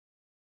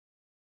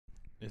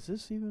Is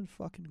this even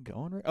fucking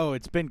going right? Oh,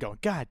 it's been going.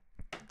 God,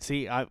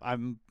 see,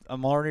 I'm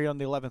already on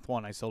the 11th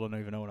one. I still don't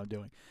even know what I'm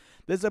doing.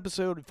 This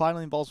episode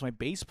finally involves my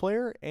bass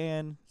player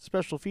and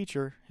special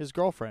feature, his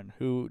girlfriend,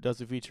 who does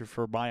a feature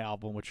for my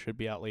album, which should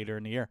be out later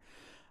in the year.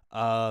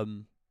 Tyler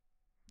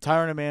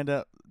and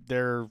Amanda,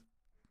 they're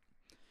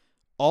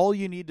all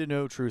you need to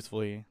know,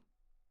 truthfully,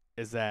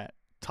 is that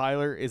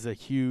Tyler is a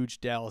huge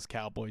Dallas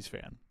Cowboys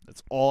fan.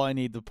 That's all I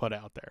need to put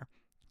out there,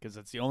 because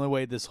that's the only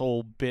way this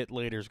whole bit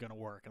later is going to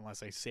work,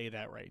 unless I say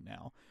that right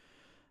now.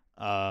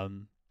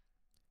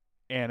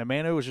 And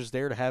Amanda was just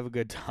there to have a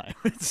good time,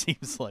 it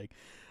seems like.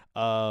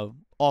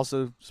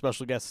 Also,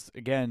 special guests,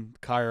 again,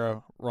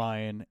 Kyra,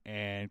 Ryan,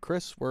 and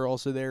Chris were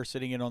also there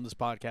sitting in on this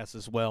podcast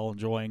as well,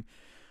 enjoying.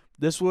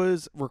 This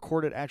was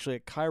recorded actually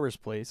at Kyra's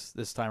place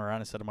this time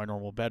around instead of my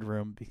normal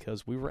bedroom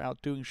because we were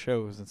out doing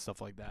shows and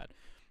stuff like that.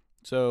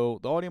 So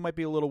the audio might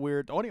be a little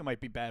weird. The audio might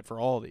be bad for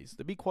all of these.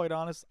 To be quite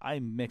honest, I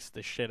mixed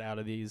the shit out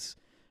of these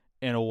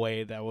in a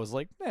way that was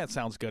like, it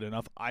sounds good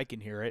enough. I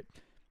can hear it.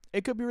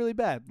 It could be really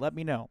bad. Let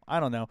me know. I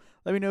don't know.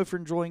 Let me know if you're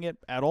enjoying it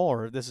at all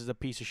or if this is a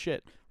piece of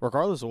shit.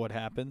 Regardless of what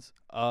happens,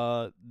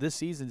 this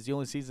season is the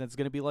only season that's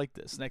going to be like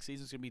this. Next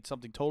season is going to be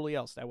something totally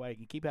else. That way I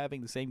can keep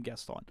having the same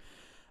guest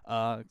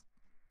on.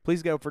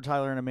 Please go for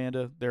Tyler and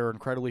Amanda. They're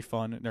incredibly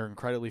fun. They're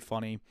incredibly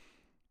funny.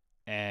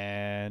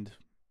 And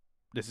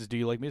this is Do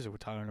You Like Music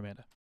with Tyler and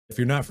Amanda. If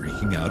you're not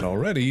freaking out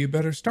already, you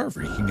better start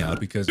freaking out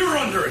because you're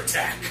under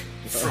attack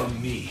from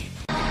me.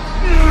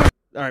 All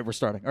right, we're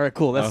starting. All right,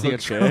 cool. That's the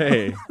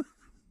intro.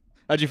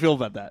 How'd you feel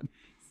about that?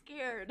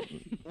 Scared.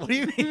 What do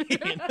you mean?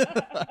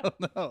 I don't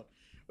know.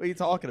 What are you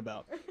talking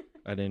about?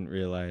 I didn't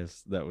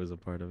realize that was a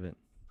part of it.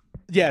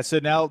 Yeah, so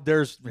now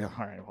there's... All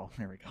right, well,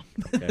 here we go.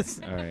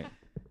 Okay. All right.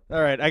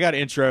 All right, I got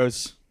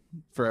intros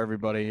for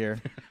everybody here.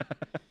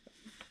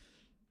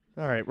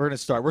 All right, we're going to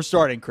start. We're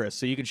starting, Chris,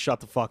 so you can shut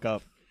the fuck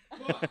up.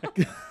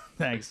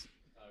 Thanks.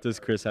 Does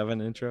Chris have an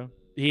intro?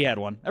 He had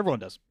one. Everyone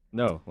does.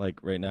 No, like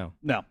right now.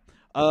 No.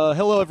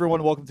 Hello,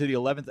 everyone. Welcome to the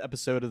 11th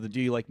episode of the Do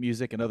You Like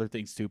Music and Other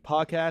Things Too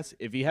podcast.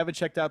 If you haven't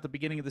checked out the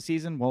beginning of the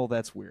season, well,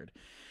 that's weird.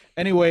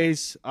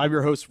 Anyways, I'm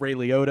your host, Ray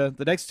Liotta.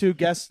 The next two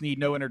guests need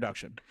no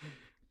introduction.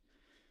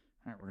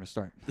 All right, we're going to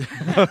start.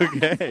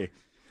 Okay.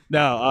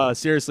 No,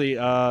 seriously,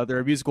 they're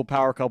a musical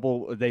power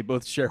couple. They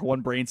both share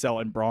one brain cell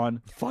and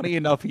brawn. Funny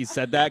enough, he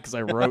said that because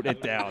I wrote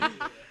it down.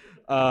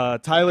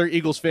 Tyler,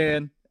 Eagles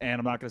fan, and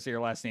I'm not going to say your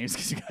last names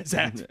because you guys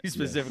asked me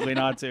specifically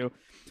not to.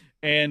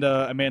 And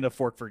Amanda,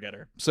 fork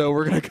forgetter. So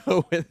we're going to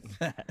go with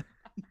that.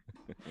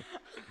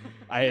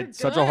 I had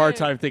such a hard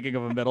time thinking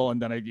of a middle,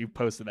 and then you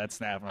posted that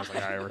snap, and I was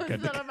like, all right, we're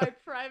good. That's on my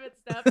private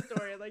Snap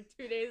story like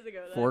 2 days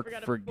ago. That Fork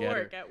I forgot forgetter. a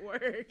fork at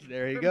work.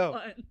 There you for go.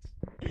 lunch.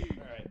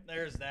 All right,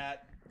 there's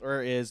that.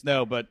 Or is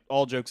no, but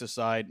all jokes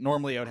aside,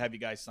 normally I would have you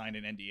guys sign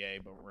an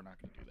NDA, but we're not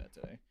going to do that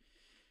today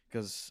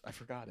because I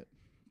forgot it.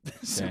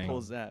 Simple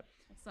as that.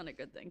 That's not a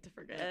good thing to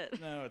forget.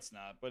 No, it's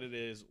not, but it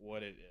is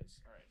what it is.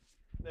 All right,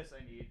 this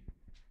I need.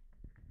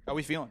 How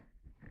we feeling?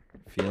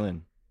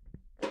 Feeling.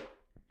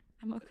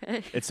 I'm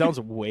okay. It sounds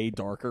way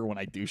darker when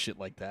I do shit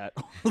like that.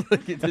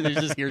 There's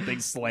just hear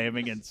things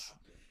slamming and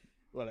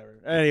whatever.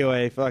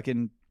 Anyway,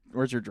 fucking,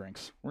 where's your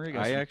drinks? Where are you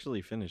guys? I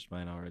actually finished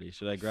mine already.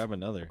 Should I grab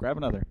another? Grab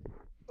another.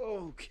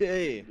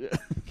 Okay.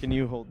 Can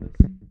you hold this?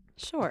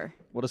 Sure.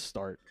 What a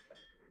start.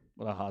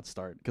 What a hot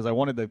start. Because I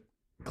wanted to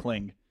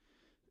cling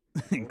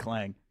and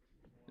clang.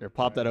 There,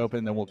 pop that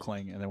open, then we'll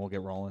cling, and then we'll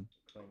get rolling.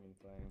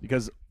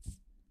 Because...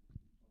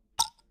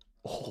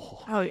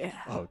 Oh, yeah.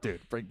 Oh,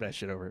 dude, bring that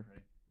shit over.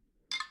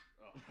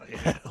 Oh,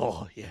 yeah.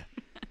 Oh, yeah.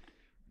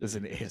 This is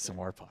an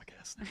ASMR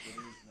podcast.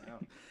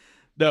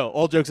 No,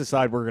 all jokes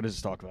aside, we're going to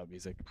just talk about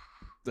music.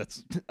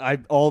 That's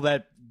all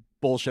that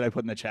bullshit I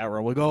put in the chat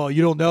room. Like, oh,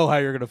 you don't know how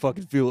you're going to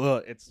fucking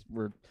feel.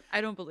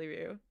 I don't believe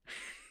you.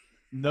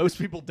 Most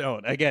people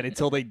don't. Again,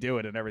 until they do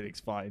it and everything's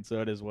fine.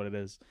 So it is what it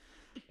is.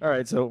 All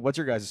right, so what's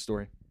your guys'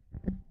 story?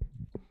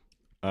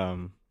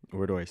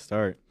 Where do I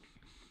start?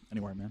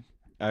 Anywhere, man.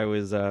 I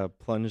was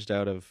plunged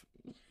out of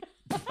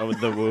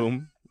the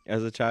womb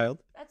as a child.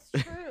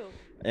 That's true.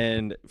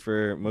 And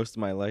for most of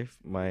my life,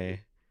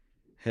 my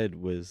head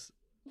was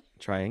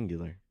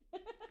triangular.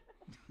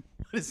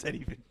 What does that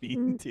even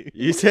mean, dude?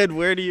 You said,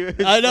 where do you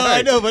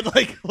I know, but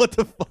like, what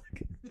the fuck?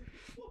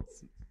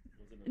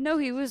 No,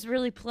 he was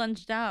really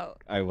plunged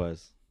out. I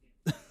was.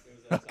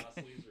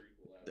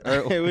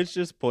 It was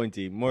just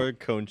pointy, more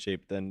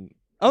cone-shaped than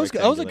I was a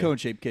rectangular.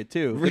 cone-shaped kid,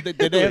 too. Really?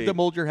 Did they have to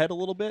mold your head a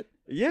little bit?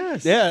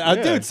 Yes. Yeah,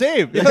 dude,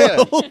 same.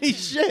 Yeah. Holy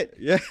shit.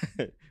 Yeah.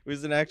 It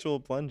was an actual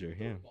plunger,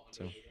 yeah.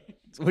 So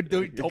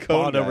Don't cone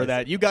bond over guys.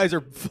 that. You guys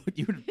are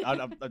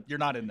you're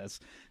not in this.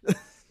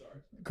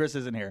 Chris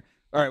isn't here.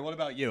 All right, what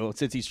about you?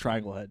 Since he's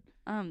triangle head.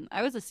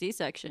 I was a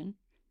C-section.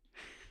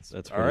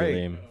 that's All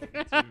pretty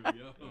right. lame.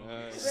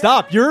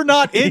 Stop! You're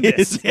not in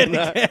this. He's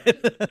not.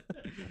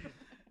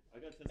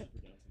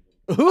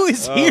 Who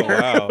is Oh, here?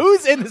 wow.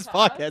 Who's in this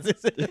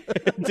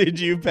podcast? Did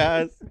you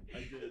pass?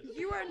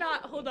 You are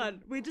not. Hold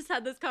on. We just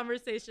had this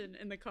conversation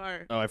in the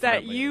car. Oh, I forgot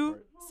that about you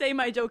that part. say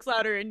my jokes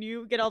louder and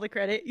you get all the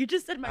credit. You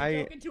just said my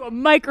I- joke into a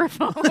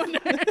microphone.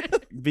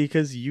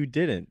 Because you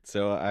didn't.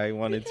 So I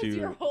wanted Because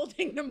you're to.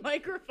 holding the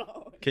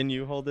microphone. Can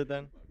you hold it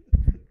then?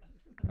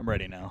 I'm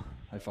ready now.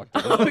 I fucked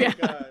up. Oh yeah.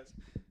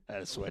 I had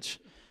to switch.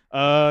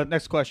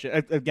 Next question.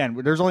 Again,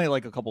 there's only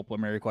like a couple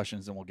preliminary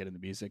questions, and we'll get into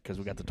music because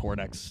we got the tour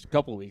next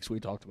couple of weeks. We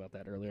talked about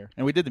that earlier,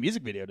 and we did the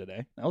music video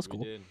today. That was cool.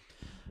 We did.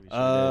 We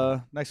sure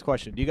did. Next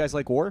question. Do you guys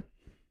like war?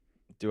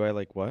 Do I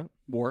like what?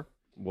 War.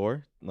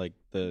 War? Like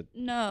the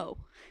No.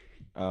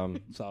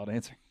 Solid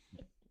answer.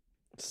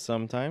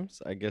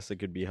 Sometimes I guess it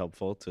could be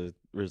helpful to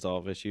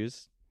resolve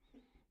issues.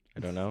 I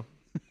don't know.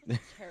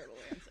 Terrible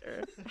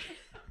answer.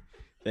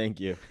 Thank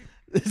you.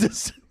 This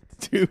is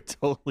two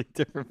totally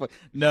different.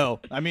 No,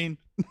 I mean,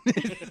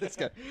 this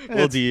guy.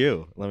 Well, do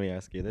you? Let me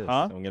ask you this.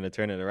 Huh? I'm gonna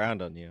turn it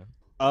around on you.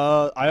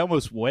 I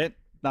almost went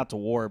not to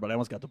war, but I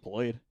almost got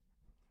deployed.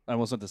 I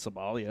almost went to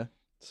Somalia.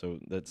 So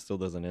that still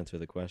doesn't answer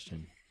the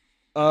question.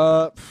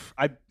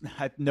 I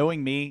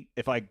knowing me,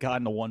 if I got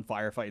into one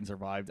firefight and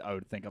survived, I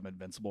would think I'm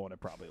invincible, and I'd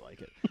probably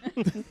like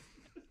it.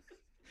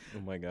 Oh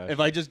my gosh! If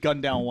I just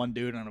gunned down one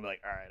dude, and I'm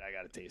like, all right, I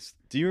got a taste.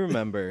 Do you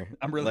remember?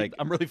 I'm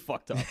really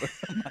fucked up.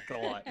 I'm not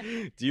gonna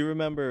lie. Do you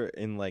remember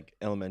in like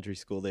elementary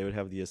school they would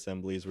have the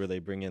assemblies where they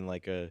bring in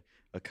like a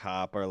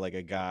cop or like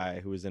a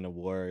guy who was in a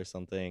war or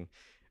something?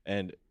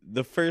 And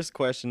the first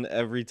question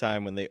every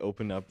time when they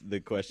open up the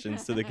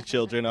questions to the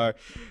children are,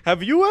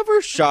 "Have you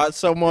ever shot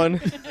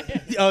someone?"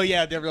 Oh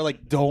yeah, they're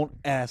like, "Don't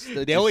ask."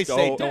 They always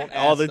say, "Don't ask."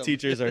 All the them.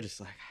 teachers are just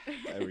like,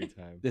 every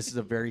time. This is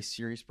a very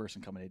serious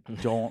person coming in.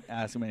 Don't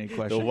ask them any The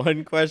questions.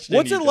 one question.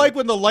 What's you it don't- like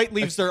when the light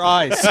leaves their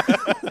eyes?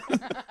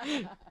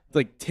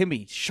 Like,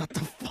 Timmy, shut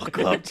the fuck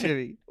up,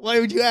 Timmy. Why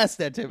would you ask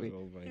that, Timmy?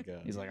 Oh my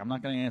god. He's like, I'm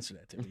not going to answer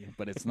that, Timmy,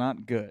 but it's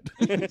not good.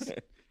 It's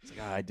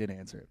like, I did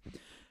answer it.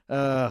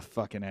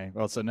 Fucking A.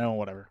 Well, so no,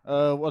 whatever.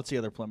 What's the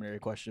other preliminary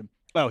question?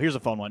 Oh, here's a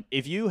fun one.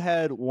 If you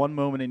had one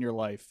moment in your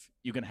life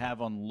you can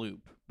have on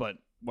loop, but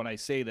when I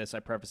say this, I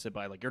preface it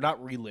by, like, you're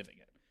not reliving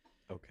it.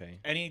 Okay.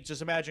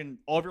 Just imagine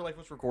all of your life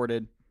was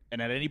recorded,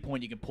 and at any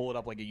point you can pull it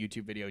up like a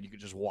YouTube video and you could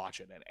just watch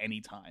it at any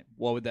time.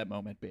 What would that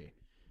moment be?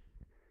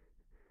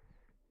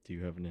 Do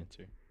you have an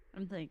answer?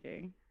 I'm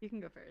thinking. You can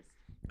go first.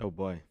 Oh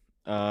boy.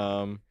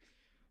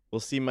 Well,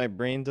 see, my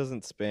brain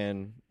doesn't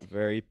span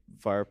very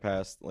far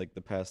past like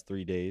the past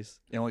 3 days.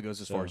 It only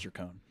goes as far So- as your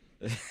cone.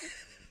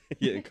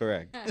 Yeah,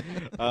 correct.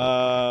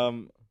 Have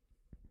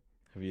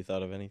you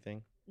thought of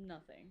anything?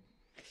 Nothing.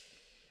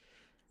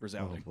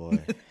 Resounding. Oh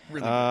boy.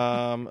 Really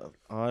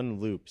On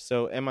loop.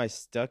 So am I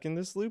stuck in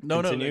this loop? No,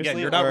 again,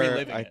 continuously, you're not or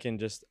reliving I it. can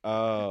just.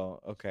 Oh,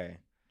 okay.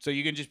 So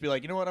you can just be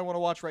like, you know what I want to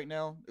watch right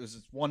now? It was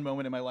this one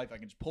moment in my life. I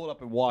can just pull it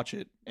up and watch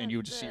it, and you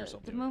would just see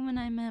yourself The do it. moment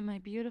I met my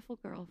beautiful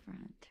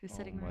girlfriend who's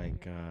sitting Oh right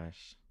my here.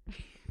 gosh.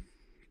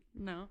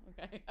 No?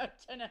 Okay. I'm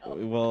trying to help.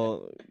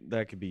 Well,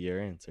 that could be your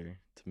answer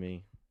to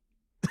me.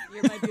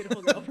 You're my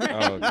beautiful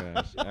girlfriend. Oh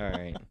gosh. All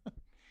right.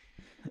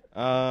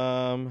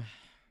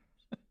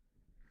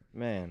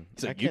 Man,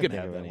 So I you can't can think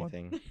have of that one.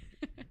 anything.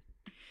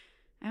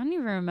 I don't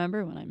even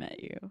remember when I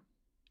met you.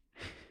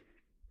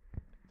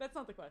 That's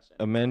not the question.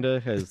 Amanda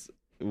has,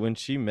 when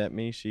she met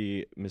me,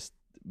 she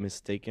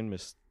mistook.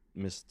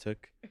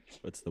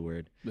 What's the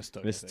word?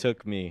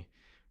 Mistook me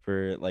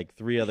for like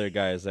 3 other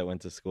guys that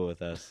went to school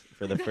with us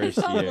for the first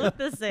They all year. look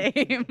the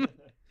same.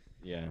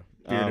 Yeah.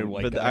 Bearded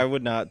white but guy. I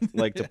would not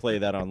like to play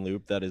that on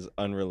loop. That is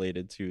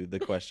unrelated to the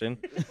question.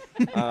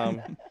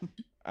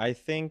 I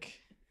think.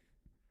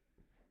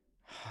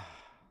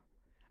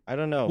 I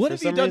don't know. What For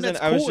have you some done reason,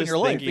 that's I was cool in just your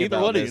life? thinking Either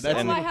about one of you. this, That's Oh,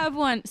 and I have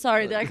one.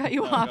 Sorry, did I cut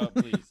you off? No,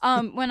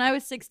 please. When I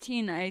was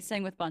 16, I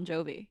sang with Bon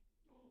Jovi.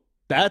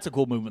 That's a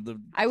cool movement.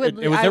 I would.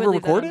 It was I never would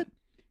leave that on. recorded?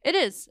 It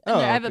is. Oh,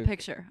 I have a okay.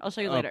 picture. I'll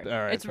show you later. All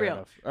right, It's fair real.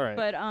 enough. All right.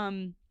 But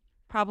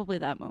probably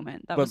that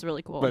moment. That But- was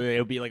really cool. But it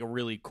would be like a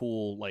really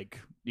cool, like,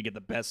 you get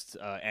the best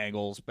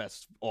angles,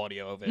 best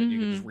audio of it. You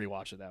can just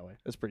rewatch it that way.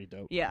 That's pretty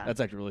dope. Yeah. That's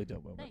actually a really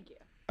dope moment. Thank you.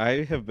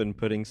 I have been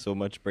putting so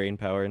much brain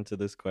power into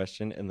this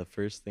question, and the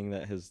first thing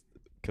that has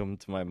come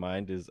to my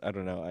mind is, I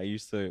don't know, I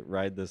used to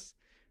ride this.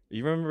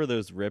 You remember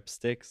those rip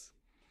sticks?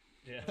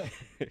 Yeah.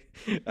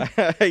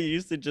 I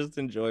used to just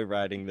enjoy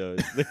riding those.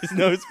 There's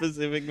no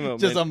specific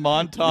moment. Just a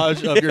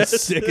montage of your Yes.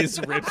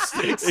 sickest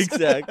ripsticks.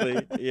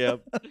 Exactly.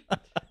 Yep.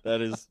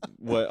 That is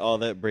what all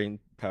that brain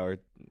power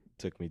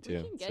took me to.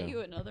 We can get so. you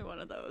another one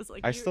of those.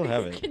 Like I you, still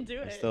have you it. Can do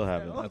I it. still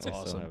have it. so. That's I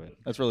still awesome. have it.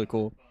 That's really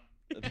cool.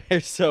 They're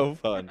so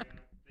fun.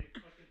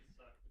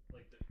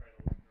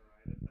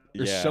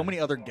 There's Yeah. so many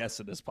other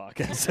guests in this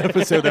podcast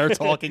episode that are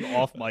talking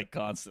off mic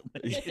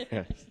constantly.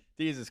 Yes.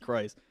 Jesus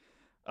Christ.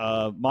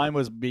 Mine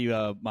was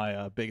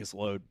my biggest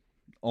load,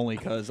 only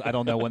because I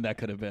don't know when that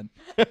could have been.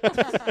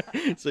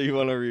 So you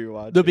want to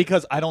rewatch? No, it?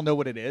 because I don't know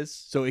what it is,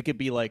 so it could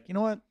be like, you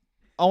know what?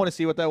 I want to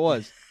see what that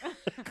was.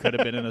 Could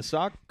have been in a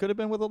sock. Could have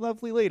been with a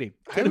lovely lady.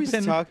 I Could have always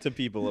been. talk to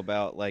people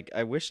about like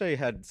I wish I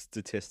had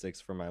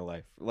statistics for my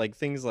life, like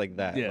things like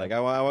that. Yeah. Like I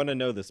want to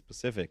know the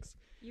specifics.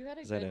 You had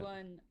a Is that good it?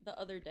 one the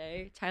other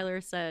day.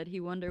 Tyler said he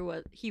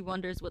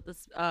wonders what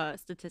the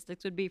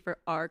statistics would be for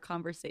our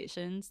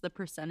conversations, the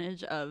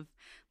percentage of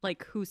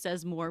like who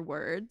says more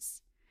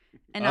words.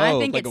 And I Oh,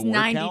 think like a it's word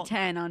 90-10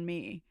 count? on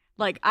me.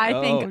 Like, I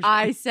Oh, think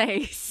I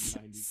say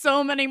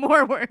so many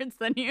more words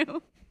than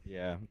you.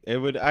 Yeah, it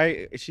would.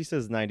 She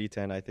says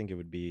 90-10. I think it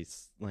would be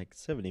like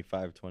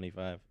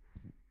 75-25.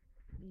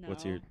 No.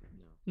 What's your?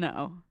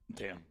 No.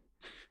 Damn.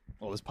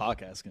 Well, this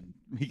podcast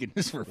we can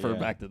just refer Yeah.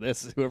 back to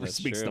this. Whoever That's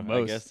speaks true. the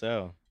most. I guess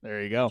so.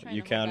 There you go. Trying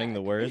You to hold counting the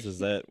back. words? Is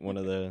that one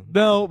of the?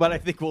 No, but I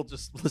think we'll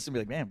just listen and be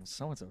like, man,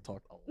 so and so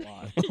talked a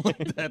lot.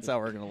 Like, that's how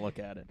we're gonna look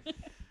at it.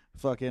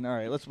 Fucking all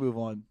right. Let's move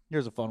on.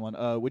 Here's a fun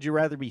one. Would you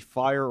rather be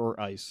fire or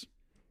ice?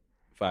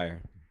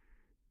 Fire.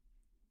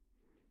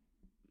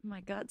 My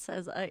gut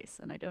says ice,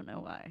 and I don't know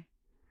why.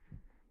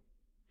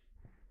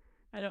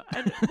 I don't.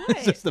 It's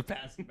Why? just the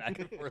passing back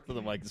and forth of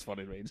the mic is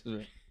funny to me.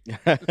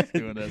 Just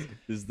doing this.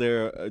 Is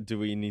there? Do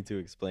we need to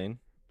explain?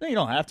 No, you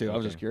don't have to. I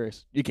was just Okay.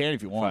 curious. You can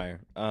if you want. Fire.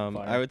 Fire.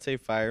 I would say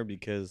fire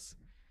because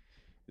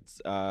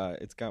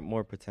it's got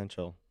more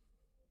potential.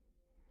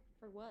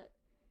 For what?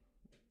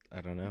 I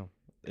don't know.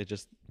 It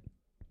just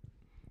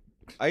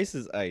ice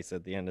is ice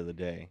at the end of the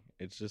day.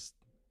 It's just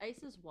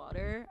Ice is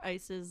water.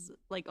 Ice is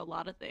like a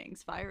lot of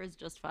things. Fire is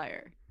just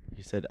fire.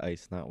 you said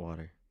ice, not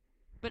water.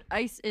 But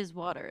ice is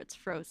water. It's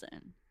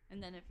frozen.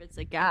 And then if it's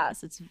a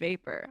gas, it's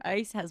vapor.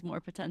 Ice has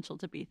more potential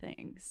to be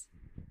things.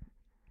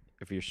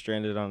 If you're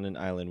stranded on an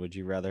island, would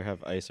you rather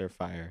have ice or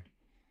fire?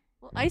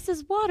 Well, ice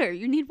is water.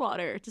 You need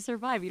water to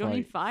survive. You don't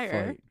need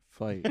fire.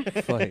 Fight.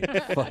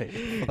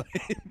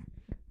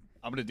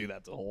 I'm gonna do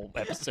that the whole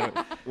episode.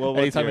 Well,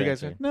 what's Anytime your you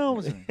guys answer? say, no,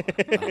 listen,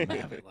 I'm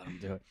happy to let him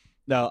do it.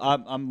 No,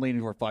 I'm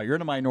leaning for fire. You're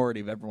in a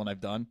minority of everyone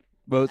I've done.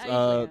 Both, I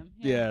usually am,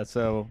 yeah. yeah.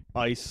 So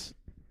ice.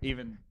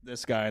 Even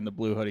this guy in the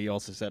blue hoodie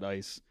also said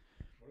ice.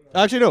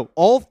 Actually,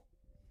 no.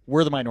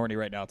 We're the minority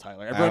right now,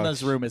 Tyler. Everyone in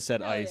this Ouch. room has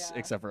said Oh, ice yeah.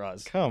 except for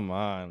us. Come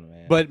on,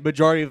 man. But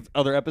majority of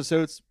other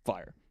episodes,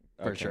 fire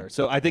for Okay, sure.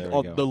 So I think there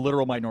we go. the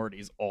literal minority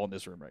is all in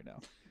this room right now.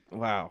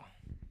 wow.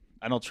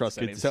 I don't trust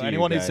Good any. to So see you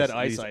anyone who guys. said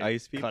ice, These I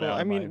ice cut people. out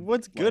I of my mean,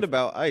 what's good life.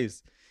 about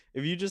ice?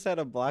 If you just had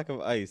a block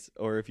of ice,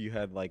 or if you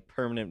had like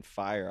permanent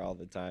fire all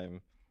the time,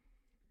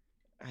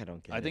 I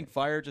don't get it. I think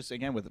fire just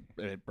again with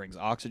it brings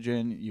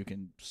oxygen. You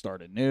can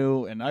start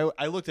anew, and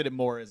I looked at it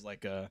more as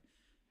like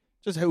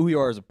just who you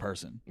are as a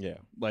person. Yeah.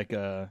 Like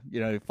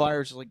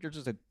fire is just like you're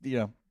just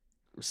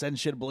setting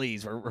shit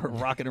ablaze. We're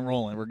rocking and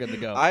rolling. We're good to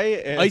go. Ice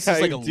is I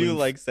like do aloof.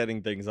 like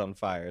setting things on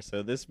fire.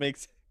 So this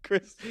makes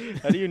Chris.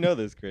 How do you know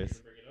this,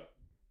 Chris?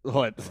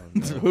 What? Oh,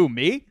 no. Who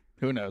me?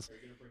 Who knows? Are you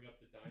gonna bring up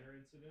the diner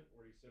incident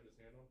where he set his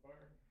hand on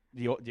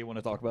fire? Do you want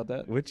to talk about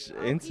that? Which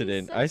Oh, he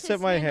incident? sets I his set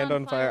my hand hand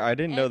on on fire. fire I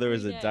didn't know there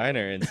was a every day.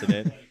 diner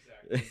incident.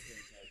 Exactly.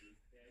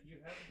 You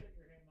haven't set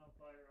your hand on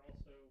fire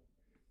also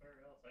where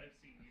else? I've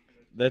seen you do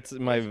it. That's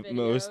my Those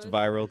most videos.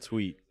 viral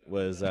tweet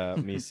was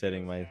me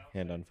setting my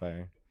hand on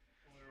fire.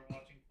 When we were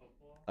watching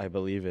football. I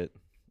believe it.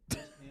 His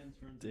hand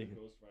turned to Dig.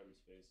 Ghost Rider's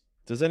face.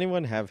 Does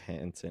anyone have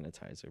hand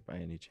sanitizer by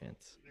any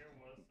chance? There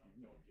was some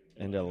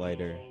joking. And a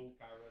lighter. No, Kyra,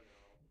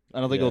 no.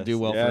 I don't think it'll do Yes,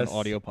 well for yes. an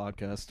audio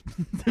podcast.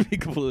 To be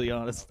completely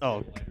honest. Oh,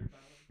 Lighter, Tyler?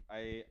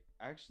 I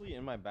actually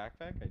in my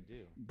backpack I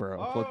do. bro.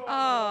 Oh.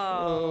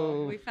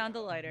 Oh, Oh. we found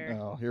a lighter.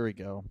 Oh, here we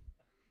go.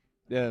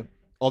 Yeah,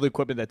 all the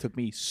equipment that took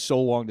me so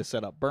long to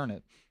set up, burn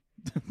it.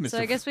 So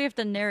I guess we have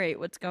to narrate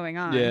what's going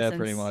on. Yeah, since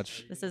pretty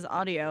much. This is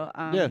audio.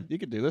 Yeah, you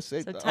can do this. so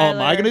Am I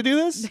Tyler- gonna do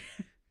this?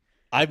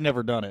 I've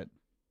never done it.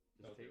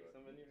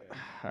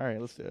 All right,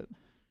 let's do it.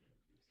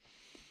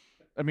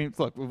 I mean,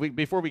 look,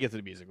 before we get to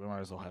the music, we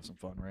might as well have some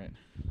fun, right?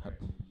 You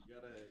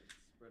gotta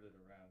spread it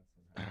around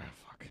somehow.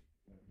 Fuck.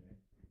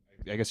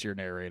 I guess you're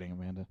narrating,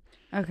 Amanda.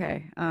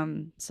 Okay.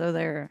 So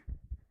they're.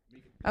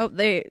 Oh,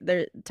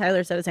 they're.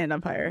 Tyler set his hand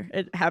on fire.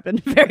 It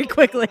happened very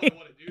quickly. I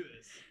want to do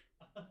this.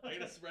 I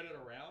gotta spread it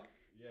around.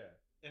 Yeah.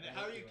 And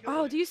how are you?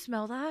 Oh, do you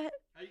smell that?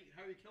 How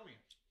are you killing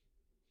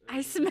it?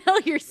 I smell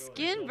your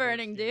skin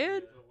burning,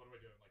 dude. So what am I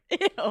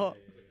doing? Like, Ew. like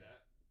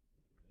that?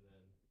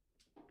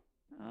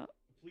 And then. Oh,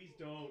 Please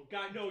don't.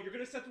 God, no, you're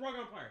gonna set the rug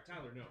on fire.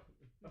 Tyler, no.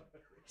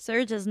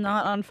 Surge is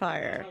not on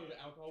fire. Tyler,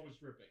 the alcohol was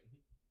dripping.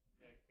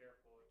 Yeah,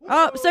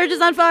 careful. Oh, Surge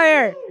is on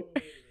fire.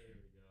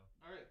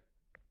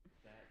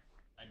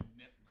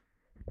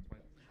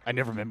 I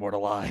never been more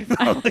alive.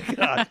 Oh my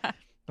god.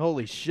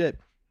 Holy shit.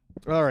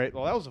 All right.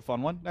 Well, that was a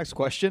fun one. Next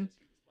question.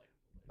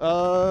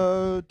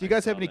 Do you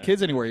guys have any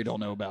kids anywhere you don't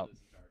know about?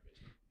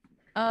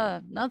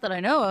 Not that I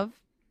know of.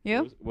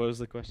 You? What was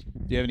the question?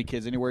 Do you have any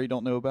kids anywhere you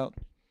don't know about?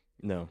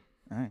 No.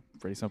 All right,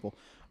 pretty simple.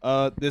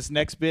 This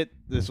next bit,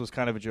 this was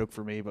kind of a joke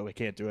for me, but we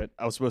can't do it.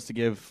 I was supposed to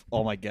give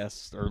all my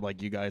guests or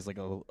like you guys like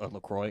a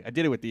LaCroix. I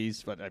did it with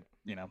these, but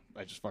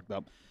I just fucked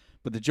up.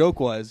 But the joke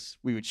was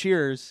we would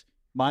cheers,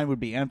 mine would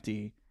be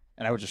empty,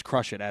 and I would just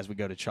crush it as we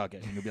go to chug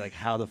it. And you'd be like,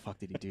 how the fuck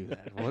did he do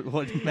that?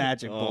 What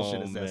magic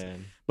bullshit is this?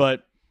 Man.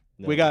 But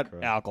No we got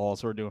LaCroix. alcohol,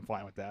 so we're doing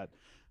fine with that.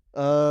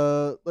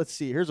 Let's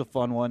see. Here's a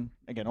fun one.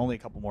 Again, only a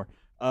couple more.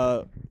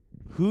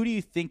 Who do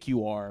you think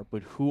you are,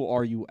 but who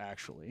are you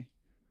actually?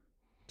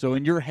 So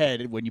in your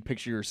head, when you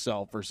picture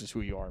yourself versus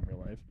who you are in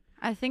real life.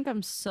 I think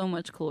I'm so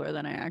much cooler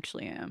than I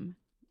actually am.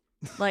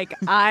 Like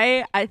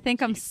I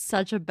think I'm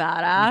such a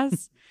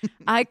badass.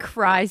 I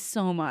cry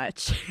so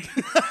much.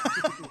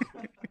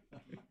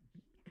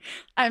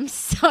 I'm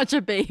such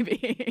a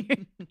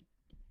baby.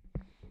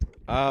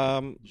 I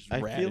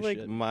rad feel as like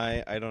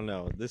shit. I don't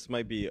know. This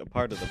might be a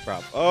part of the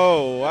prop.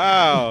 Oh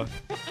wow.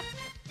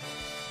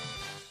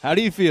 How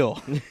do you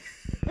feel?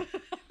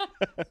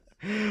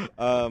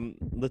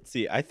 Let's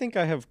see. I think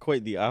I have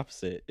quite the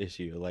opposite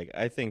issue. Like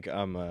I think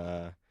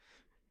I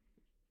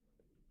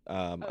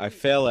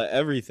fail at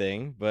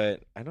everything,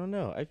 but I don't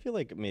know. I feel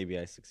like maybe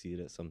I succeed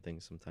at some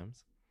things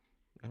sometimes.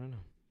 I don't know.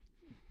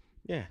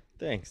 Yeah,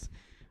 thanks.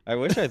 I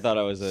wish I thought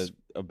I was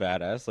a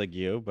badass like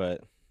you,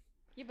 but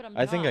Yeah, but I'm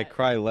I think I not.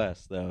 cry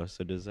less though.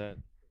 So does that?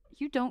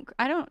 You don't.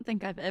 I don't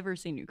think I've ever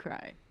seen you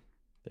cry.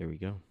 There we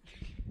go.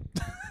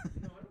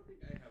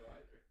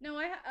 No,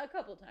 a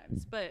couple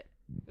times, but it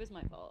was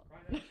my fault.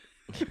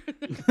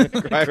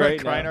 Cry right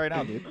Crying now. right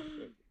now, dude.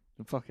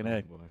 Fucking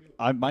egg. boy.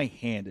 My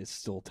hand is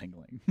still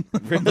tingling.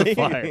 from Really? the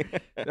fire.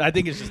 I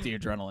think it's just the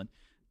adrenaline.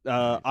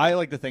 I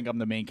like to think I'm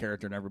the main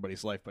character in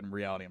everybody's life, but in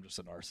reality, I'm just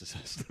a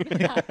narcissist.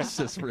 It's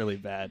just really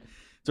bad.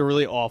 It's a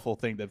really awful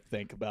thing to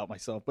think about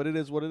myself, but it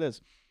is what it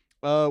is.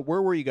 Where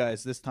were you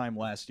guys this time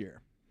last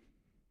year?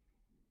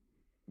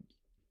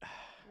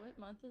 What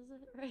month is it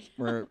right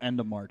now? We're end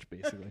of March,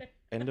 basically. Okay.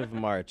 End of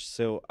March.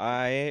 So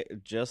I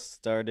just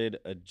started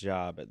a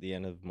job at the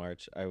end of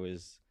March. I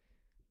was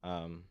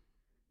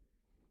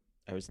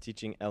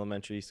teaching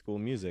elementary school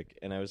music,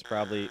 and I was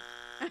probably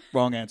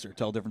Wrong answer.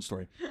 Tell a different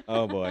story.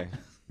 oh boy.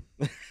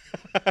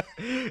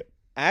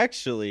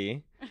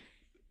 Actually,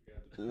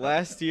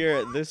 last year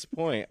at this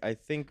point, I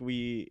think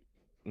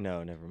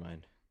no, never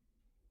mind.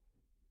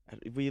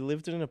 We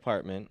lived in an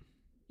apartment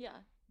Yeah.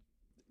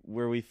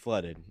 where we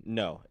flooded.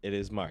 No, it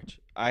is March.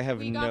 I have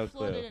We no got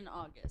flooded clue. in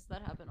August.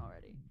 That happened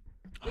already.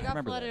 I We got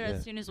remember that, flooded yeah.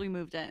 as soon as we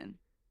moved in.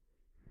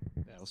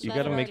 Yeah, it was- You that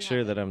got to had make already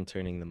sure that happened. I'm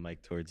turning the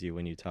mic towards you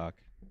when you talk.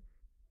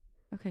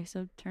 Okay,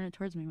 so turn it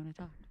towards me when I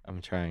talk.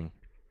 I'm trying.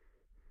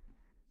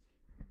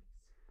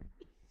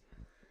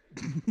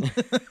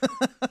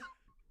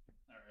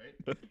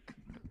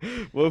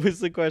 What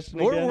was the question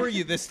Where again? were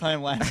you this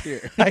time last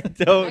year? I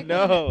don't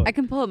know. I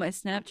can pull up my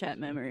Snapchat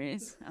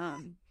memories.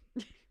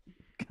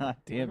 God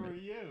damn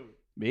it.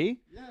 Me?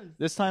 Yes.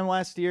 This time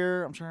last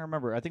year, I'm trying to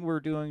remember. I think we were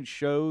doing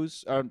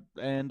shows,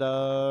 and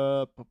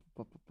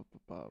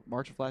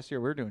March of last year,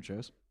 we were doing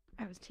shows.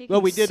 I was taking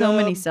Well, we did, so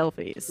many um,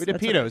 selfies. we did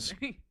That's what I'm pedos.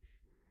 saying.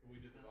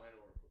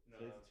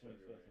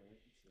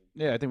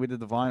 Yeah, I think we did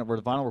the vinyl where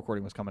the vinyl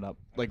recording was coming up.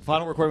 Like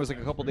vinyl recording was like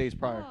a couple days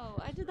prior. Oh,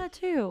 I did that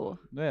too.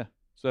 Yeah.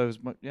 So it was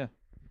yeah.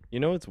 You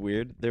know what's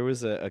weird? There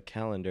was a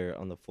calendar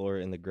on the floor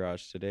in the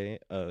garage today.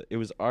 It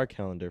was our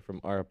calendar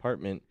from our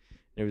apartment.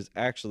 It was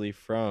actually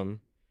from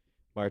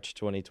March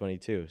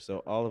 2022. So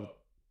all of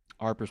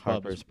Harper's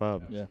Pub. Harper's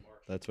Pub. Yeah.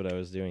 That's what I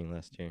was doing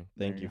last year.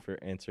 There Thank you you go.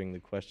 for answering the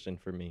question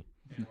for me.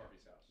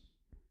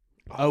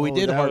 Oh, we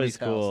did that Harvey's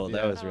was cool. house.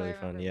 That Yeah. was really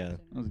fun. Yeah.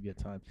 That was a good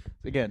time.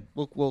 Again,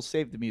 we'll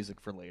save the music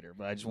for later,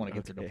 but I just want to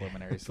get to the Okay.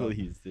 preliminary stuff.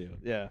 Please do.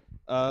 Yeah.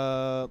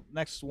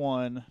 Next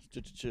one.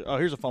 Oh,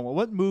 here's a fun one.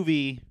 What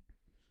movie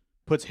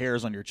puts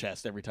hairs on your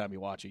chest every time you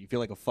watch it? You feel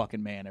like a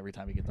fucking man every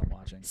time you get done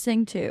watching.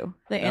 Sing 2,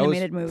 the That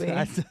animated was, movie.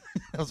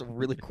 That was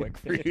really quick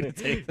for you to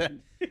take that.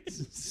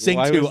 Sing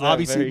Why 2, was that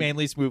obviously very-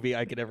 manliest movie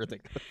I could ever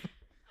think of.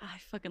 I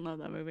fucking love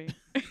that movie.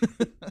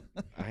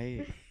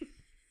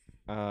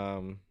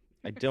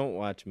 I don't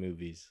watch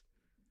movies,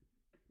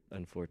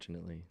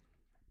 unfortunately.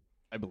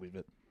 I believe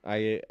it.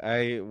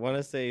 I want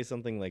to say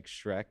something like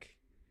Shrek.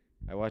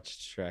 I watched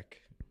Shrek.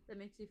 That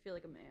makes you feel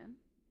like a man.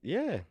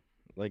 Yeah.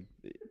 Like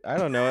I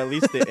don't know, at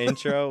least the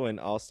intro when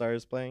All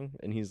Stars playing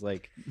and he's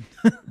like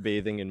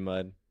bathing in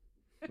mud.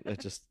 That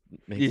just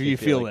makes You me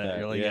feel like that.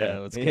 You're like, yeah,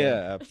 let's go.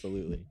 yeah,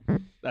 absolutely.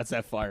 That's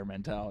that fire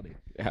mentality.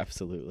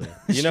 Absolutely.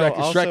 You know,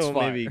 Shrek's also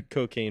fire. maybe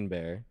Cocaine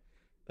Bear.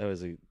 That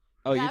was a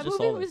Oh, you that just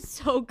movie saw was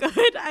so good.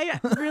 I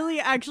really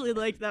actually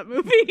liked that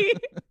movie.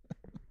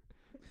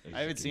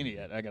 I haven't seen it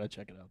yet. I gotta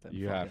check it out then.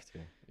 You Fuck have it.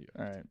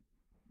 to. All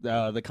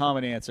right. The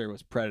common answer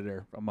was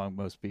Predator among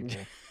most people.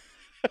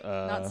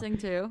 Not Sing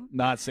 2.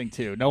 Not Sing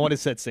 2. No one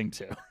has said Sing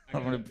 2.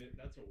 I'm gonna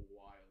That's a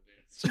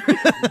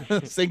wild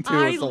answer. Sing 2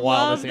 I is the love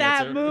wildest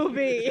that answer.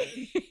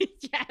 movie.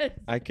 Yes.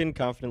 I can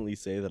confidently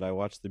say that I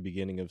watched the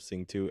beginning of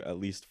Sing 2 at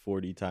least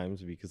 40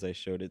 times because I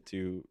showed it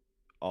to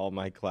all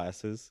my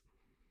classes.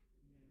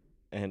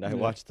 And I Yeah.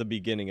 watched the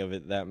beginning of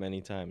it that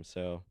many times,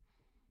 so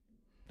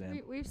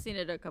Damn. We've seen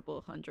it a couple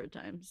 100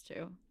 times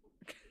too.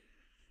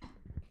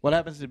 What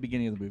happens at the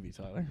beginning of the movie,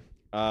 Tyler?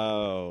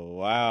 oh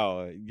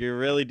wow. You're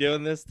really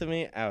doing this to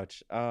me?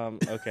 Ouch.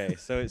 Okay,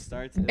 so it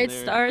starts and It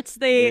they're- starts.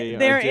 they are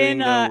They're doing in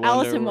the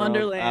Alice in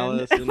Wonder World- Wonderland.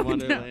 Alice in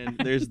Wonderland.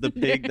 There's the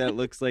pig that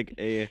looks like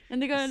a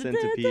and they go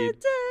centipede,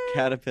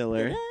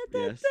 caterpillar.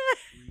 Yes.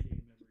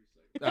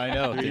 I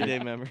know. 3-day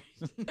memory.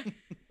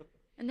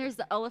 And there's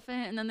the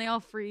elephant, and then they all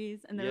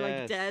freeze, and they're like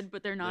Yes, dead,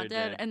 but they're not they're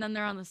dead, dead. and then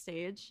they're on the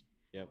stage.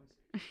 Yep.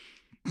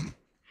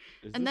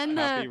 Is And this then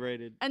the-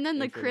 copyrighted And then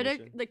the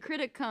information?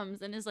 critic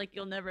comes and is like,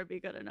 "You'll never be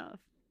good enough."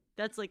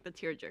 That's like the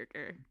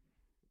tearjerker.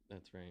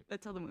 That's right.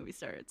 That's how the movie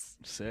starts.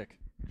 Sick.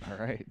 All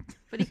right.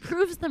 But he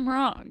proves them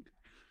wrong.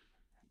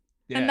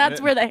 Yeah, and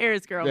that's where the hair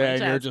is growing. Yeah, my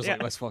and you're chest. just Yeah.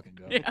 like, let's fucking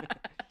go. Yeah.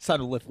 It's time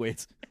to lift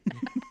weights.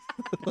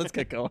 Let's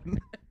get going.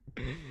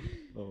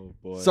 Oh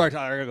boy. Sorry,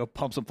 Tyler. I gotta go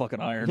pump some fucking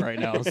iron right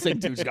now. Sing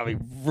dude's got me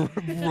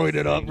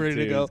roided up, ready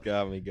to go. Dude's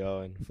got me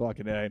going.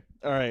 Fucking A.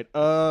 All right.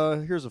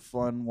 Here's a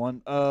fun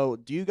one.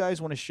 Do you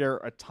guys want to share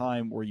a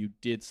time where you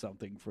did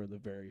something for the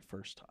very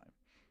first time?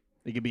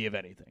 It could be of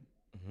anything.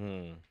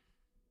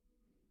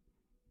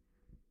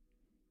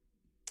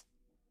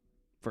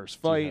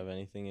 First Do you fight, have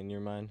anything in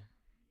your mind?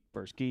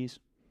 first keys,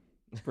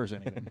 first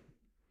anything.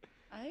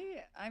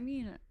 I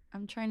mean,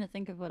 I'm trying to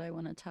think of what I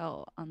want to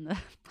tell on the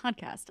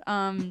podcast.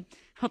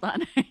 Hold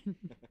on.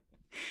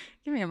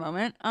 Give me a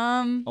moment.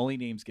 Only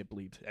names get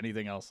bleeped.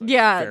 Anything else?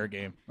 Yeah. Fair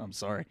game. I'm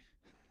sorry.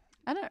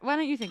 Why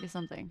don't you think of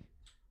something?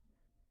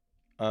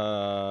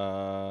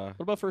 What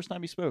about first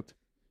time you smoked?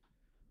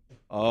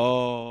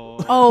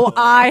 Oh,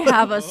 I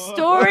have a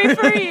story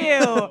for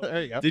you.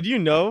 There you go. Did you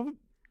know?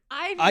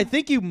 I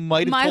think you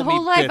might have My told me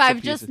whole life bits and I've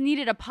pieces. just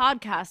needed a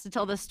podcast to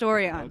tell this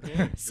story on.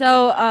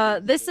 So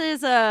this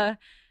is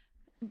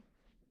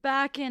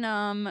back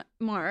in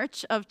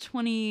March of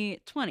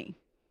 2020.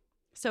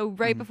 So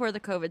right before the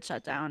COVID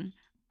shutdown,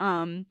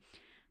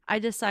 I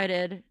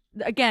decided,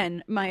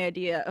 again, my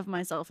idea of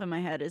myself in my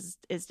head is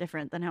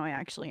different than how I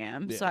actually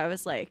am. Yeah. So I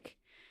was like,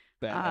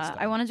 Badass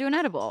I want to do an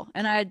edible,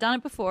 and I had done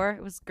it before.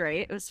 It was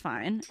great. It was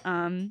fine.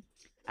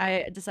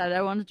 I decided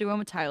I wanted to do one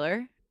with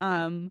Tyler.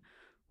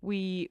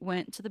 We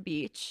went to the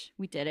beach.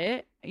 We did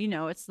it. You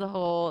know, it's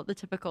the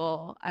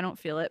typical I don't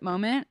feel it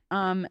moment.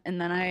 And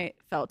then I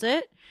felt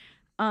it.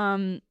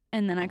 And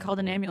then I called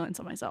an ambulance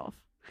on myself.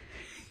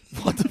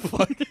 What the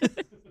fuck?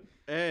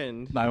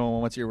 And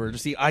 911, what's your word?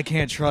 See, I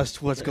can't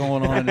trust what's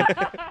going on.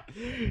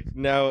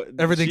 now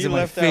Everything's she in my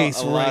left out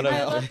face a right lot of-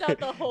 now. I left out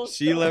the whole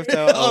She left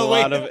out a Oh,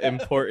 wait. lot of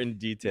important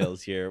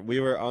details here. We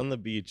were on the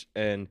beach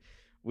and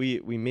we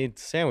made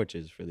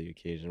sandwiches for the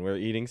occasion. We were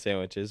eating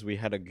sandwiches. We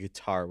had a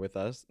guitar with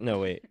us. No,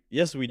 wait.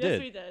 Yes, we did. Yes,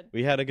 we did.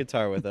 We had a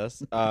guitar with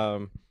us. It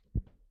was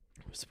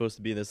supposed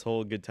to be this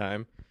whole good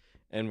time.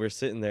 And we're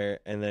sitting there,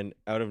 and then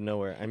out of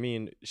nowhere, I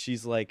mean,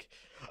 she's like,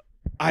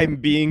 I'm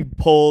being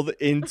pulled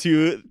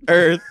into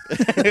Earth.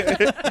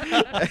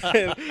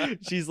 And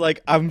she's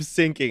like, I'm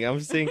sinking.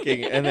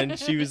 And then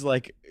she was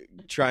like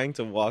trying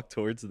to walk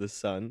towards the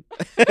sun.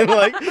 And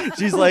like,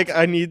 she's like,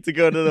 I need to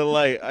go to the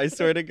light. I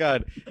swear to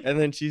God. And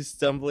then she's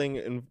stumbling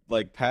and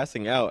like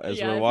passing out as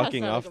Yeah, we're I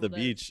walking passed out a off the couple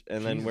times. beach.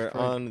 And then Jesus we're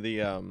Christ. on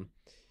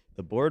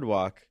the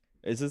boardwalk.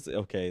 Is this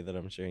okay that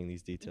I'm sharing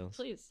these details?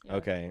 Please. yeah.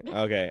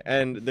 Okay.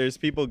 And there's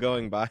people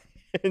going by,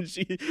 and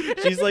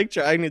she's like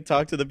trying to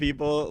talk to the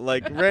people,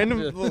 like random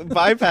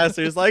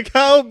bypassers, like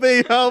help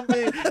me.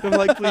 I'm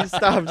like, please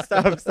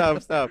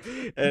stop.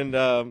 And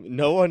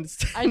no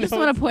one's. I just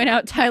want to point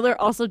out Tyler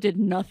also did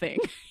nothing.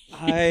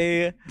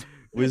 I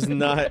was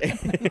not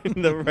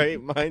in the right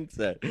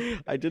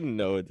mindset. I didn't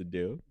know what to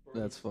do.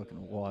 That's fucking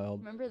wild.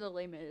 Remember the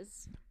Les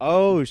Mis?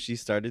 Oh, she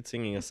started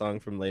singing a song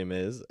from Les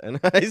Mis,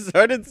 and I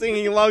started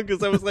singing along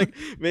because I was like,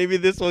 maybe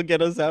this will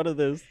get us out of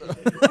this.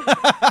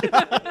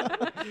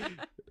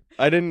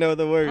 I didn't know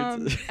the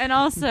words. And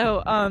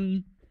also,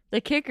 the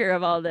kicker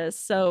of all this,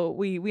 so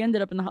we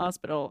ended up in the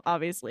hospital,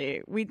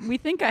 obviously. We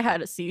think I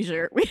had a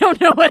seizure. We don't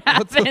know what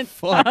What the happened.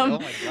 fuck? Oh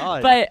my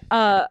god.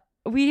 But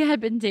we had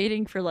been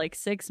dating for like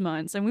 6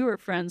 months, and we were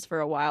friends for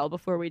a while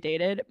before we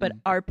dated, but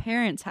our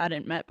parents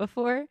hadn't met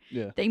before.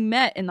 Yeah. They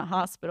met in the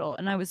hospital,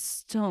 and I was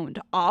stoned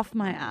off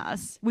my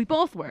ass. We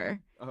both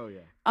were. Oh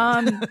yeah.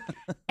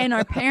 And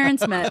our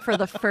parents met for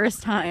the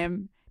first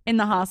time in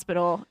the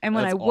hospital. And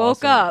when That's I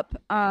woke awesome.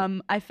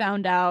 up, I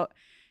found out,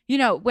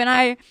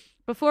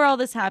 before all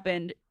this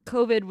happened,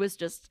 COVID was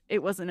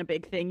it wasn't a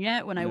big thing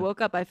yet. When I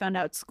woke up, I found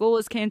out school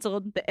was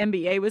canceled, the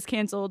NBA was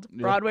canceled,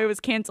 Yeah. Broadway was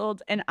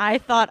canceled, and I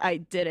thought I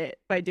did it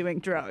by doing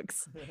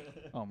drugs.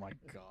 Oh my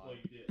god.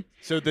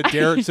 So the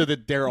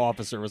dare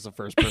officer was the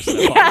first person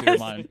that popped in your Yes.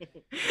 mind.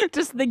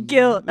 Just the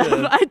guilt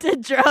of I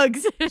did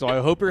drugs. So I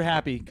hope you're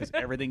happy because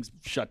everything's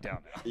shut down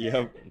now.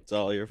 Yep, it's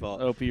all your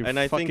fault. I hope you and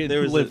I fucking think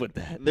there was live with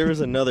that. there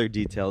was another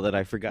detail that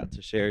I forgot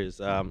to share.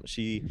 Is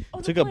she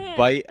the took a plant.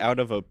 bite out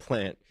of a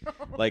plant.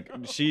 Like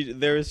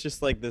there was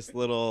just like this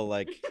little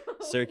like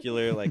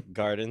circular like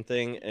garden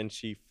thing, and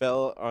she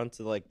fell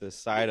onto like the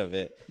side of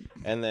it,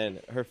 and then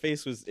her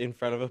face was in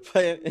front of a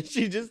plant, and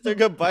she just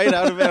took a bite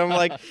out of it. I'm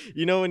like,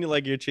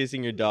 when you're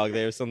chasing your dog,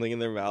 they have something in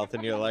their mouth,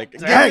 and you're like,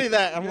 give me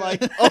that. I'm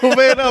like,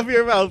 open up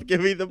your mouth, give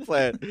me the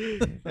plant.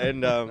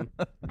 And I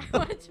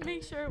wanted to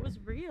make sure it was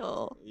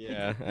real.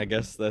 yeah, I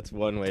guess that's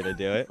one way to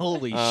do it.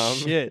 Holy Um,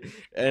 shit.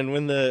 And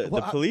when the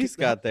Well, police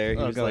got there, he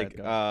Oh, was go like,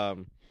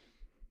 ahead,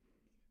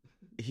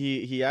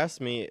 he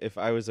asked me if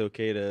I was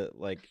okay to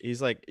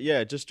he's like,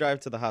 yeah, just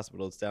drive to the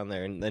hospital. It's down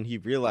there. And then he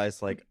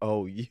realized like,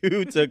 oh,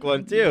 you took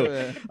one too.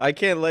 Yeah. I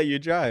can't let you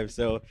drive.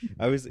 So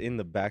I was in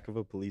the back of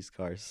a police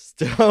car,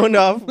 stoned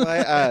off my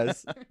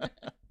ass.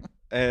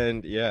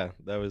 And yeah,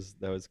 that was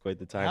quite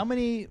the time.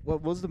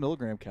 What was the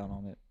milligram count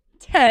on it?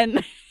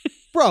 10.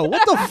 Bro,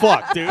 what the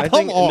fuck, dude? I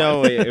Come think on.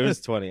 no, wait, it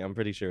was 20. I'm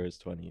pretty sure it was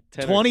 20.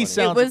 10 or 20 It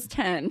sounds- was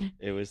 10.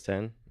 It was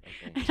 10.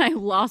 Okay. And I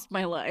lost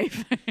my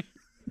life.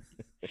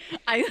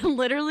 I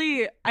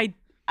literally,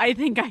 I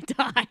think I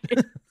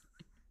died.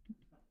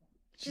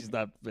 She's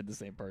not been the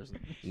same person.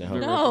 No.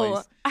 Been No,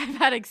 replaced. I've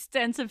had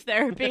extensive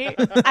therapy.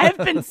 I've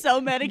been so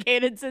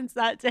medicated since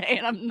that day,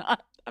 and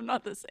I'm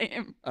not the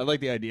same. I like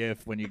the idea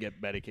if when you get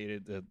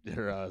medicated,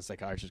 your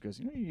psychiatrist goes,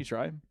 you need to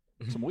try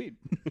some weed.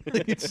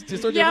 It's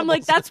just Yeah, I'm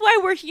like, that's why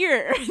we're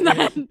here. He's like,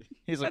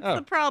 That's oh,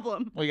 the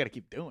problem. well, you got to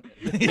keep doing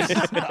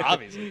it.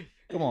 Obviously.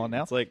 Come on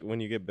now. It's like when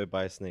you get bit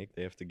by a snake,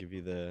 they have to give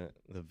you the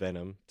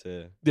venom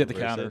to Yeah, the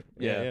reverse counter. it.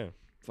 Yeah.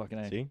 Fucking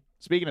A. See?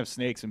 Speaking of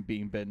snakes and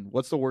being bitten,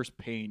 what's the worst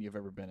pain you've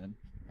ever been in?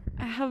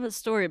 I have a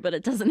story, but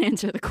it doesn't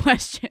answer the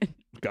question.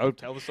 Go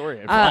tell the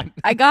story. Fine.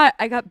 I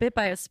got bit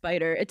by a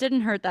spider. It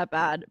didn't hurt that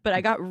bad, but I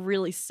got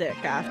really sick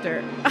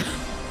after.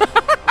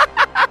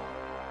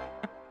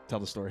 Tell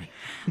the story.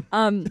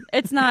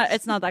 It's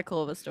not that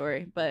cool of a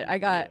story, but I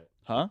got.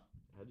 Huh?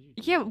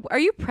 Yeah, are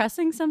you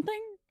pressing something?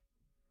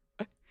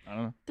 I don't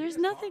know. There's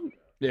nothing.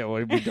 Yeah,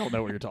 well, we don't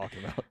know what you're talking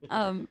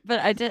about. But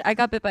I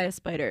got bit by a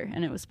spider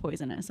and it was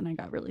poisonous and I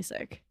got really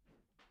sick.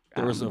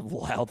 There was a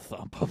loud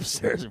thump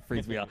upstairs. It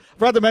freaks me out.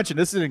 Forgot to mention,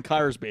 this is in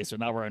Kyra's basement,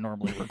 not where I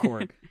normally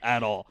record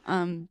at all.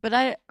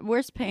 But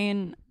worst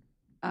pain.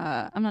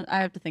 I'm not. I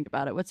have to think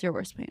about it. What's your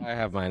worst pain? I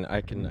have mine.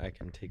 I can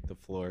take the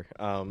floor.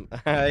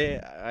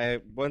 I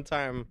one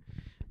time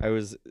I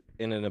was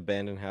in an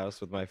abandoned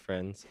house with my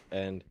friends,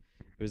 and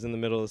it was in the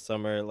middle of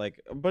summer. Like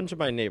a bunch of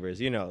my neighbors,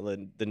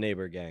 the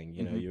neighbor gang.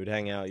 You would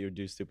hang out, you would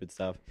do stupid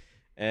stuff,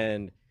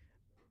 and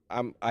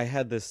I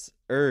had this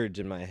urge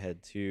in my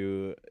head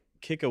to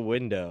kick a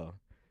window,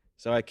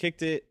 so I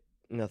kicked it.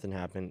 Nothing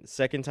happened.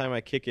 Second time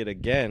I kick it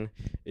again,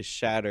 it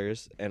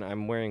shatters, and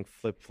I'm wearing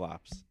flip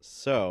flops.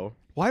 So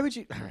Why would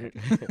you? All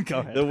right. Go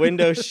ahead. the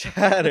window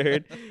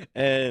shattered,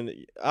 and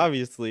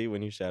obviously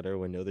when you shatter a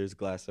window there's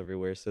glass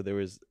everywhere, so there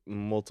was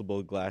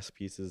multiple glass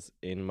pieces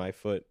in my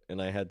foot,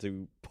 and I had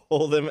to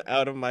pull them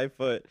out of my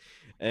foot,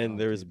 and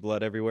there was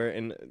blood everywhere,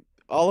 and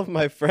all of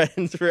my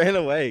friends ran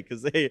away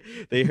because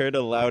they heard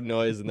a loud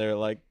noise and they were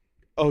like,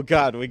 oh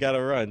god, we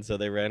gotta run. So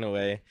they ran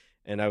away,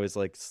 and I was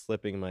like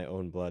slipping my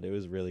own blood. It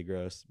was really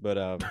gross, but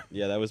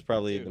yeah, that was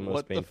probably Dude, the most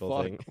what the painful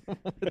fuck?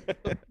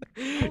 thing.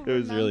 It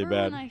was really Remember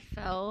bad. When I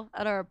fell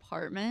at our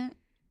apartment.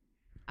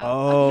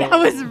 Oh. That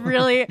was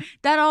really.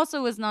 That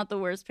also was not the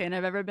worst pain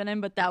I've ever been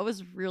in, but that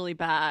was really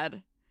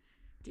bad.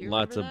 Do you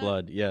Lots remember of that?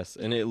 blood, yes,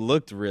 and it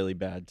looked really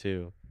bad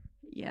too.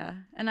 Yeah,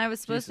 and I was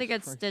supposed to Jesus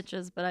get Christ.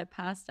 stitches, but I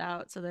passed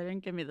out, so they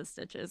didn't give me the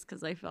stitches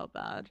because I felt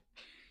bad.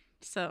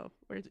 So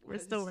we're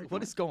still working.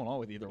 What on is going on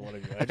with either one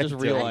of you? I just don't-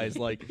 realized,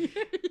 like,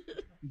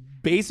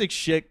 basic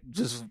shit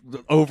just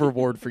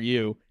overboard for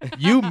you.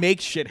 You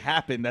make shit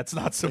happen that's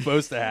not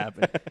supposed to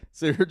happen.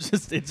 So it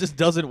just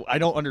doesn't. I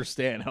don't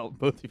understand how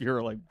both of you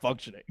are like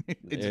functioning.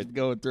 It's just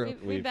going we, through.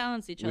 we We've-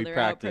 balance each we other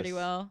out pretty practice.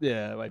 well.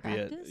 Yeah, that might be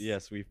it. Practice?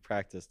 Yes, we've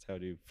practiced how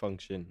to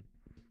function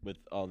with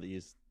all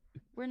these.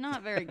 We're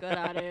not very good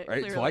at it. Right?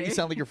 Clearly. So why do you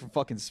sound like you're from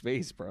fucking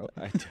space, bro?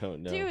 I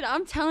don't know. Dude,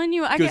 I'm telling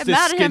you, I Because get this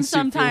mad at him skin suit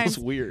sometimes.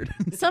 feels weird.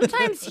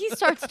 Sometimes he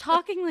starts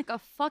talking like a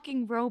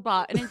fucking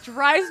robot, and it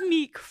drives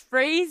me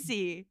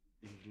crazy.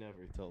 You've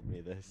never told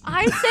me this.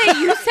 I say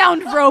you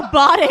sound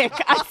robotic.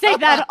 I say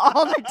that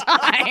all the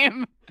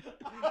time.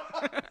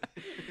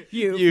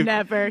 You've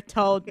never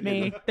told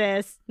me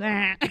this.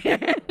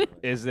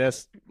 Is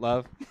this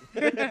love?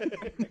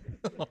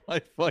 Oh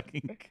my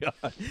fucking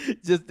god!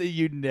 Just that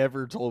you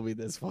never told me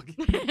this fucking.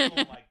 Oh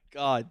my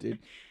god, dude!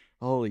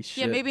 Holy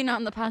shit! Yeah, maybe not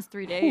in the past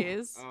 3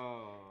 days.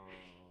 Oh.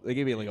 They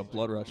gave me like a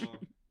blood rush. 3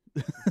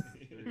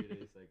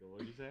 days cycle.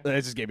 What'd you say?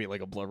 That just gave me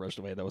like a blood rush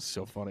away. That was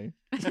so funny.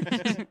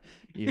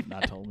 You've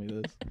not told me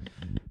this.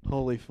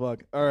 Holy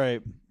fuck! All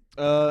right.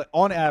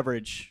 On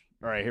average,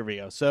 all right. Here we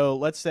go. So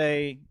let's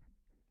say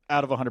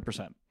out of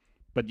 100%,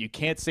 but you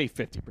can't say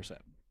 50%.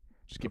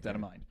 Just keep that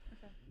in mind.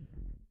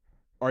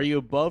 Are you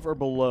above or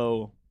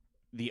below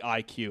the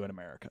IQ in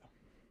America?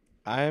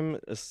 I'm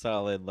a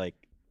solid like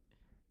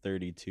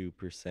 32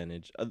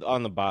 percentage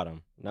on the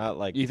bottom, not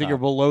like. You think you're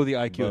top. below the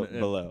IQ?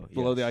 Below,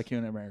 Below the yes. IQ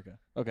in America.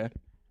 Okay.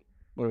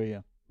 What do we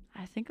got?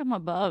 I think I'm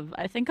above.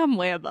 I think I'm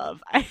way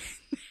above.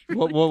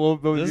 What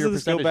would Does your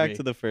this go percentage back be?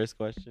 to the first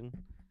question?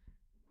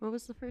 What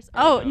was the first?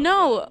 Oh,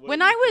 no. What When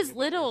do I you think was about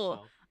little,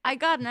 yourself? I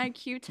got an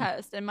IQ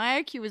test, and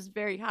my IQ was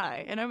very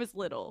high, and I was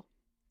little.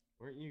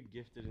 Weren't you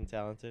gifted and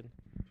talented?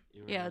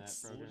 You were Yeah, in that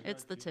it's program?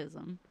 it's the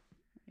tism.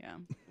 Yeah.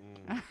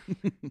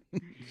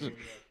 Mm.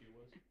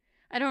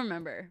 I don't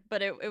remember,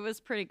 but it was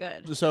pretty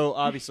good. So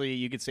obviously,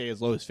 you could say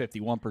as low as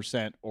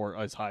 51% or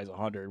as high as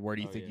 100. Where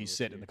do you Oh, think yeah, you let's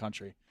sit see. in the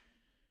country?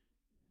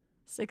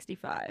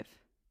 65.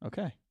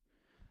 Okay.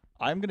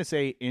 I'm going to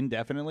say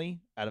indefinitely,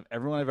 out of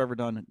everyone I've ever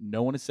done,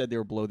 no one has said they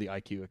were below the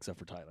IQ except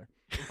for Tyler.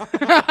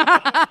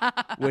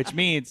 Which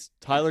means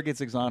Tyler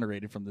gets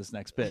exonerated from this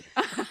next bit.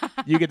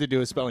 You get to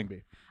do a spelling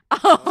bee.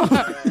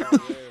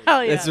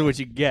 Hell yeah. This is what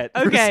you get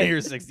for Okay. saying you're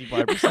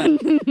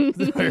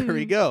 65%. There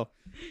we go.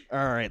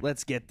 All right,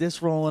 let's get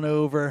this rolling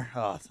over.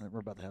 Oh, we're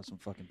about to have some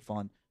fucking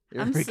fun.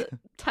 Here we go.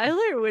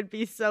 Tyler would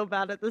be so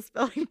bad at the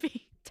spelling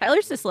bee.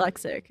 Tyler's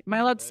dyslexic. Am I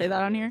allowed to say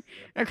that on here?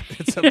 Okay.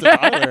 It's up to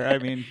Tyler. I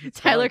mean, it's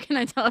Tyler, fine. can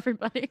I tell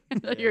everybody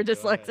that you're go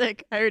ahead.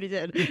 dyslexic? I already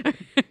did.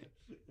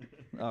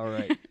 All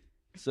right.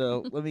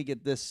 So let me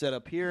get this set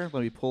up here.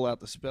 Let me pull out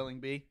the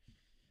spelling bee.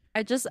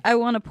 I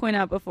want to point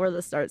out before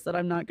this starts that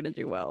I'm not going to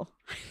do well.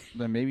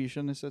 Then maybe you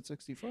shouldn't have said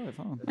 65,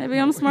 huh? Maybe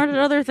I'm smart at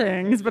other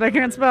things, but I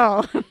can't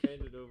spell. Hand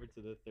it over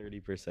to the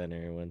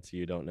 30%er once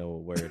you don't know a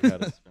word how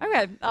to spell.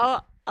 Okay,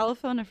 I'll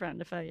phone a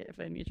friend if I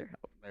need your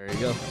help. There you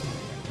go.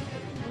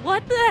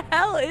 What the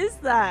hell is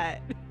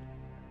that?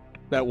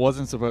 That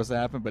wasn't supposed to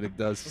happen, but it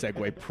does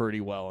segue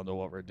pretty well into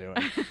what we're doing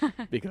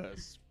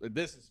because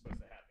this is supposed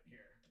to happen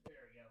here. There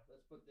we go.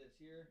 Let's put this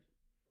here.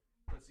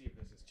 Let's see if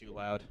this is too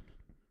loud.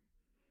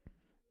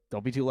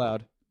 Don't be too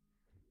loud.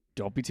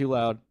 Don't be too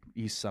loud.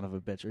 You son of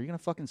a bitch. Are you going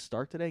to fucking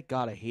start today?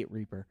 God, I hate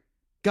Reaper.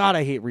 God,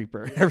 I hate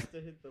Reaper. You have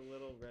to hit the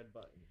little red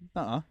button.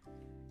 Uh-uh.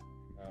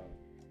 Oh,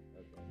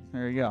 okay.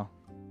 There you go.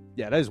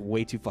 Yeah, that is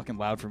way too fucking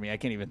loud for me. I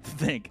can't even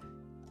think.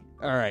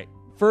 All right.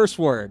 First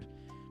word.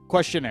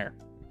 Questionnaire.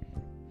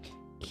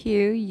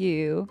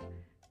 Q-U.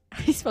 How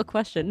do you spell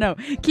question? No.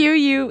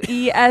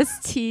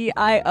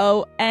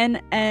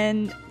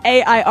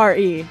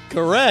 Q-U-E-S-T-I-O-N-N-A-I-R-E.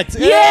 Correct.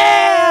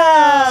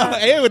 Yeah!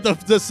 Hey, with the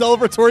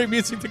celebratory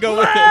music to go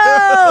with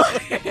Whoa!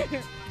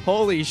 it.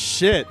 Holy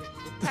shit.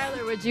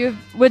 Tyler, would you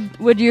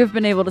have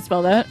been able to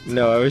spell that?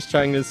 No, I was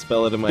trying to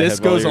spell it in my This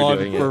head while goes you were on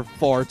doing for it.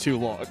 far too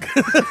long.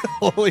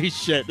 Holy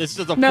shit. This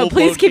is a No, full-blown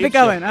please keep game it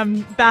going. show.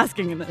 I'm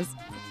basking in this.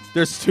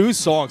 There's two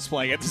songs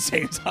playing at the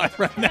same time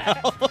right now.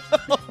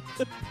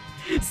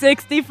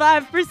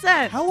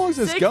 65%. How long is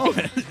this 60.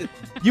 going?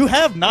 You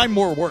have 9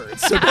 more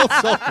words, so don't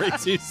celebrate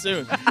too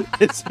soon.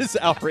 This is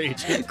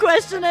outrageous.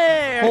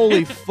 Questionnaire.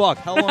 Holy fuck.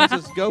 How long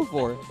does this go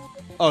for?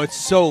 Oh, it's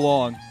so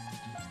long.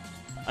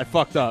 I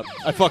fucked up.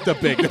 I fucked up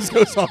big. This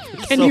goes on for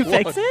Can so you long.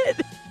 fix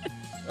it?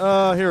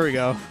 Here we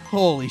go.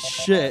 Holy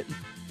shit.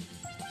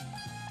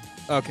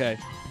 Okay.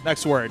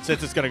 Next word,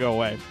 since it's going to go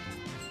away.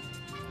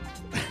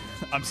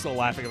 I'm still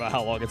laughing about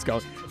how long it's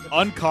going.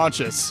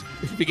 Unconscious.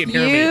 If you can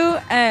hear me.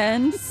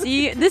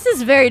 U-N-C. This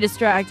is very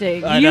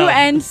distracting. I know.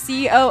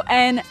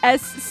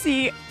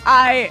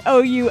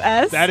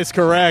 U-N-C-O-N-S-C-I-O-U-S. That is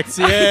correct.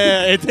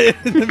 Yeah,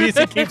 the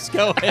music keeps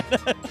going.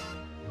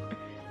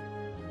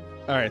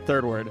 All right,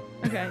 third word.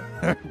 Okay.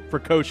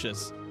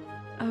 Precocious.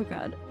 Oh,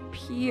 God.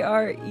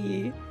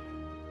 P-R-E.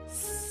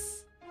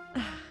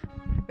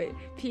 Wait.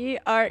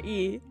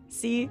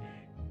 P-R-E-C.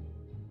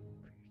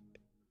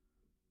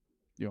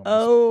 You almost-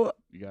 O.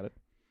 You got it.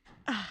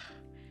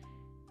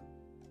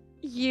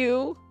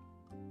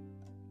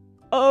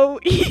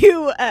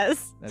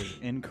 U-O-U-S. That is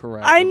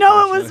incorrect. I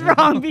know it was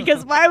unfortunately. wrong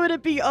because why would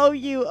it be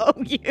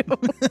O-U-O-U?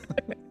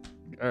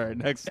 All right,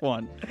 next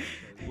one.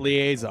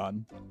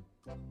 Liaison.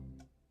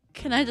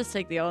 Can I just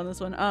take the L on this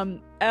one?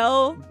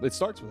 L It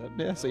starts with it.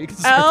 Yeah, so you can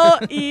L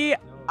E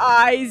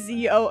I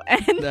Z O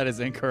N. That is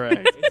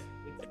incorrect. It's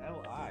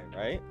L-I,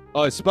 right?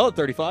 Oh, it's spelled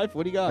 35.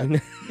 What do you got?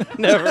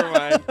 Never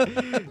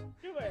mind.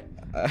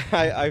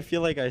 I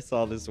feel like I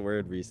saw this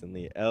word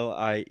recently.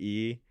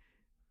 L-I-E-A.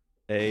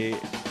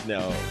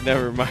 No,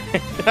 never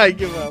mind. I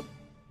give up.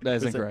 That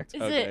is Was it- incorrect.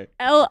 Is Okay. it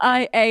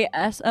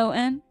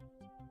L-I-A-S-O-N?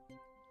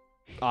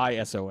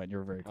 I-S-O-N.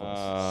 You're very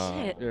close.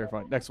 Shit. You're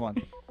fine. Next one.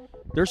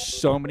 There's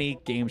so many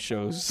game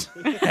shows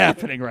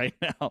happening right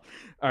now. All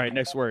right,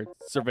 next word.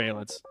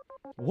 Surveillance.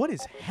 What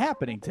is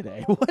happening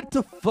today? What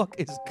the fuck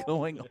is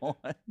going on?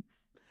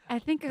 I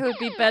think I would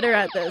be better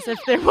at this if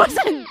there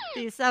wasn't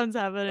these sounds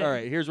happening. All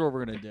right, here's what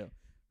we're going to do.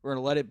 We're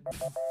going to let it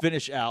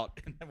finish out,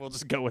 and then we'll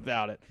just go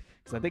without it.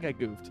 Because I think I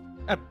goofed.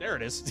 Ah, there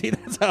it is. See,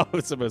 that's how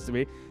it's supposed to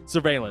be.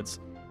 Surveillance.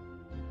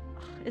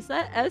 Is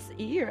that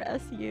S-E or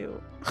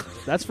S-U?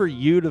 That's for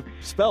you to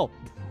spell.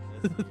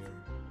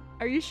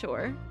 Are you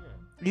sure?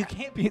 You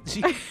can't be.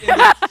 She's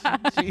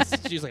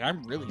like,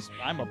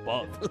 I'm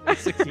above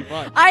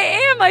 65. I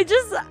am.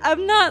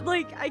 I'm not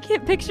like, I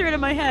can't picture it in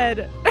my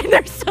head. And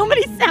there's so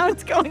many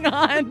sounds going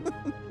on.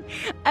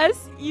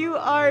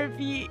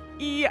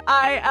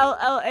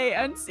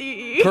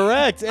 S-U-R-V-E-I-L-L-A-N-C-E.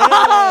 Correct. Yeah,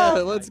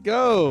 Oh! let's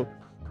go.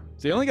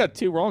 So you only got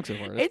 2 wrong so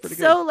far. That's It's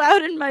pretty so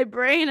loud in my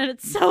brain and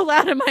it's so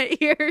loud in my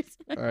ears.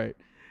 good. All right.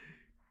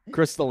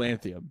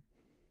 Crystallanthium.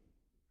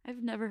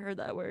 I've never heard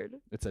that word.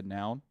 It's a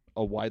noun,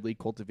 a widely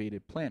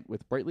cultivated plant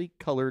with brightly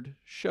colored,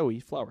 showy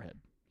flower head.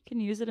 Can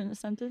you use it in a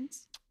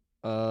sentence?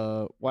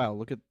 Wow,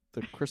 look at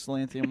the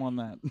crystallanthium on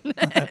that.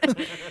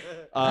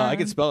 I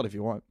can spell it if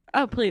you want.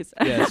 Oh, please.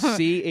 Yeah,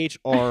 Chrysanthem.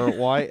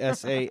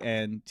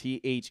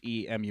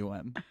 You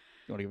want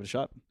to give it a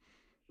shot?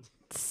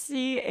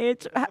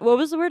 C-H... What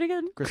was the word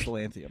again?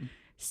 Crystallanthium.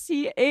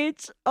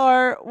 C-H-R-Y-S...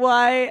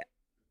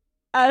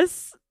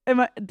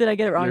 Did I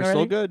get it wrong You're already?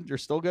 still good. You're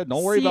still good.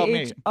 Don't worry about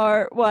me.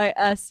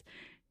 C-H-R-Y-S-T.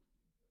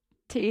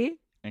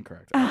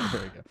 Incorrect. All right,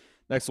 there you go.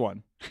 Next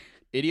one.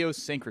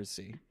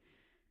 Idiosyncrasy.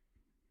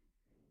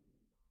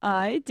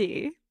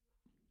 I-D-I-O...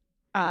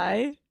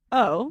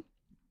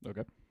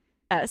 Okay.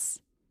 S.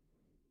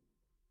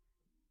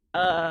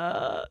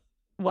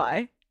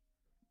 Y.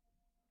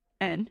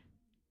 N.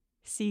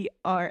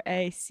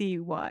 Cracy.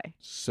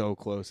 So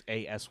close.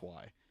 ASY.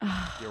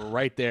 You're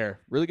right there.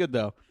 Really good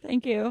though.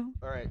 Thank you.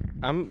 All right.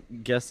 I'm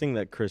guessing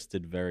that Chris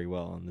did very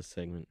well on this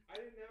segment. I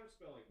didn't have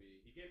spelling bee.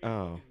 He gave me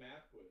Oh. a fucking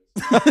math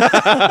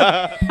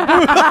quiz.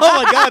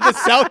 Oh my god, the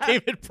sound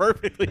came in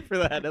perfectly for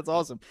that. That's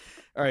awesome.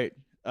 All right.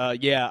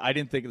 Yeah, I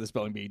didn't think of the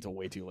spelling bee until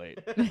way too late.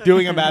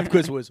 Doing a math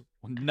quiz was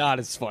not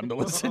as fun to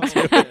listen to.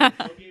 He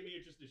gave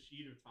me just a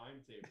sheet of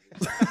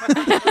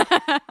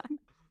timetables.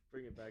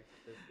 Bring it back to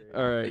fifth grade.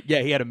 All right. Yeah,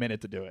 he had a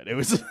minute to do it. It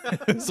was,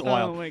 it was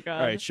wild. Oh my god.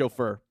 All right,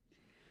 chauffeur.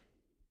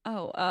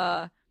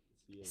 Oh,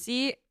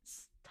 C.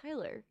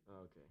 Tyler. Oh,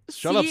 okay.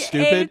 Shut up,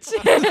 stupid.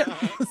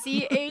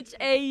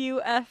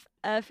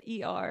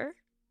 CHAUFFER.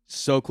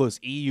 So close.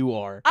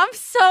 EUR. I'm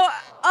so.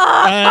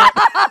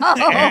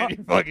 Oh.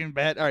 You fucking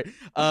bad. All right.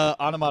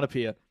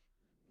 Onomatopoeia.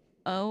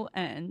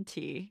 ONT.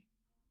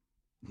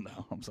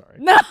 No, I'm sorry.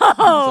 No.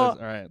 All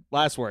right.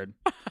 Last word.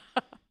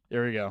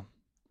 Here we go.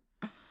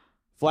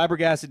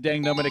 Flabbergasted,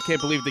 dang numbin. I can't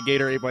believe the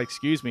gator ate my.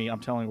 Excuse me. I'm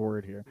telling a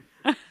word here.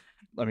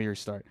 Let me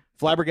restart.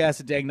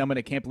 Flabbergasted, dang numbin.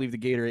 I can't believe the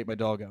gator ate my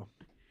doggo.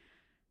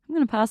 I'm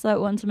gonna pass that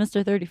one to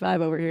Mr.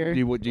 35 over here. Do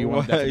you want a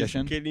What-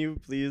 definition? Can you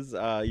please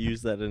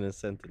use that in a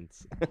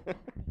sentence?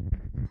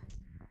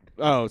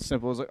 Oh, it's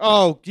simple. It's like,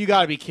 oh, you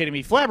gotta be kidding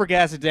me.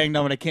 Flabbergasted, dang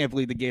numbin. I can't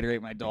believe the gator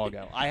ate my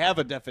doggo. I have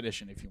a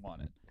definition if you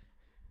want it.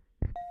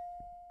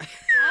 Ask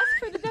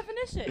for the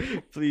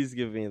definition. Please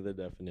give me the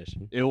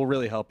definition. It will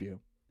really help you.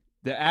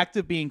 The act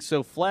of being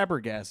so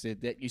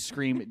flabbergasted that you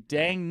scream,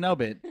 dang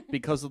nubbit,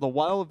 because of the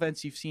wild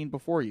events you've seen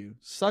before you,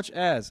 such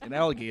as an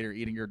alligator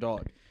eating your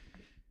dog.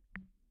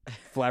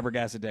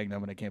 Flabbergasted, dang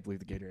nubbit, I can't believe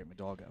the gator ate my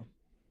doggo.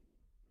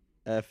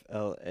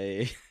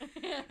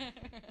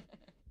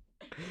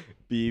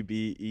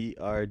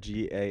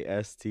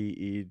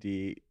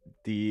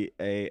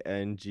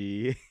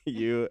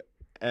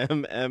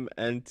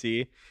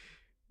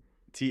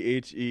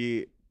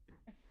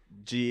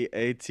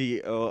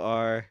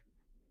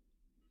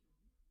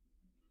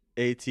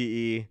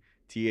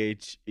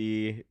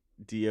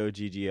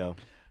 BBERGASTEDDANGUMMNT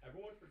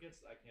Everyone forgets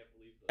that I can't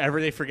believe that.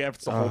 They forget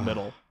it's the whole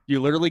middle. You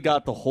literally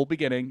got the whole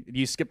beginning, and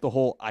you skipped the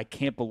whole I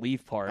can't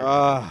believe part.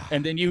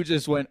 And then you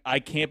just went, I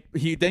can't.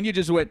 Then you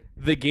just went,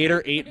 the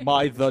gator ate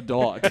the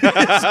dog.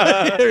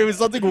 It was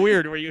something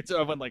weird where you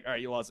went like, all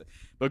right, you lost it.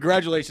 But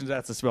congratulations,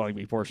 that's the spelling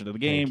bee portion of the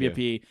game. Thank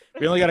you. Yippee.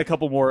 We only got a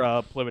couple more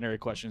preliminary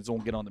questions, and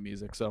we'll get on the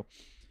music. So,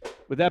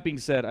 with that being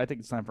said, I think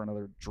it's time for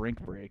another drink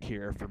break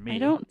here for me. I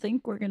don't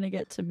think we're gonna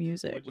get to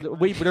music.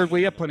 We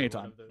have plenty of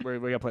time.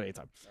 We got plenty of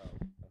time.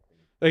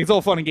 Like, it's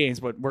all fun and games,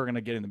 but we're gonna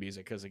get into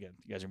music because again,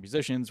 you guys are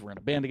musicians. We're in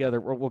a band together.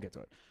 We'll get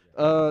to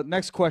it.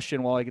 Next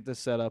question while I get this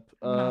set up.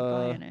 I'm not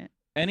buying it.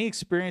 Any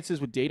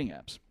experiences with dating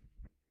apps?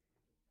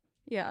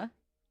 Yeah.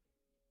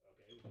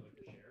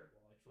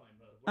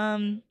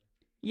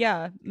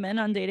 Yeah, men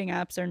on dating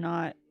apps are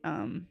not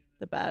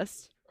the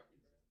best.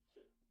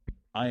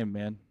 I am,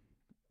 man,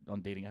 on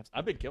dating apps.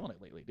 I've been killing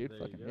it lately, dude. There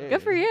you Fucking, go. yeah,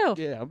 Good for you.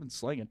 Yeah, I've been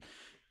slinging.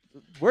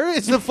 Where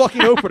is the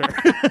fucking opener?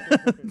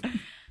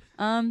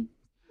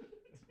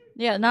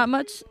 Yeah, not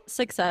much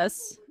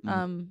success.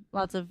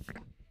 Lots of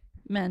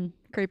men,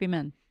 creepy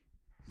men.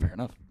 Fair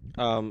enough.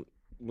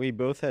 We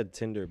both had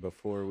Tinder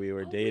before we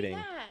were dating,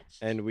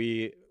 and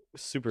we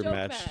super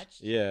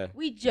matched. Yeah,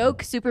 We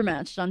joke super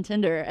matched on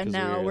Tinder, and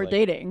 'Cause we now were, we're like-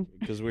 dating.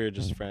 because we were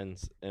just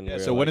friends. And Yeah, we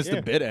were so when like, does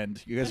the bid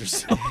end? You guys are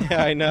so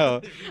Yeah, I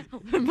know.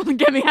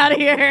 Get me out of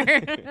here.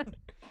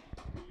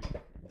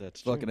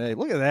 That's true. fucking A.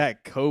 Look at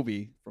that,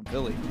 Kobe from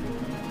Philly.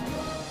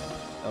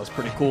 That was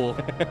pretty cool.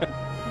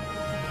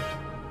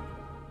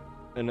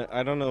 And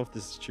I don't know if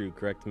this is true.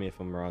 Correct me if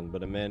I'm wrong,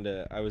 but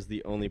Amanda, I was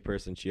the only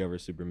person she ever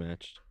super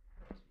matched.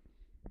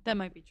 That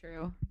might be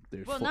true.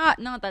 Dude, Well, fuck.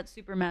 not that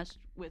super matched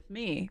with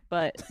me,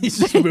 but He's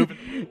just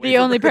moving. the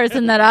only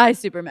person that I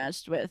super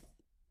matched with.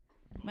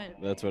 Might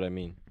have That's what I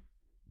mean.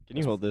 Can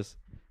you hold this?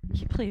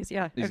 been. Please,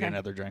 yeah. He's Okay. getting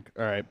another drink.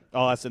 All right.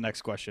 I'll ask the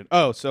next question.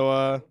 Oh,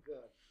 so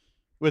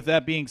with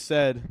that being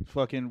said,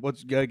 fucking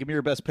give me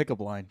your best pickup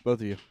line, both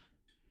of you,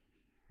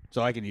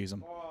 so I can use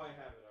them.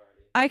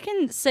 I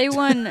can say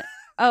one.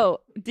 Oh,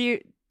 do you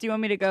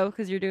want me to go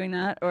because you're doing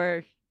that,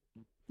 or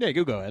Yeah,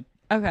 you go ahead.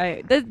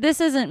 okay? This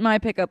isn't my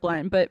pickup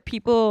line, but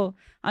people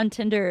on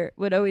Tinder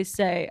would always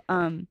say,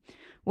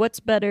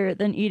 "What's better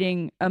than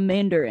eating a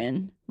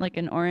mandarin, like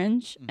an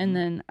orange?" Mhm. And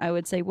then I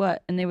would say,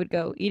 "What?" And they would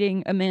go,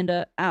 "Eating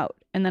Amanda out,"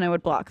 and then I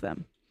would block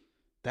them.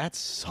 That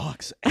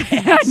sucks.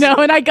 I know,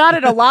 and I got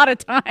it a lot of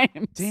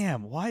times.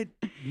 Damn. Why?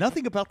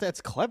 Nothing about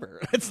that's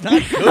clever. It's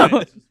not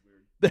good.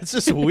 That's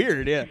just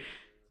weird. Yeah.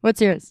 What's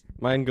yours?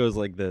 Mine goes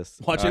like this.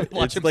 Watch him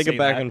It's say like a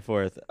back that. and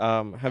forth.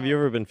 Have you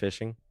ever been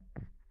fishing?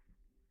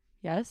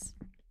 Yes.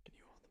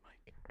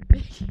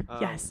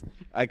 Um, Yes.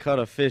 I caught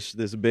a fish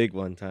this big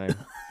one time.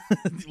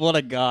 What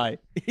a guy.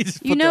 He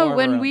just You put the know, arm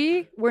when around.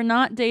 we were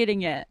not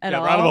dating yet at Yeah,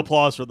 all, round of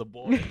applause for the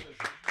boy.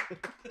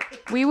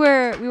 we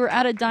were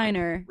at a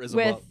diner Raise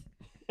 'em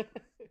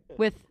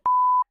with,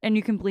 and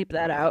you can bleep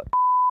that out.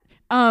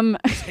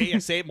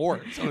 Say it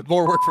more. So it's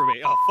more work for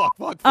me. Oh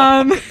fuck.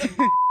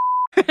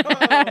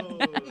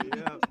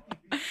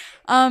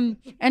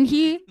 And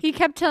he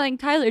kept telling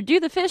Tyler, do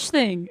the fish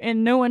thing,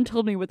 and no one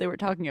told me what they were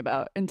talking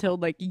about until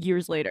like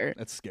years later.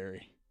 That's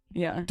scary.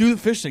 Yeah. Do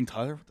the fish thing,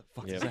 Tyler. What the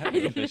fuck Yeah, is that?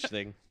 the fish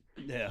thing.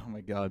 Yeah, oh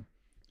my god.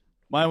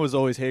 Mine was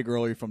always, hey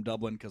girl, you're from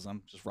Dublin, because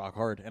I'm just rock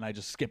hard, and I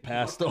just skip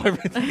past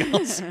everything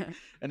else,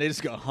 and they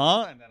just go,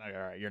 huh? And then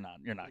all right, you're not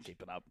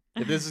keeping up.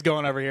 If this is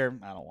going over here,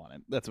 I don't want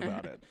it. That's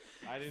about it.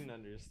 I didn't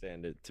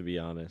understand it, to be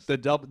honest.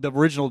 The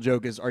original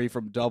joke is, are you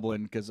from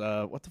Dublin? Because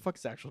what the fuck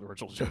is the actual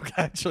original joke?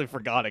 I actually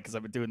forgot it because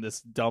I've been doing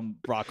this dumb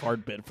rock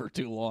hard bit for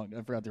too long.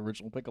 I forgot the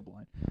original pickup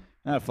line.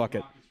 Ah, fuck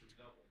it.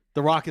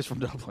 The Rock is from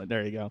Dublin.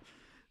 There you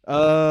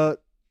go.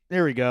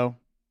 There we go.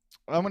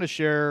 I'm gonna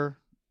share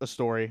a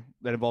story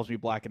that involves me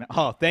blacking out.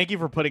 Oh, thank you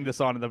for putting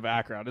this on in the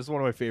background. This is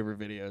one of my favorite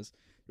videos.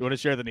 You want to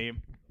share the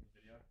name?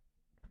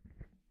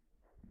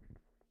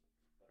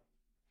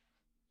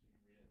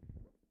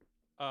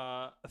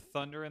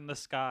 Thunder in the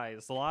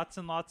Skies. Lots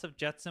and lots of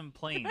jets and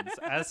planes,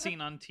 as seen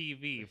on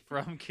TV,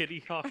 from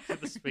Kitty Hawk to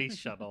the Space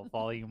Shuttle,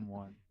 Volume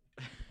 1.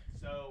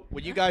 So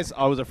what you guys,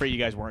 I was afraid you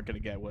guys weren't going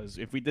to get was,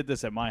 if we did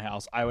this at my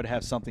house, I would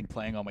have something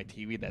playing on my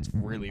TV that's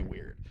really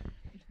weird.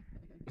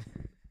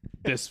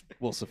 This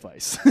will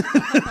suffice.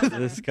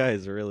 This guy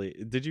is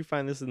really. Did you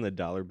find this in the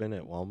dollar bin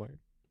at Walmart?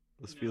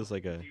 This feels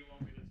like a. Do you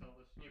want me to tell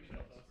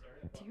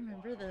this? Do you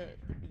remember the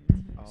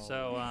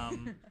So,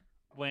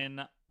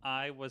 when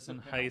I was in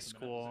high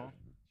school,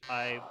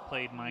 I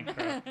played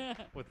Minecraft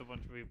with a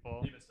bunch of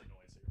people.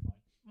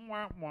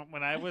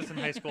 When I was in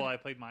high school, I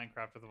played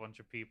Minecraft with a bunch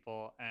of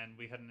people, and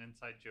we had an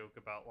inside joke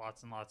about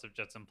lots and lots of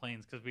jets and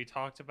planes because we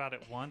talked about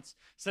it once.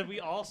 So we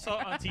all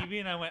saw it on TV,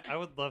 and I went, I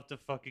would love to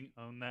fucking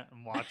own that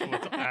and watch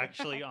what's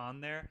actually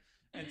on there.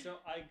 And so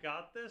I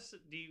got this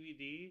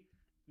DVD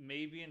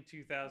maybe in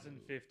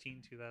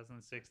 2015,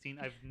 2016.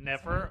 I've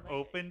never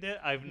opened it.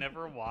 I've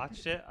never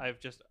watched it. I've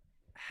just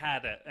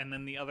had it. And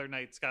then the other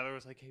night, Skylar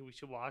was like, hey, we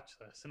should watch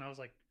this. And I was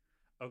like,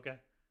 okay.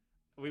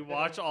 We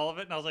watched all of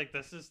it, and I was like,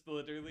 this is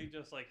literally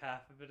just like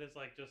half of it is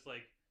like just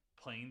like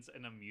planes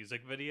and a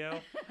music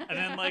video. And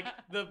then like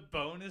the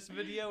bonus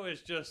video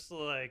is just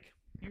like,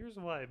 here's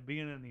why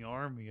being in the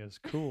army is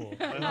cool.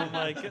 And I'm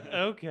like,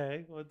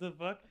 okay, what the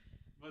fuck?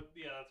 But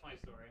yeah, that's my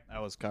story.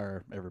 That was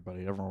Kyra,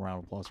 everybody. Everyone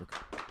round of applause for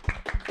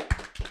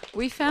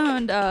We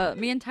found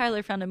me and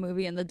Tyler found a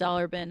movie in the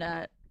dollar bin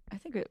at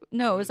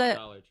it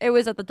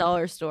was at the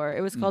dollar store.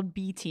 It was called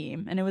B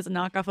Team, and it was a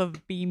knockoff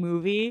of B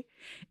Movie.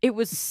 It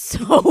was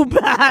so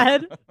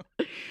bad.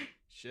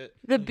 Shit.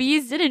 The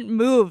bees didn't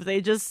move. They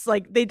just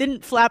they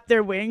didn't flap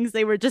their wings.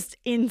 They were just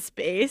in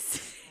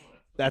space.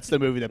 That's the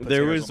movie that puts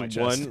There hairs was on my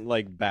chest. one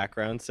like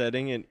background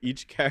setting, and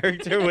each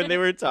character when they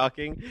were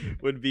talking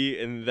would be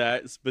in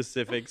that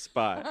specific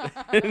spot.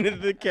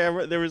 And the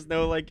camera, there was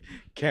no like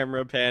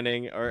camera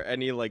panning or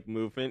any like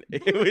movement.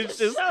 It was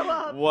just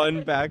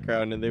one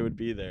background, and they would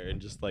be there and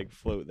just like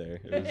float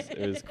there.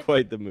 It was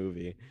quite the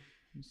movie.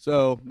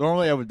 So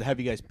normally I would have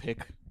you guys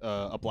pick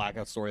a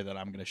blackout story that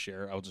I'm going to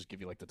share. I'll just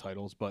give you like the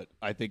titles, but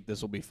I think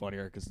this will be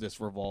funnier because this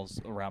revolves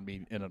around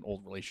me in an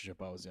old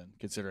relationship I was in,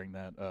 considering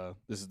that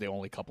this is the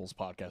only couples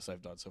podcast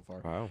I've done so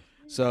far. Wow.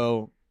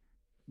 So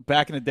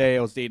back in the day, I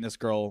was dating this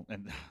girl,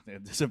 and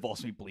this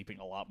involves me bleeping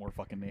a lot more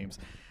fucking names.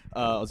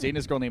 I was dating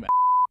this girl named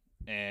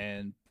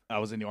and I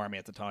was in the army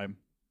at the time.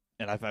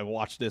 And if I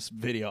watched this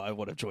video, I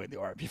would have joined the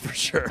army for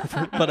sure.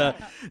 But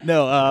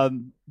no,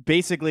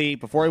 basically,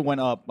 before I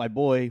went up, my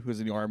boy, who was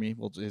in the army,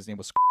 well, his name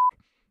was,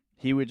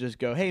 he would just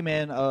go, hey,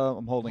 man,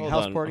 I'm holding a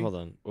house party. Hold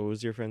on. What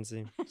was your friend's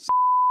name?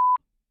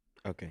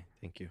 Okay,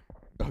 thank you.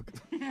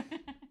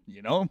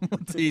 You know,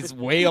 he's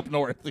way up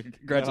north.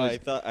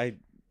 Congratulations. No,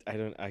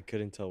 I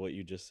couldn't tell what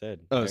you just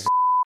said. It's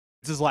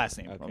his last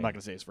name. Okay. I'm not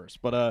going to say his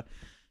first. But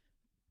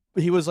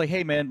he was like,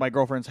 hey, man, my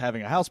girlfriend's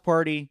having a house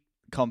party.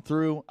 Come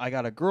through. I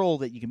got a girl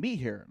that you can meet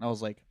here. And I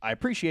was like, I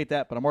appreciate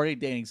that, but I'm already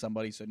dating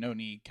somebody, so no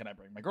need. Can I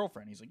bring my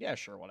girlfriend? He's like, yeah,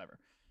 sure, whatever.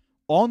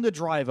 On the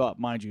drive up,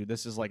 mind you,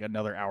 this is like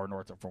another hour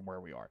north of from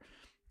where we are.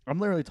 I'm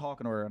literally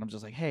talking to her, and I'm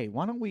just like, hey,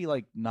 why don't we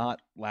like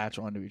not latch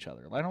onto each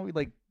other? Why don't we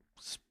like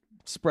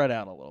spread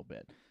out a little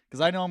bit?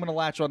 Because I know I'm going to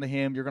latch onto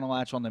him. You're going to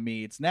latch onto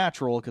me. It's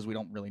natural because we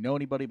don't really know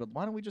anybody, but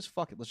why don't we just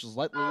fuck it? Let's just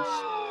let loose.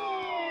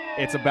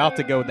 It's about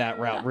to go that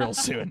route real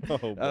soon.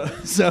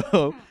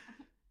 So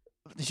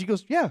she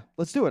goes, yeah,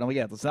 let's do it. I'm like,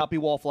 yeah, let's not be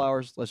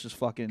wallflowers. Let's just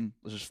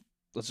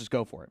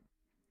go for it.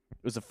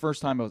 It was the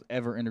first time I was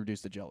ever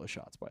introduced to Jello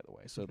shots, by the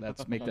way. So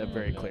let's make that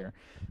very clear.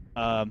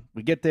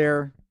 We get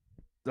there.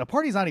 The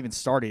party's not even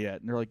started yet.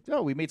 And they're like,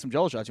 oh, we made some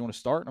Jello shots. You want to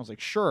start? And I was like,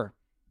 sure.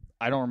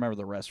 I don't remember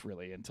the rest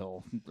really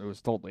until it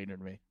was told later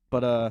to me.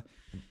 But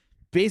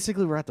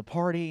basically we're at the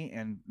party,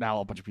 and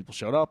now a bunch of people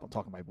showed up. I'm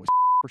talking to my boy.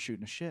 We're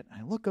shooting a shit.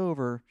 And I look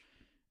over,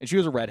 and she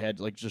was a redhead,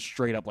 like just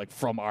straight up like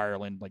from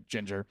Ireland, like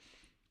ginger.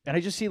 And I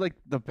just see like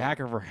the back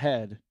of her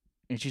head,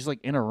 and she's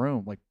like in a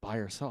room, like by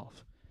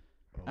herself.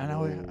 And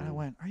I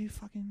went, are you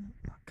fucking,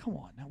 come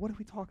on, now what are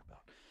we talking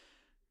about?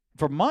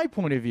 From my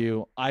point of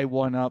view, I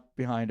went up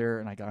behind her,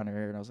 and I got in her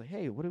ear, and I was like,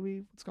 hey,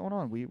 what's going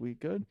on? We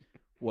good?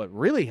 What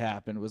really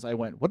happened was I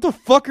went, "What the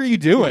fuck are you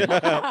doing?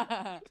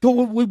 Go,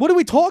 what do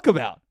we talk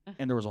about?"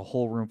 And there was a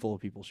whole room full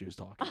of people she was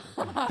talking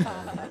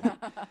to.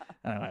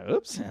 And I'm like,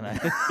 "Oops," and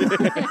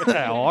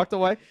I walked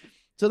away.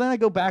 So then I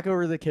go back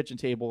over to the kitchen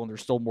table, and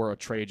there's still more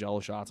tray Jello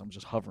shots. I'm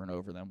just hovering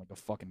over them like a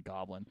fucking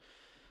goblin.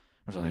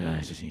 I was like,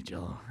 I just eat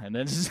Jello, and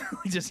then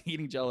just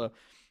eating Jello.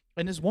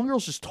 And this one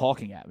girl's just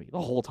talking at me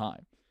the whole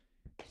time,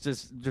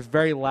 just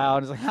very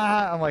loud. It's like,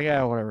 ha! I'm like,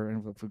 yeah, whatever.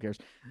 And who cares?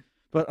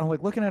 But I'm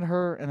like looking at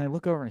her, and I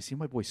look over and I see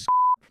my boy,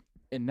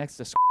 and next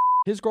to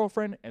his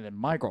girlfriend, and then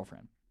my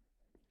girlfriend,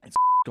 and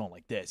going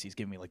like this. He's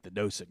giving me like the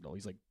no signal.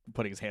 He's like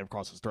putting his hand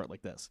across his throat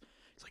like this.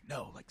 He's like,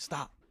 no, like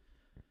stop.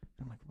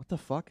 I'm like, what the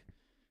fuck?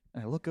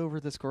 And I look over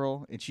at this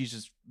girl, and she's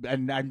just,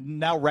 and I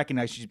now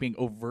recognize she's being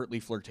overtly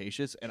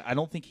flirtatious, and I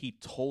don't think he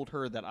told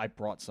her that I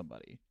brought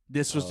somebody.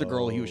 This was the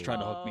girl he was trying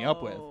to hook me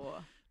up with.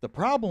 The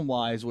problem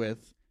lies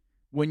with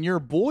when your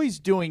boy's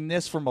doing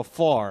this from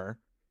afar,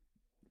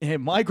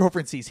 and my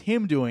girlfriend sees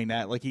him doing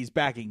that like he's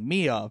backing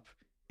me up,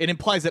 it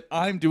implies that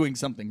I'm doing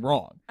something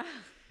wrong.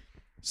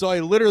 So I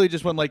literally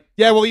just went like,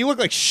 yeah, well, you look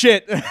like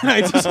shit. And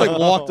I just like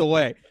walked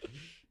away.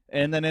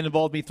 And then it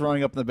involved me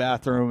throwing up in the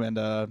bathroom, and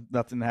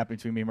nothing happened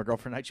between me and my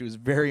girlfriend tonight. She was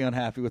very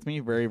unhappy with me,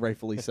 very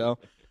rightfully so.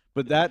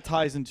 But that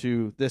ties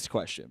into this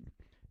question.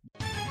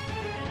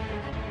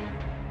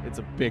 It's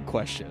a big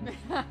question.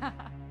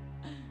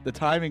 The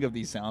timing of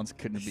these sounds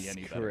couldn't be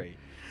any better. Great.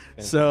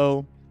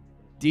 So,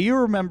 do you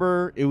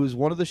remember, it was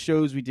one of the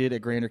shows we did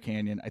at Grander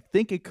Canyon. I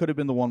think it could have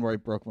been the one where I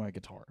broke my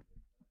guitar.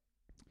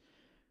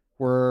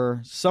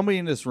 Where somebody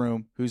in this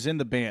room who's in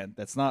the band,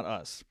 that's not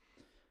us,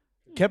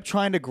 kept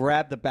trying to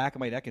grab the back of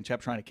my neck and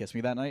kept trying to kiss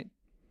me that night.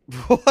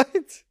 What?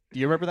 Do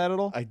you remember that at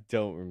all? I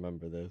don't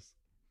remember this.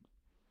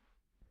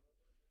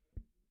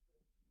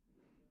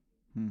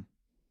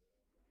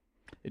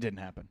 It didn't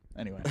happen.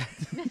 Anyway.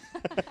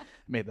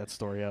 Made that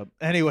story up.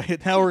 Anyway,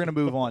 now we're going to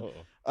move on.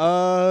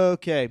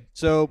 Okay.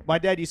 So my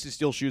dad used to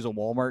steal shoes at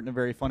Walmart in a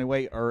very funny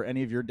way. Are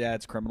any of your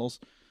dads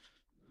criminals?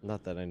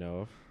 Not that I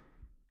know of.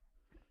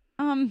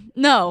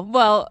 No.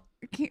 Well,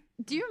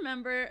 do you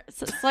remember,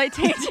 slight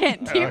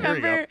tangent, do you Oh, here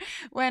we go. remember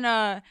when,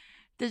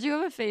 did you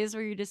have a phase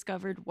where you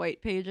discovered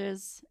white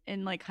pages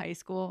in like high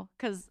school?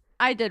 Because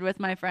I did with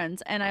my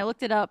friends, and I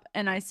looked it up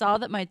and I saw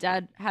that my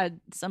dad had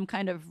some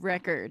kind of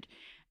record,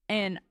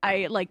 and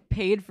I like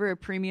paid for a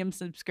premium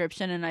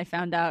subscription, and I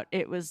found out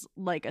it was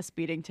like a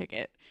speeding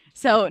ticket.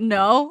 So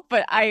no,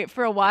 but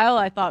for a while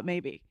I thought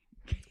maybe.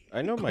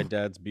 I know my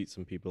dad's beat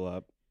some people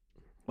up.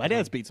 My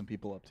dad's beat some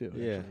people up too.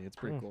 Yeah. Actually. It's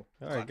pretty cool.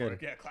 All right, good.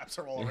 Yeah, claps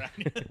are all around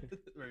you.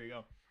 There you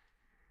go.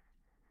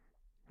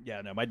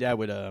 Yeah, no, my dad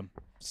would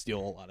steal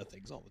a lot of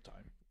things all the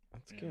time.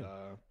 That's good.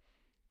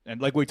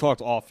 And like we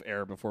talked off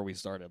air before we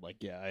started, like,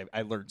 yeah,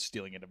 I learned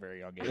stealing at a very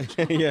young age.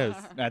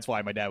 Yes. That's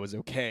why my dad was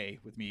okay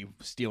with me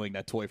stealing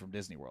that toy from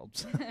Disney World.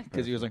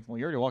 Because he was like, well,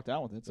 you already walked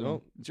out with it, so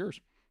Well. it's yours.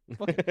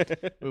 Fuck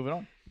it. Moving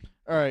on.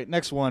 All right,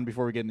 next one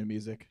before we get into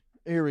music.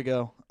 Here we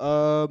go.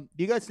 Do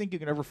you guys think you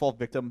can ever fall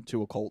victim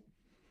to a cult?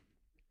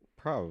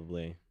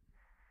 Probably.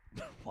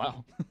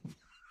 Wow.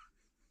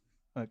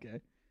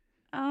 Okay.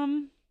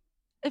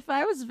 If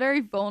I was very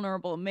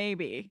vulnerable,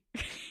 maybe.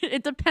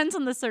 It depends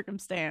on the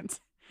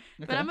circumstance.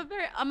 But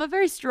I'm a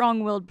very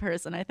strong-willed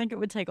person. I think it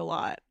would take a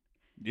lot.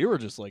 You were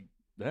just like,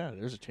 yeah,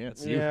 there's a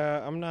chance. Yeah,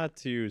 I'm not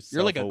too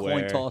You're like a self-aware.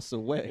 coin toss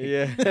away.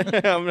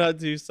 Yeah, I'm not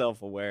too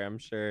self-aware. I'm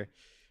sure.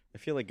 I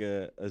feel like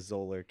a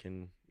Zoller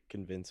can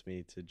convince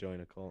me to join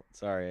a cult.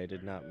 Sorry, I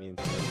did not mean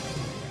to.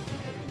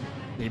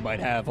 He might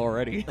have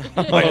already.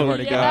 Oh, Might have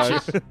already yeah.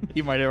 got you.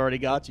 He might have already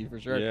got you for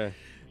sure. Yeah.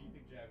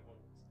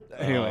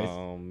 Anyways.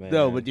 Oh, man.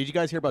 No, but did you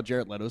guys hear about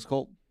Jared Leto's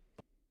cult?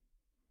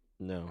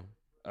 No.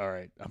 All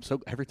right. I'm so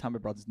every time I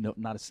brought this, no,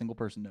 not a single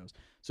person knows.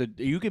 So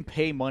you can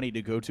pay money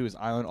to go to his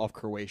island off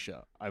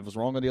Croatia. I was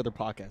wrong on the other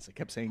podcast. I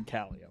kept saying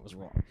Cali. I was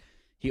wrong.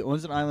 He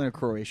owns an island in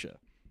Croatia,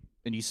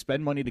 and you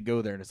spend money to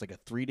go there, and it's like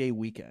a 3-day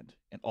weekend.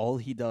 And all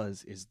he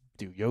does is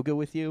do yoga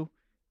with you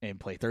and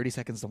play 30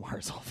 Seconds to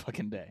Mars all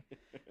fucking day.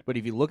 But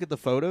if you look at the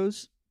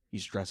photos,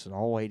 he's dressed in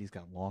all white. He's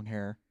got long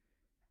hair.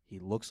 He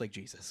looks like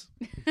Jesus.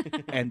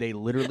 And they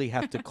literally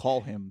have to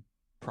call him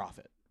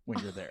prophet when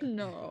you're there.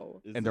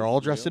 No. Is And they're this all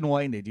dressed real? in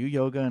white, and they do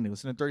yoga, and they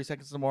listen to 30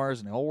 Seconds to Mars,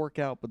 and they all work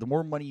out. But the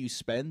more money you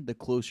spend, the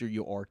closer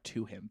you are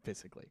to him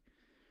physically.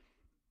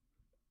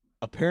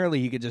 Apparently,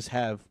 he could just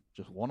have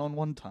just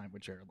one-on-one time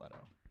with Jared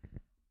Leto.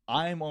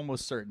 I'm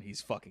almost certain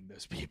he's fucking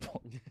those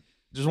people.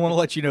 Just want to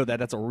let you know that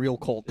that's a real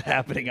cult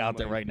happening out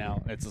there right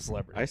now. It's a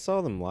celebrity. I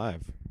saw them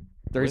live.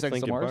 30 with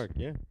Seconds to Linkin Mars? Park,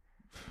 yeah.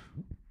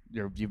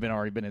 You've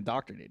already been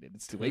indoctrinated.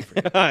 It's too late for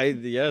you.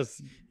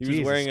 Yes. He was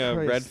Jesus wearing a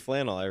red Christ.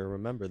 flannel. I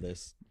remember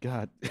this.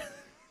 God.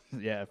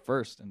 Yeah, at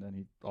first, and then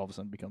he all of a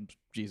sudden becomes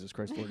Jesus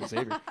Christ, Lord and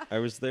Savior. I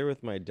was there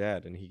with my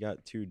dad, and he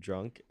got too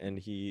drunk, and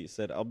he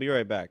said, "I'll be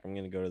right back. I'm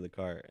gonna go to the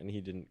car," and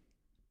he didn't.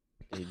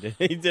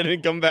 He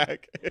didn't come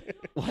back.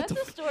 That's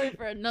a story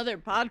for another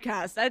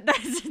podcast.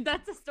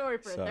 That's a story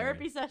for a Sorry.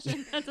 therapy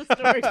session. That's a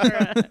story for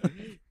a...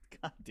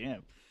 God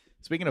damn.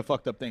 Speaking of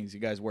fucked up things, you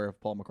guys aware of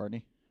Paul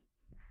McCartney?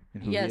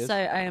 And who he Yes, is?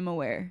 I am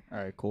aware. All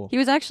right, cool. He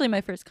was actually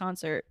my first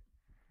concert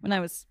when I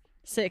was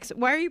 6.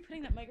 Why are you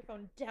putting that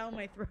microphone down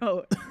my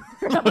throat?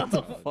 What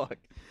the fuck?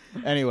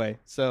 Anyway,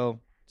 so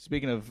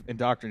speaking of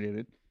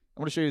indoctrinated,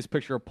 I'm going to show you this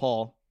picture of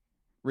Paul.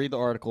 Read the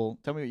article.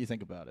 Tell me what you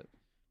think about it.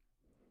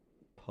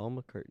 Paul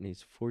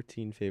McCartney's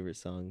 14 favorite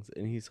songs,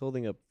 and he's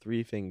holding up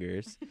 3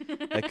 fingers.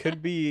 That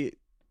could be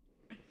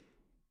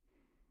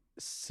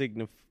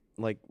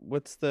like,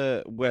 what's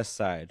the West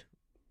Side?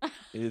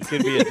 It's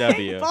gonna be a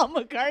W. Paul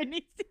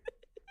McCartney.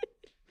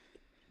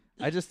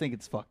 I just think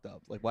it's fucked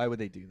up. Like, why would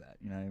they do that?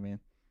 You know what I mean?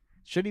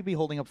 Should he be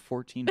holding up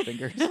 14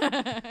 fingers?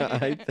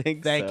 I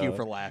think Thank you so.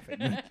 for laughing.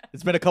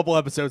 It's been a couple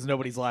episodes.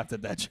 Nobody's laughed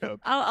at that joke.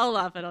 I'll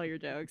laugh at all your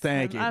jokes.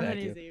 Thank you, I'm thank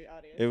an you. easy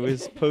audience. It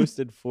was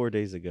posted 4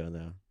 days ago,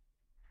 though.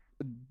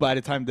 By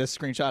the time this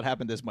screenshot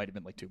happened, this might have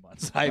been like 2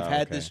 months. I've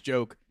had okay. this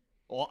joke.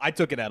 Well, I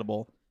took an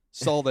edible,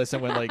 saw this,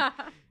 and went like,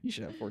 "You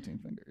should have 14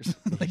 fingers."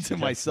 Like to Yeah,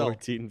 myself.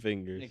 14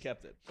 fingers. And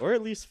kept it. Or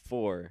at least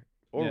 4.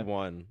 Or Yeah.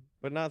 1.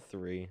 But not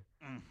 3.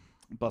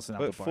 Busting out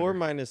But the 4 binder.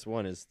 minus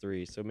 1 is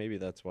 3, so maybe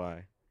that's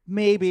why.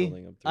 Maybe. He's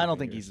holding up 3 I don't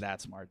think fingers. he's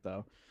that smart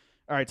though.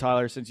 All right,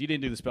 Tyler. Since you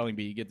didn't do the spelling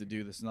bee, you get to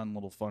do this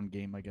little fun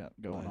game I got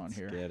going on Let's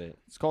here. Get it.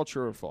 It's called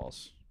True or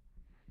False.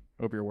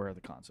 Hope you're aware of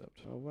the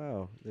concept. Oh,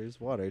 wow. There's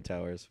water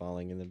towers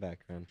falling in the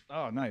background.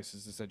 Oh, nice.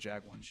 Is this a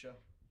Jag 1 show?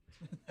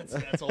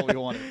 that's all we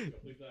wanted.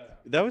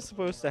 That was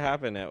supposed to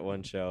happen at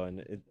one show, and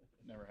it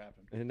Never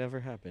happened. never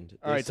happened.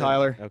 All They right, said-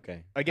 Tyler.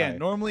 Okay. Again, Hi.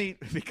 normally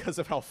because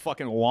of how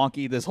fucking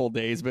wonky this whole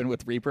day has been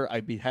with Reaper,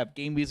 I'd have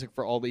game music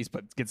for all these.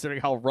 But considering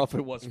how rough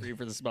it was for you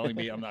for the spelling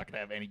bee, I'm not gonna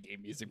have any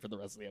game music for the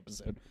rest of the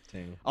episode.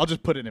 Dang. I'll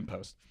just put it in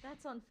post.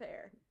 That's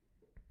unfair.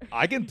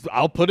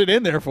 I'll put it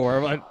in there for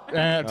him. Too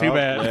Oh,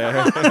 bad.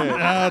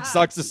 yeah. It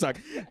sucks to suck.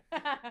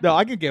 No,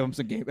 I can give him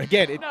some game.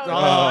 Again, No,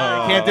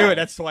 I can't do it.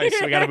 That's twice.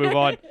 We gotta move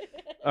on.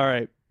 All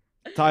right,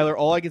 Tyler.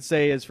 All I can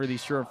say is for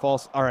these true and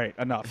false. All right,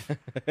 enough.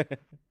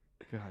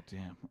 God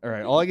damn. All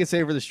right, all I can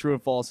say for this true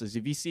and false is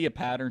if you see a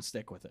pattern,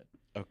 stick with it.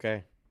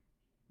 Okay.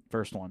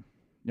 First one.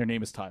 Your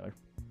name is Tyler.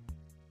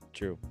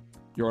 True.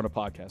 You're on a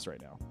podcast right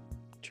now.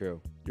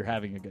 True. You're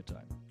having a good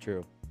time.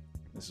 True.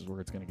 This is where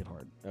it's going to get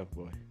hard. Oh,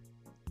 boy.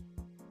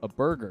 A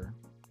burger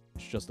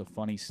is just a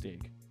funny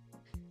steak.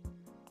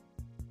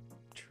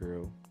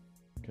 True.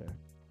 Okay.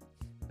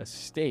 A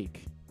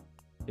steak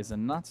is a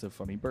not so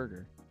funny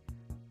burger.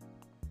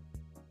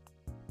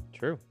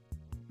 True.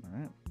 All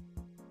right.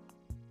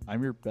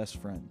 I'm your best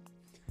friend.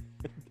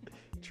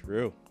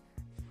 True.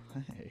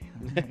 Hey.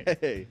 all right.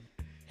 Hey.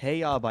 Hey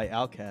Ya by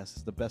Outkast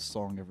is the best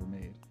song ever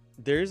made.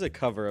 There's a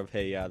cover of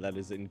Hey Ya that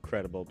is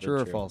incredible. But True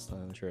or false,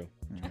 Tyler? True.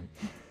 All right.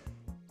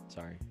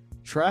 Sorry.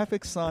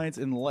 Traffic signs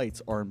and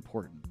lights are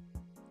important.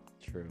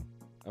 True.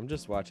 I'm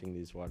just watching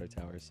these water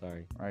towers.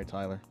 Sorry. All right,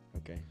 Tyler.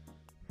 Okay.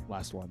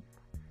 Last one.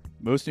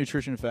 Most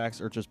nutrition facts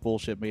are just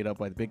bullshit made up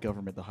by the big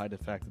government to hide the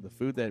fact that the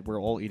food that we're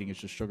all eating is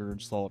just sugar and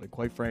salt. And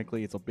quite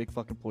frankly, it's a big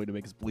fucking ploy to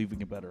make us believe we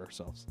can better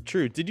ourselves.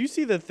 True. Did you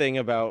see the thing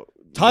about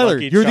Tyler,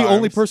 Lucky you're the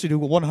only Charms? person who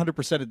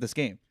 100% at this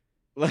game.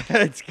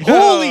 Let's go.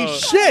 Holy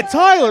shit,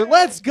 Tyler,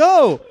 let's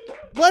go.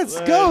 Let's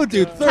go,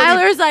 dude. 30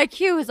 Tyler's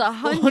IQ is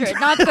 100,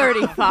 not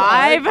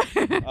 35.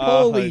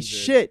 Holy 100.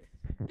 shit.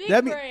 Big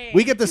That mean, brain.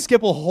 we get to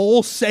skip a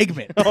whole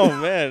segment. Oh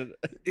man.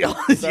 You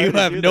Sorry to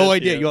have do no that to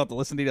idea. you. You'll have to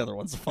listen to the other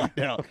ones to find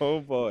out. Oh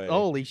boy.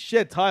 Holy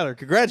shit, Tyler.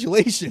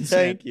 Congratulations.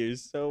 Thank man. you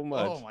so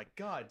much. Oh my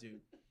god, dude.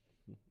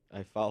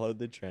 I followed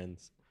the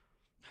trends.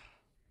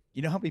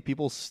 You know how many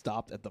people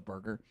stopped at the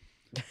burger?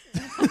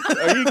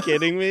 Are you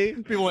kidding me?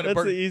 People want a That's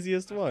burger. the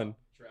easiest one.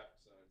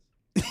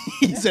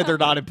 He said they're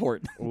not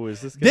important. Oh, is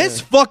this gonna...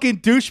 This fucking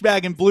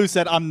douchebag in blue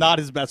said I'm not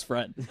his best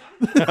friend.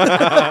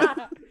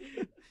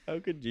 How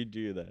could you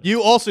do that?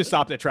 You also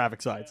stopped at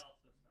traffic signs.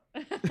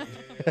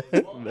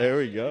 There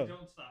we go.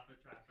 Don't stop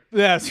at traffic.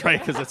 That's right,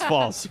 because it's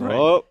false. Right.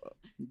 Oh.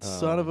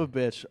 Son of a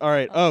bitch. All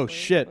right. Oh, wait,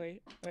 shit.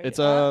 wait, It's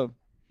no.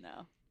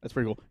 That's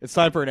pretty cool. It's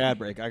time for an ad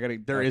break.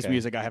 There is Okay.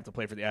 music I have to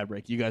play for the ad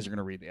break. You guys are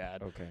gonna read the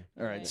ad. Okay.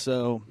 All right. Okay.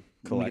 So let me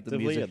get the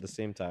Collectively music. at the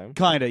same time.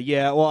 Kinda,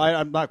 yeah. Well,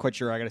 I'm not quite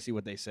sure. I gotta see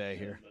what they say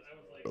here.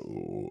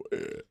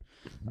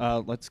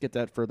 Let's get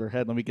that further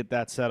ahead. Let me get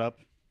that set up.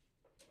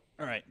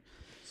 All right.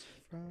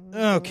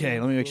 Okay.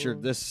 Let me make sure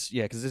this.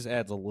 Yeah, because this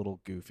ad's a little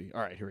goofy. All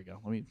right. Here we go.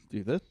 Let me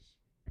do this.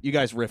 You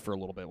guys riff for a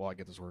little bit while I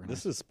get this organized.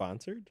 This is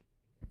sponsored?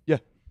 Yeah.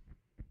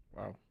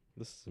 Wow.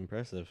 This is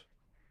impressive.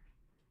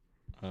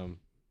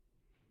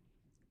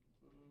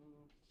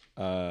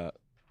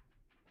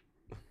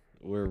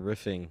 We're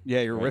riffing.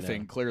 Yeah, you're right riffing.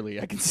 now.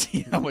 Clearly, I can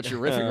see how much you're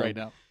riffing right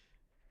now.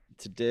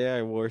 Today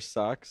I wore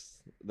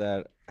socks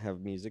that have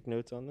music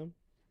notes on them.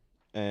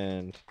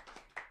 And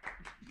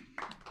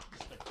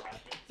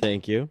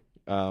thank you.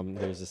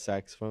 There's a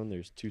saxophone,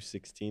 there's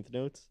 2/16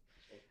 notes.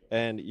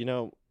 And you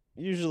know,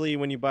 usually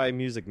when you buy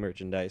music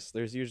merchandise,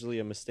 there's usually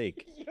a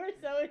mistake. You're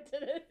so into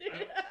this.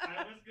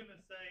 I was gonna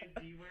say,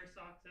 do you wear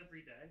socks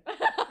every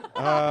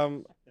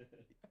day?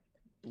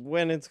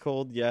 When it's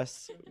cold,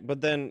 yes.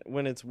 But then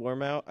when it's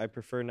warm out, I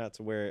prefer not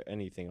to wear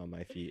anything on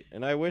my feet.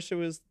 And I wish it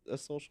was a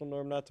social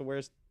norm not to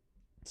wear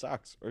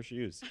socks or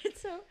shoes.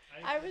 So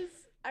I was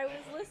I was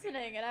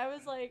listening and I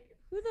was like,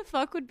 who the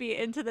fuck would be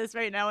into this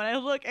right now? And I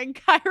look and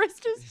Kyra's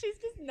she's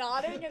just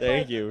nodding. And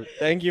Thank like, you.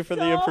 Thank you for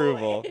the so-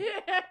 approval.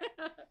 Yeah.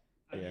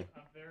 Yeah.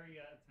 I'm very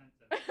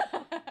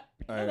attentive. All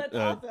Oh, right. that's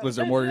awesome. Was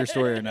there more to your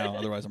story or no?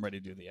 Otherwise, I'm ready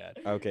to do the ad.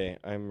 Okay,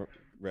 I'm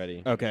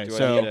ready. Okay, Do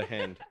so- I need a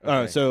hand?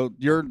 Okay. So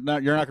you're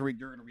not gonna read.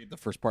 You're gonna read the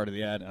first part of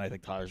the ad, and I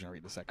think Tyler's gonna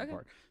read the second Okay.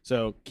 part.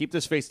 So keep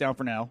this face down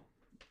for now.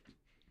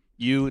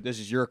 This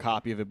is your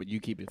copy of it, but you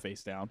keep it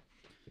face down.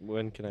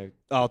 When can I?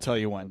 I'll tell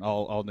you when.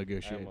 I'll I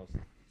negotiate. almost.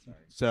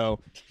 So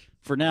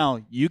for now,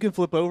 you can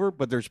flip over,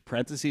 but there's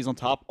parentheses on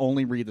top.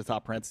 Only read the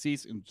top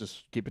parentheses and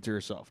just keep it to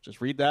yourself.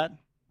 Just read that.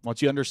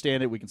 Once you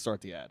understand it, we can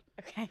start the ad.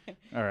 Okay.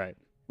 All right.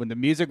 When the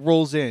music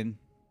rolls in,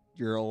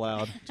 you're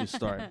allowed to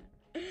start.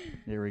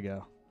 Here we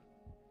go.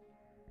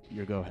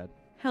 You go ahead.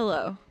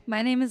 Hello,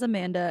 my name is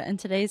Amanda, and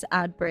today's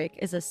ad break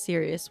is a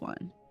serious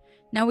one.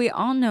 Now, we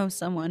all know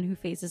someone who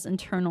faces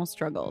internal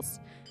struggles,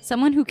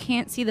 someone who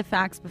can't see the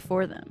facts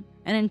before them,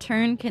 and in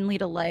turn can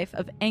lead a life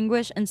of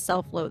anguish and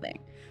self-loathing.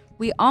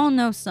 We all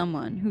know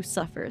someone who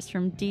suffers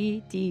from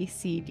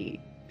DDCD,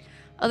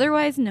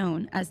 otherwise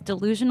known as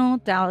delusional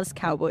Dallas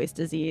Cowboys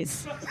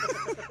disease.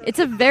 It's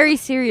a very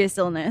serious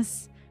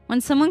illness. When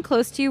someone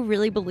close to you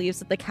really believes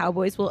that the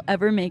Cowboys will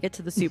ever make it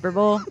to the Super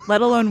Bowl, let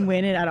alone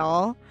win it at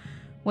all,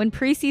 when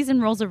preseason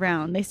rolls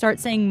around, they start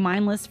saying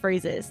mindless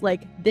phrases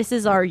like, "This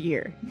is our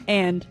year,"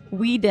 and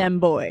 "We dem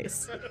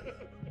boys."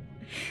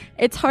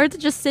 It's hard to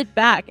just sit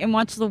back and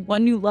watch the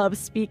one you love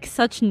speak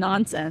such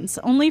nonsense,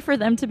 only for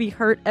them to be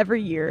hurt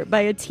every year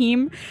by a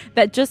team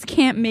that just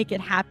can't make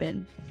it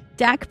happen.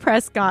 Dak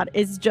Prescott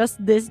is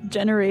just this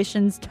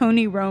generation's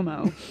Tony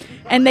Romo,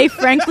 and they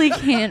frankly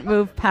can't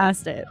move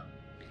past it.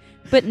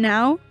 But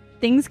now,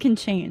 things can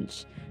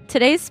change.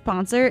 Today's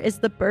sponsor is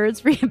the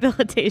Birds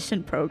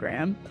Rehabilitation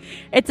Program.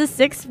 It's a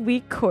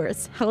 6-week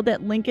course held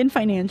at Lincoln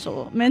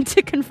Financial meant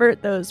to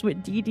convert those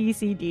with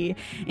DDCD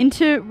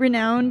into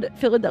renowned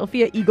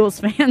Philadelphia Eagles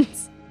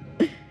fans.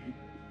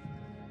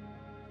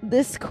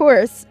 This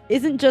course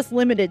isn't just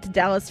limited to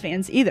Dallas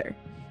fans either,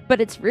 but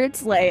its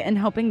roots lay in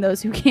helping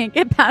those who can't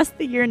get past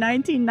the year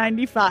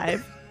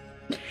 1995.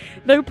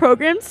 The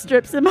program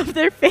strips them of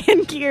their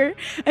fan gear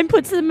and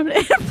puts them in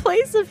a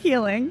place of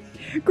healing.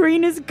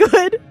 Green is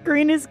good,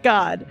 green is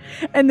God,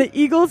 and the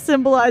eagle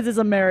symbolizes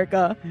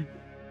America.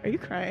 Are you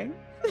crying?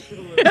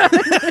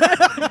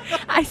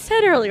 I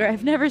said earlier,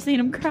 I've never seen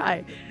him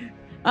cry.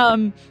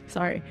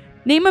 Sorry.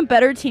 Name a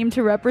better team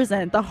to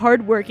represent the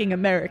hardworking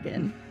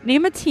American.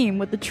 Name a team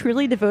with a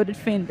truly devoted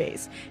fan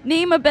base.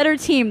 Name a better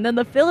team than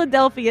the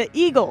Philadelphia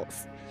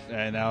Eagles.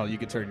 And now you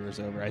can turn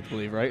yours over, I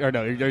believe, right? Or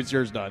no,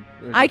 yours done.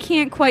 I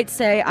can't quite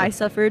say I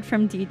suffered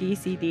from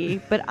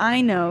DDCD, but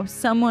I know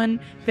someone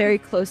very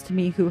close to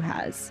me who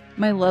has.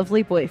 My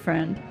lovely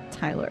boyfriend,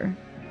 Tyler.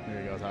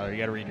 There you go, Tyler. You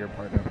got to read your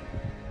part now.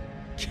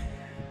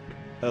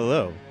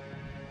 Hello.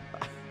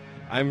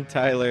 I'm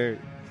Tyler,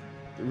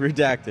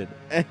 redacted,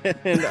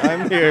 and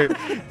I'm here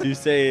to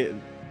say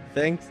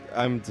thanks.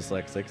 I'm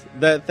dyslexic.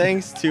 That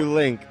thanks to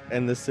Link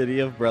and the city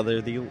of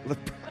brotherly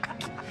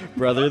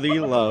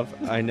love,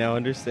 I now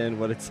understand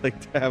what it's like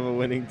to have a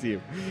winning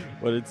team,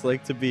 what it's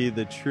like to be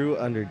the true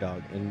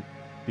underdog and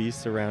be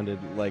surrounded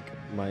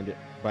Sound it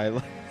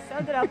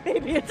out,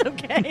 baby. It's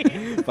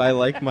okay. by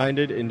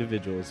like-minded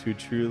individuals who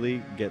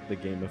truly get the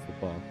game of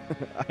football.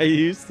 I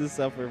used to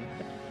suffer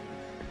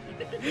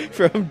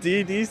from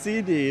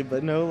DDCD,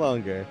 but no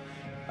longer.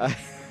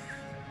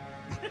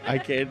 I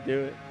can't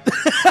do it.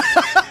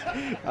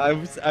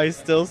 I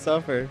still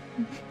suffer.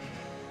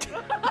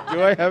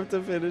 Do I have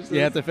to finish this? You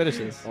have to finish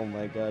this. Oh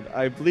my god.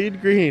 I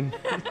bleed green.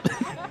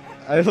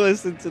 I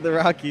listen to the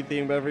Rocky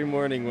theme every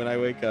morning when I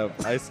wake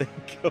up. I say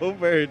 "Go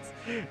Birds"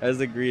 as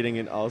a greeting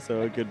and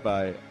also a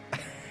goodbye.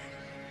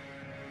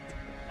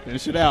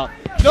 Finish it out.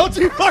 Don't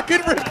you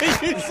fucking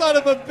repeat, you son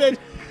of a bitch.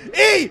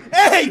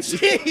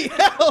 EAGLES,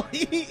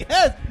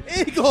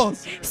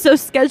 Eagles. So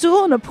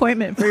schedule an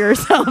appointment for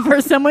yourself or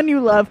someone you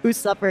love who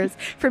suffers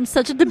from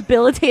such a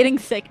debilitating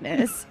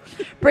sickness.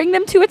 Bring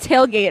them to a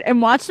tailgate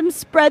and watch them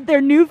spread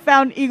their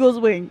newfound eagle's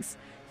wings.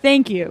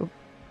 Thank you.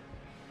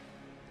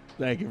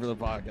 Thank you for the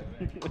podcast.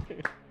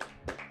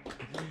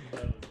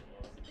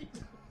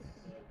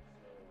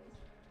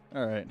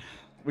 All right.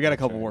 We got a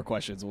couple more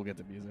questions. We'll get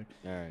to music.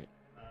 All right.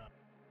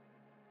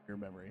 Your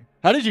memory.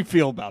 How did you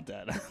feel about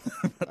that?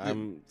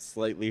 I'm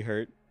slightly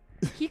hurt.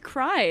 He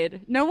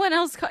cried. No one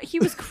else. He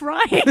was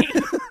crying.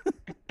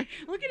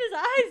 Look at his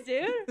eyes,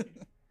 dude.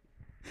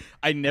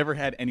 I never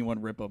had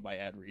anyone rip up my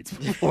ad reads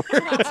before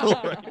until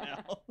right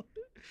now.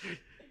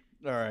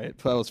 All right.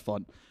 That was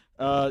fun.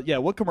 Yeah,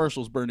 what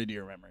commercials burned into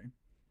your memory?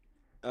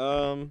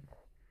 I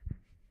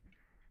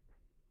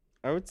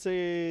would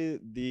say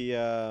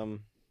the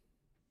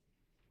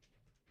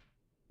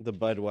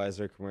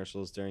Budweiser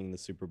commercials during the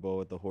Super Bowl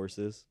with the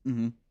horses.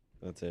 Mm-hmm.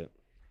 That's it.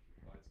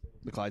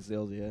 The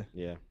Clydesdales, yeah.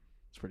 Yeah.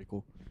 It's pretty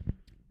cool.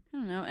 I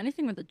don't know.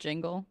 Anything with a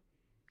jingle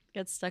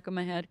gets stuck in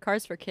my head.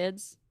 Cars for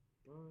Kids.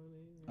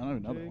 I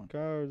don't know another one.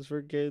 Cars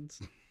for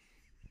kids.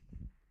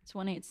 It's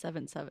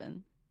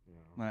 1877.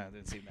 Nah, it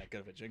didn't seem that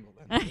good of a jingle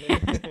then.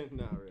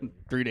 Not really.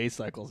 3 day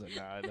cycles and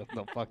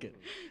no fuck it.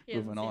 He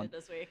hasn't Moving seen on. it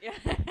this week. Yeah.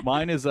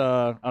 Mine is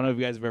I don't know if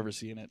you guys have ever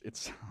seen it.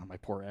 It's my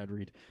poor ad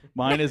read.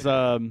 Mine is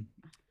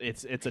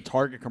it's a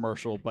Target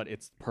commercial, but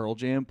it's Pearl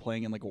Jam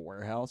playing in like a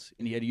warehouse,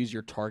 and you had to use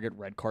your Target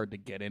red card to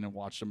get in and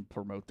watch them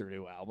promote their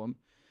new album.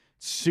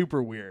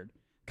 Super weird,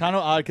 kind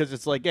of odd because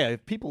it's like, yeah,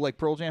 if people like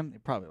Pearl Jam, they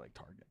probably like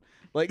Target.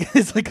 Like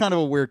it's like kind of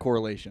a weird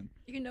correlation.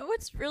 You know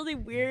what's really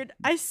weird?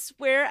 I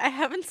swear I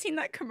haven't seen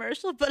that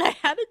commercial, but I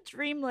had a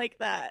dream like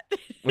that.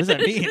 What does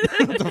that mean?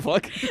 What the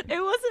fuck? It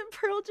wasn't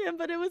Pearl Jam,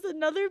 but it was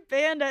another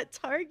band at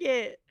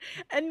Target,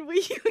 and you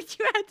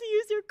had to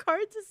use your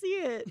card to see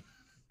it.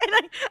 And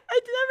I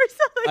never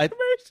saw that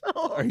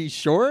commercial. Are you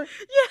sure?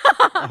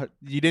 Yeah.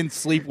 You didn't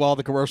sleep while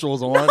the commercial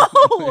was on,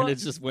 No. and it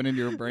just went into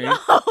your brain.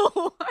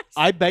 No.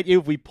 I bet you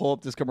if we pull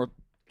up this commercial,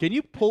 can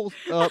you pull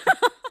up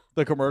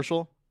the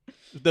commercial?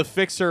 The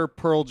Fixer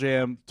Pearl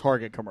Jam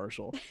Target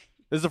commercial.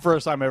 This is the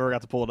first time I ever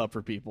got to pull it up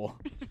for people.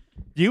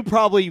 You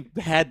probably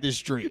had this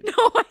dream.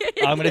 No,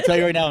 I'm going to tell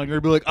you right now, and you're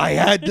going to be like, I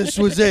had this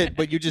was it,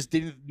 but you just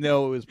didn't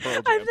know it was Pearl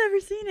Jam. I've never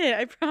seen it,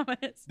 I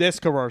promise. This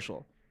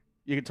commercial.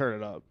 You can turn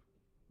it up.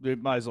 You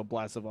might as well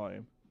blast the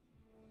volume.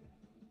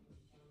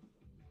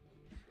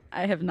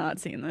 I have not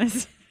seen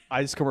this.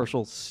 This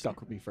commercial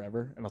stuck with me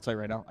forever, and I'll tell you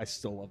right now, I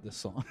still love this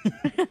song.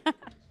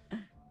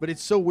 But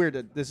it's so weird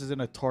that this is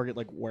in a Target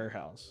like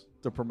warehouse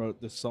to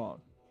promote this song.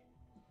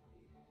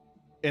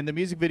 And the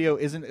music video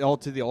isn't all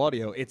to the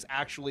audio, it's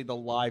actually the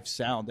live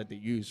sound that they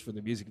use for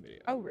the music video.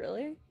 Oh,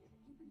 really?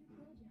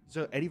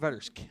 So Eddie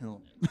Vedder's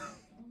killing it.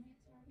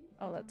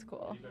 Oh, that's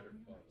cool.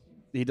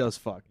 He does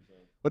fuck.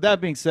 With that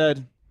being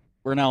said,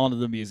 we're now on to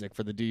the music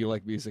for the Do You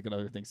Like Music and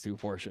Other Things Too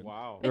portion.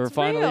 Wow. We're It's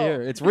finally real.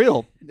 here. It's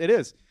real. It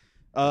is.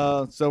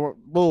 So a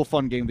little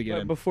fun game to get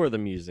But in. before the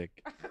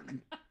music,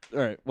 All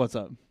right, what's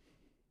up?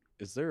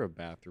 is there a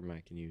bathroom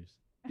I can use?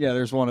 Yeah,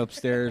 there's one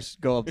upstairs.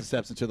 Go up the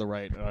steps and to the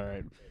right. All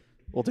right.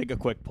 We'll take a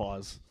quick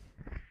pause.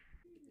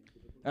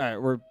 All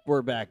right,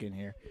 we're back in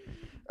here.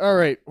 All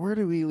right, where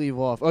do we leave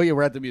off? Oh yeah,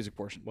 we're at the music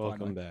portion. Welcome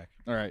finally. back.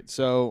 All right,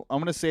 so I'm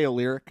gonna say a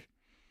lyric.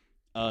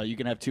 You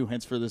can have 2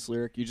 hints for this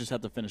lyric. You just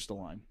have to finish the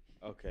line.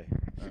 Okay.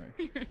 All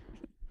right.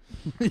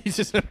 You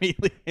just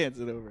immediately hands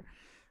it over.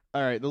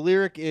 All right, the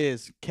lyric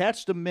is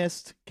 "Catch the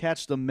mist,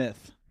 catch the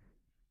myth."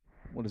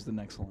 What is the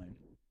next line?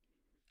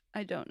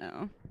 I don't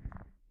know.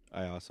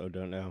 I also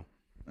don't know.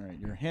 All right,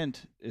 your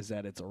hint is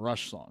that it's a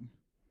Rush song.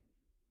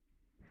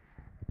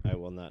 I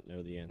will not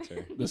know the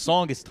answer. The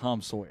song is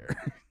Tom Sawyer.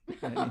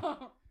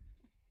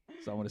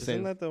 So I'm gonna say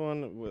Isn't that the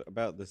one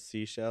about the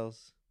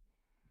seashells?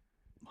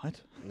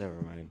 what?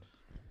 Never mind.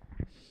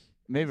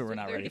 Maybe we're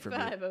not ready for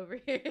music. 35 over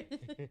here.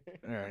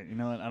 All right, you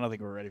know what? I don't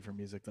think we're ready for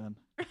music then.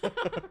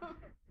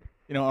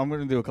 You know, I'm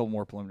going to do a couple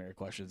more preliminary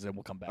questions, and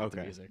we'll come back to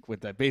Okay. music with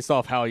that. Based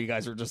off how you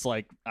guys are just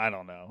like, I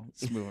don't know.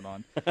 It's moving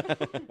on.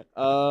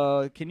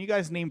 Can you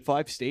guys name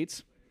 5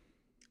 states?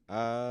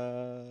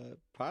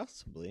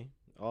 Possibly.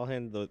 I'll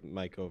hand the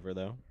mic over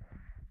though.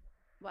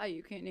 Wow,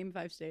 you can't name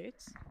 5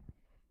 states?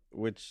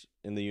 Which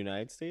in the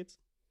United States?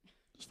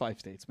 There's 5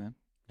 states, man.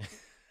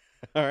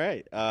 All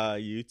right.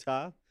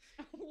 Utah,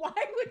 Why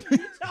would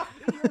you talk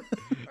to your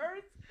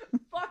first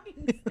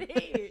fucking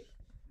state?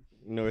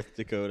 North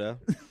Dakota,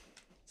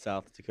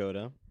 South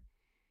Dakota,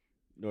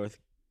 North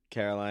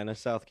Carolina,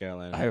 South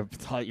Carolina. I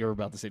thought you were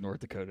about to say North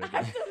Dakota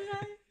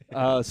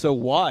again. So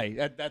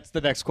why? That's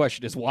the next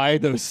question is why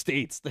those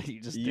states that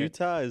you just did?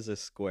 Utah is a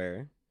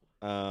square.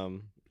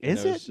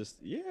 Is It's it? just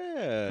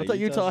yeah. I thought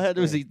Utah Utah's a had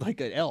was square.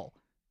 like an L.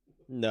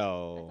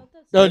 No.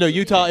 No,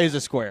 Utah is a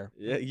square.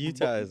 Yeah,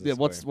 Utah is a Yeah,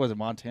 square. was it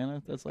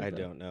Montana? That's like I that?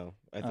 don't know.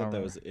 I don't thought that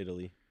remember. was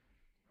Italy.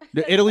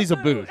 No, Italy's a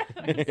boot.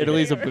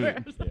 Italy's a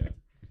boot.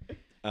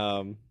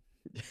 Yeah.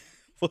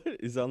 What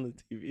is on the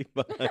TV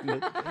behind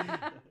it?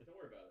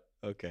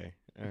 Okay.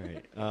 All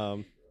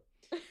right.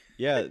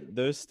 Yeah,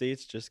 those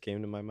states just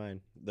came to my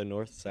mind. The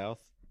North,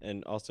 South,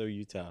 and also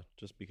Utah,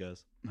 just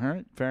because. All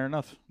right, fair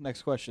enough.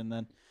 Next question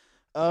then.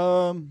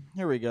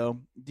 Here we go.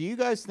 Do you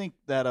guys think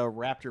that a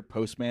Raptor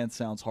Postman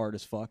sounds hard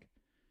as fuck?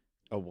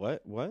 A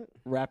what? What?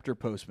 Raptor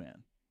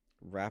Postman.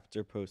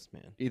 Raptor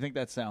Postman. Do you think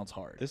that sounds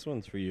hard? This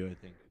one's for you, I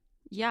think.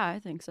 Yeah, I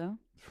think so.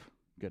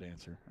 Good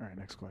answer. All right,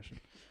 next question.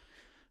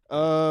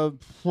 Are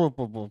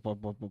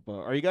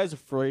you guys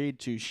afraid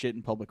to shit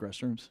in public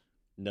restrooms?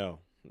 No,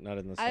 not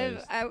in the I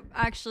slightest.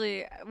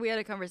 actually, we had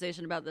a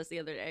conversation about this the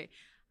other day.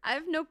 I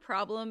have no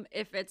problem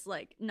if it's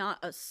like not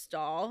a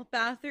stall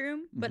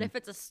bathroom, but Mhm. if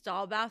it's a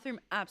stall bathroom,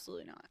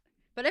 absolutely not.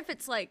 But if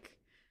it's like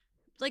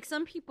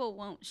some people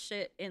won't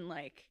shit in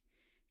like,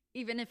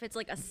 even if it's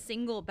like a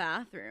single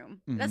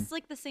bathroom, Mhm. that's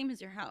like the same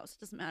as your house.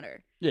 Doesn't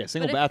matter. Yeah,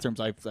 single But if-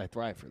 bathrooms. I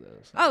thrive for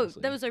those. Oh,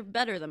 honestly. those are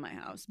better than my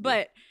house.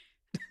 But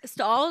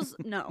stalls,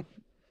 no.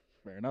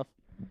 Fair enough.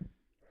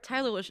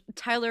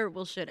 Tyler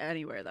will shit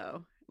anywhere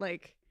though.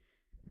 Like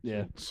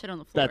Yeah, shit on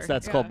the floor.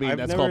 that's Yeah. called being I've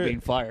that's called never- being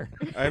fire.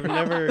 I've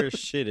never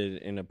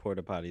shitted in a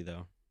porta potty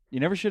though. You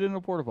never shit in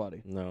a porta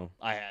potty. No.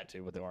 I had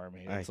to with the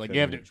army. I It's like you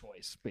have no couldn't.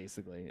 choice.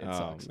 Basically, it Oh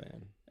sucks.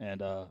 man.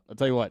 And I'll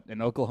tell you what,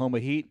 in Oklahoma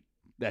heat,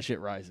 that shit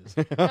rises.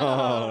 oh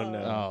Oh. no.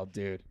 Oh,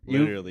 dude.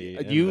 Literally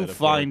and You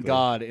find metaphorically.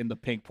 God in the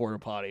pink porta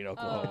potty in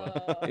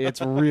Oklahoma. Oh.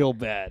 It's real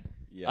bad.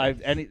 Yeah.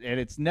 And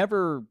it's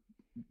never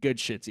good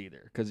shits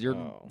either because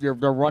Oh. they're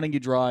running you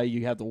dry.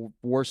 You have the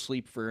worst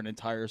sleep for an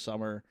entire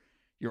summer.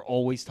 You're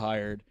always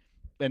tired,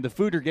 and the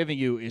food they're giving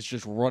you is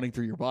just running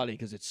through your body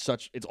because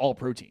it's all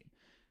protein.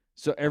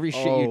 So every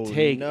shit Oh, you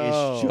take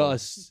no. is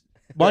just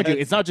mind you,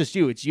 it's not just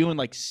you. It's you and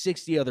like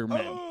 60 other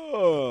men.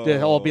 Oh,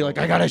 They'll all be like,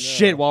 I gotta no.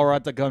 shit while we're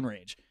at the gun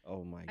range.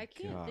 Oh my god. I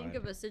can't think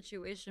of a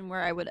situation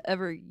where I would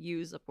ever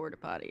use a porta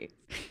potty.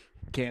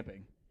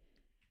 Camping.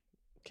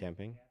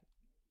 Camping.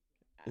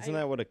 Isn't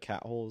that what a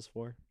cat hole is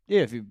for?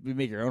 Yeah, if you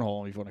make your own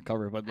hole if you want to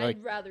cover it, but like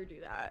I'd rather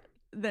do that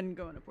than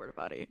go in a porta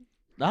potty.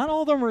 not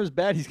all of them are as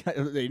bad.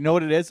 You know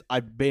what it is?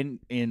 I've been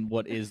in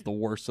what is the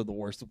worst of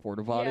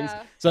porta potties.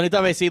 Yeah. So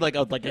anytime I see like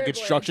a Privilege.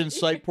 construction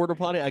site porta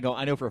potty, I go,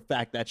 I know for a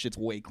fact that shit's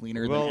way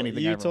cleaner Well, than anything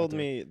I you ever told went to.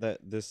 me that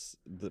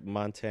the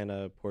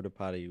Montana porta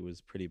potty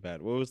was pretty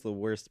bad. What was the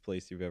worst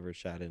place you've ever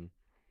shat in?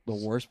 The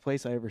worst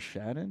place I ever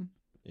shat in?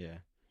 Yeah.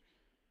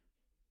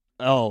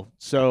 Oh,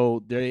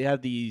 so they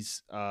have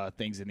these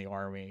things in the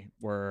army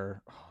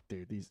where, oh,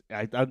 dude, these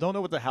I don't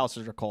know what the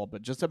houses are called,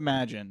 but just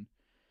imagine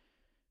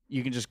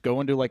you can just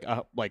go into like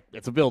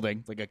it's a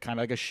building, like a kind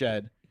of like a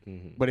shed,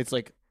 Mhm. but it's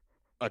like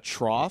a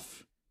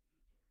trough,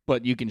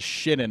 but you can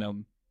shit in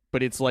them.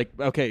 But it's like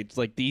it's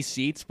like these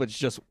seats, but it's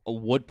just a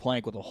wood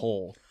plank with a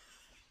hole.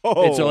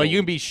 Oh. And so you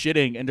can be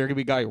shitting, and there can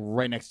be a guy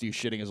right next to you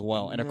shitting as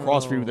well. And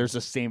across from you, No. there's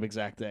the same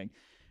exact thing.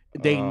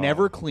 They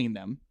never Oh. clean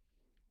them,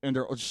 and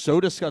they're so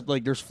disgusting.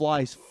 Like there's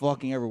flies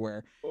fucking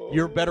everywhere.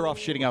 You're better off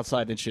shitting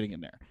outside than shitting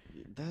in there.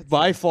 That's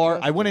By far,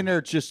 I went in disgusting.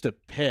 there just to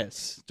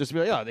piss, just to be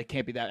like, oh, they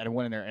can't be that. And I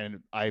went in there,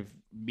 and I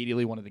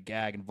immediately wanted to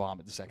gag and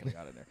vomit the second I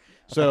got in there.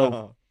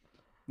 So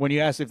when you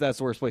asked if that's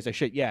the worst place I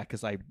shit, yeah,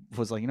 because I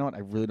was like, you know what, I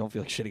really don't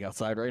feel like shitting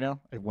outside right now.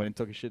 I went and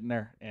took a shit in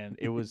there, and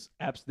it was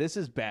this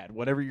is bad.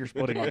 Whatever you're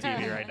putting on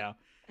TV right now,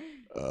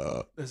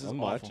 this is I'm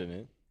awful. watching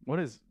it. What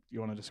is? You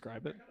want to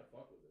describe it?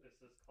 This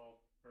is called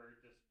bird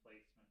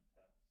displacement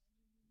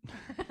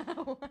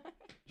test.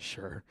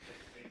 Sure. It's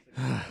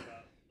basically about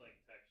like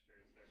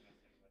textures they're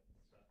messing with and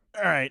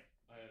stuff. All right,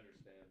 I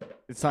understand.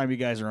 it's time you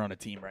guys are on a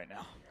team right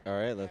now. All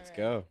right, let's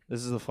go.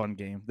 This is a fun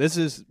game. This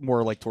is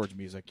more like towards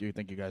music. You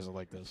think you guys will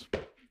like this?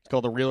 It's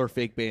called the real or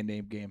fake band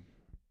name game.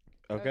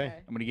 Okay.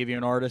 I'm gonna give you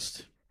an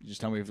artist. You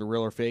just tell me if they're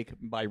real or fake.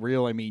 By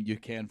real, I mean you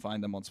can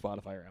find them on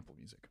Spotify or Apple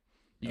Music.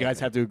 You guys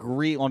Okay. have to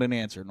agree on an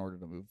answer in order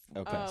to move.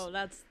 Okay. Oh,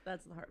 that's the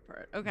hard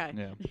part. Okay.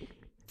 Yeah.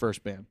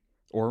 First band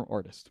or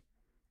artist.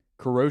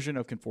 Corrosion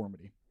of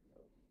Conformity.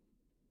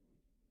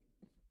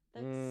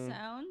 That Mm.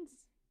 sounds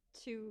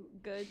too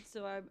good,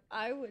 so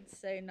I would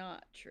say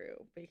not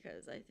true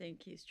because I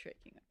think he's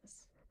tricking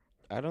us.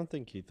 I don't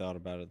think he thought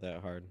about it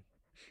that hard.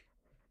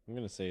 I'm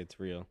gonna say it's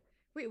real.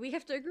 Wait, we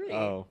have to agree.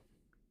 Oh,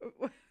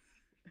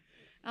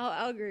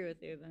 I'll agree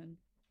with you then.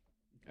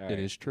 all It right,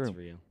 is true. It's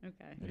real.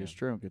 Okay. It is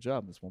true. Good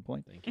job. That's 1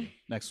 point. Thank you.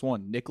 Next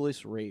one.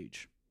 Nicholas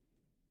Rage.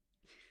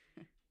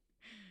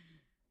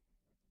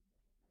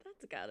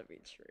 That's gotta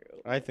be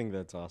true. I think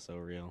that's also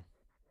real.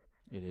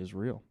 It is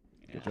real.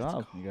 Good Let's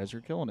job. You guys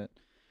are killing it.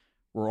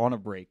 We're on a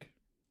break.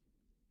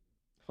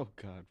 Oh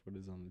God, what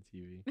is on the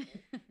TV?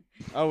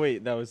 Oh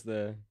wait, that was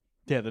the.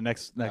 Yeah, the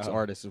next Oh.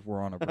 artist is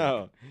we're on a break.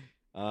 Oh,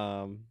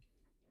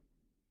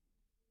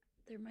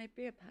 There might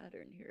be a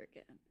pattern here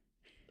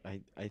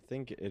again. I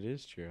think it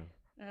is true.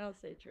 I'll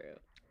say true.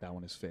 That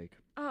one is fake.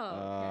 Oh.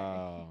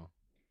 Oh.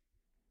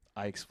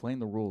 I explain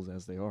the rules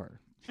as they are.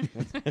 Oh.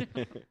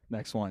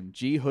 Next one.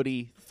 G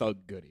Hoodie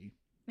Thug Goody.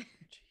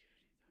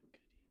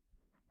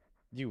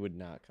 You would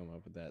not come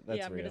up with that. That's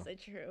yeah, I'm real. gonna say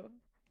true.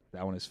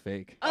 That one is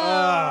fake.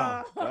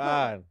 Oh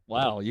God.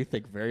 Wow, you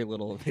think very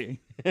little of me.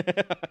 I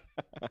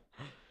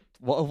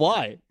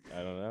Why?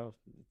 don't know.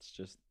 It's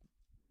just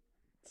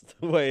it's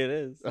the way it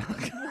is.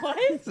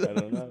 What? I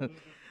don't know.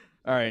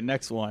 All right,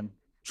 next one.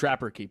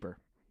 Trapper Keeper.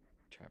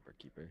 Trapper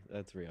keeper.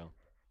 That's real.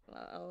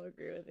 I'll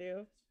agree with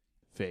you.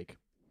 Fake.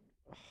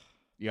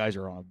 You guys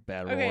are on a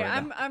bad roll Okay,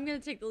 right now. I'm gonna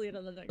take the lead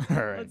on the next All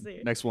one. right. Let's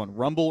see. Next one.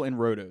 Rumble and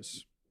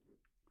Rhodos.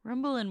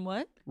 Rumble and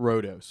what?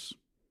 Rhodos.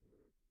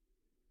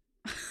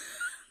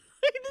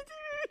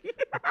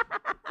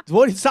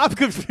 What? Stop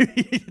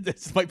confusing.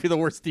 This might be the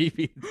worst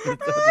TV.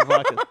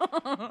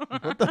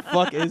 What the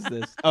fuck is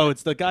this? Oh,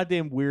 it's the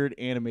goddamn weird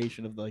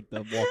animation of like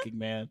the walking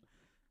man.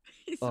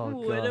 He's Oh,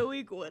 God.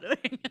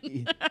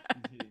 widowy.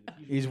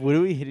 He's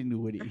widowy hitting the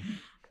witty.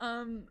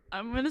 I'm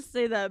gonna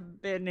say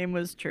that band name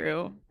was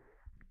true.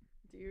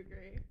 Do you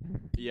agree?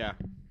 Yeah.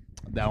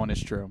 That one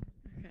is true.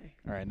 Okay.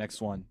 All right,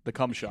 next one. The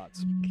cum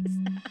shots.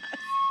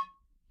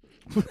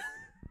 What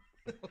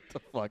the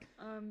fuck?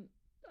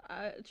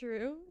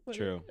 True.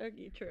 True.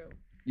 Okay, true.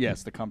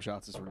 Yes, the cum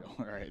shots is real.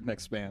 All right,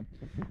 next band.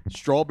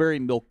 Strawberry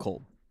Milk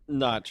Cold.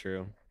 Not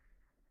true.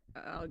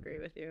 I'll agree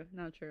with you.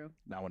 Not true.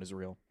 That one is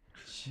real.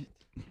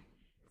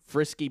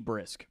 Frisky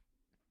Brisk.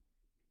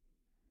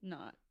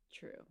 Not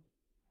true.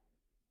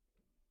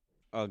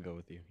 I'll go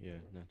with you. Yeah,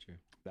 not true.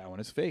 That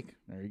one is fake.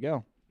 There you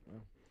go.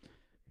 Wow.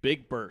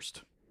 Big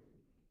Burst.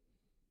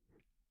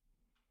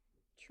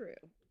 true.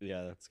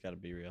 Yeah, that's got to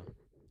be real.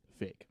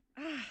 Fake.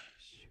 Ah,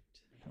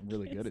 I'm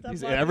really good at Stop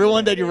these. watching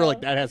Everyone the that you were like,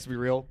 video. that has to be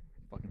real.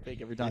 Fucking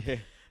fake every time.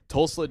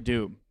 Tulsa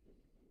Doom.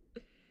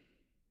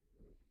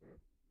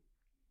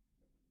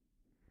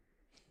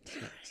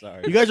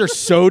 Sorry. You guys are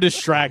so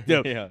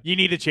distracted. Yeah. You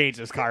need to change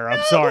this, Kyra.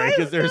 I'm sorry,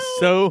 because they're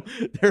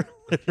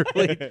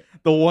literally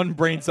the one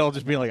brain cell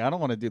just being like, I don't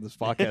want to do this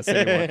podcast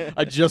anymore.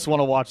 I just want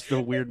to watch the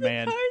weird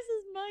man. Cars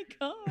is my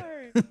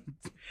car.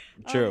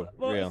 True.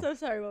 Well, Real. so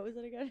sorry. What was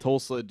it again?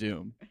 Tulsa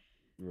Doom.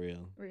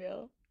 Real.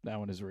 Real. That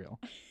one is real.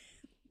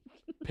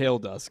 Pale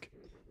Dusk.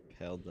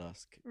 Pale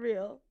Dusk.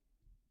 Real.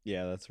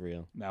 Yeah, that's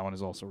real. That one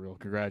is also real.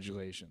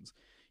 Congratulations.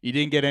 You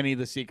didn't get any of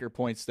the secret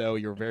points, though.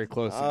 You were very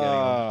close to getting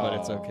them, but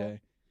it's Oh. okay.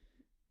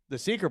 The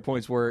secret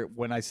points were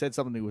when I said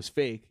something was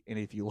fake, and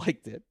if you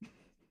liked it,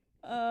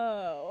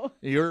 Oh.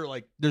 you're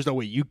like, there's no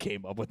way you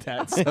came up with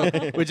that, so,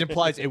 which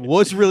implies it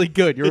was really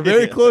good. You were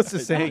very close to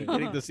saying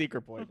getting the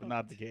secret point, but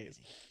not the case.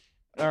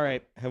 All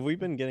right. Have we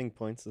been getting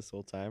points this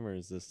whole time, or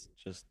is this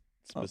just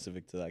Oh.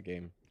 specific to that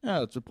game?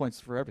 No, it's points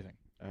for everything.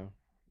 Oh.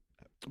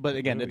 But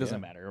again, Where it are we doesn't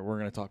at? matter. We're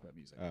going to talk about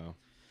music.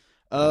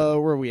 Oh.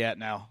 Where are we at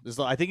now?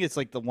 I think it's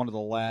like one of the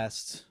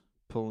last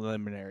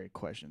preliminary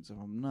questions, if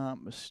I'm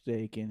not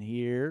mistaken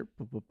here.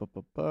 Have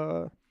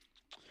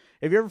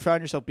you ever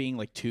found yourself being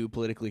like too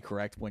politically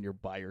correct when you're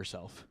by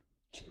yourself?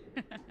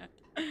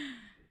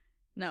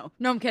 No,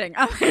 I'm kidding.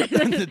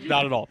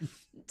 Not at all.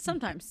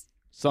 Sometimes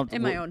Something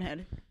in my own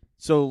head.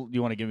 So, do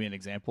you want to give me an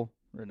example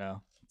or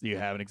no? Do you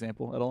have an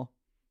example at all?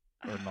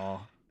 Or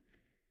no?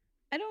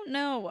 I don't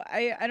know.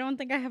 I don't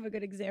think I have a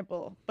good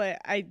example, but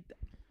I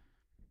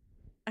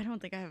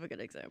don't think I have a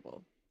good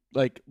example.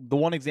 Like the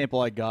one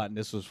example I got, and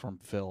this was from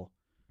Phil,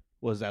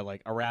 was that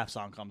like a rap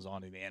song comes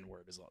on and the N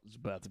word is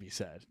about to be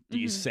said. Do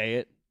you Mhm. say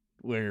it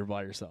when you're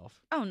by yourself?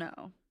 Oh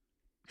no.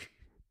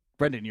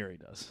 Brendan Urie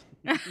does.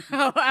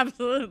 Oh,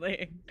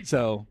 absolutely.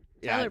 So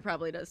yeah, Tyler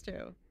probably does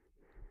too.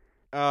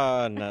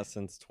 Not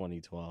since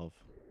 2012.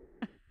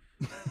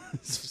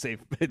 safe.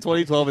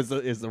 2012 is the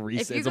If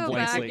reset. you It's a go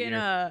blank back slate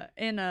year.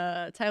 in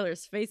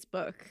Tyler's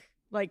Facebook,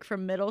 like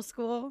from middle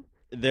school,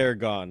 They're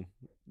gone.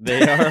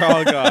 They are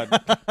all gone.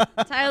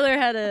 Tyler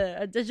had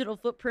a digital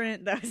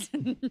footprint that was.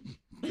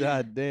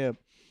 God damn.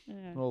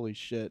 Yeah. Holy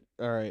shit.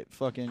 All right,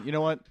 fucking. You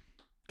know what?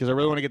 Because I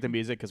really want to get the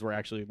music because we're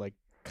actually like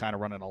kind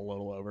of running a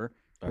little over.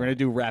 We're gonna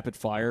do rapid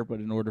fire, but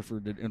in order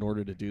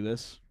to do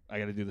this, I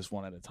got to do this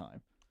one at a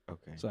time.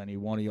 Okay. So I need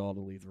one of y'all to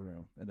leave the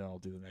room, and then I'll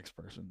do the next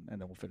person, and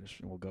then we'll finish,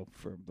 and we'll go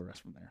for the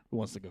rest from there. Who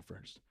wants to go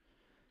first?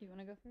 You want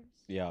to go first?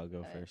 Yeah, I'll go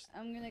All right, first.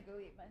 I'm gonna go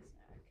eat my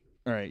snack.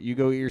 All right, you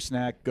go eat your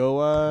snack.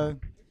 Go.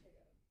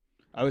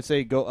 I would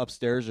say go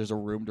upstairs. There's a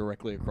room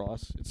directly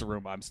across. It's the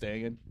room I'm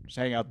staying in. Just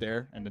hang out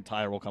there, and then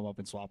Tyler will come up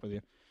and swap with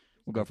you.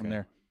 We'll go from Okay.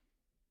 there.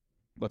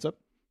 What's up?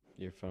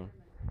 Your phone.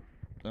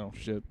 Oh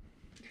shit!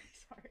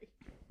 Sorry.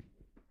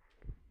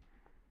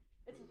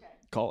 It's okay.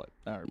 Call it.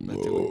 All right,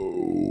 let's do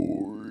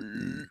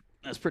it.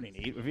 That's pretty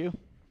neat of you.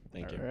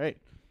 Thank you. All right.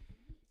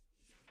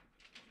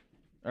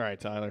 All right,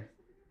 Tyler.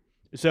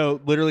 So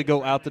literally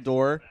go out the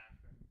door.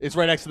 It's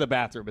right next to the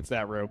bathroom. It's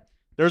that room.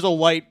 There's a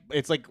light.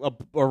 It's like a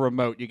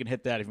remote. You can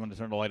hit that if you want to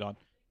turn the light on.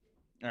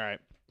 All right.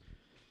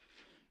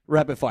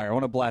 Rapid fire. I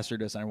want to blast through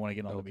this. And I want to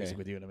get on the Okay. music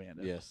with you and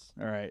Amanda. Yes.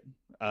 All right.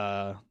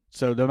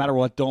 So no matter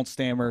what, don't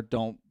stammer.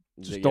 Don't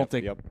don't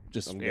think. Yep.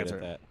 Just I'm good answer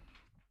at it.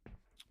 that.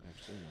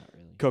 Actually, not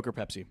really. Coke or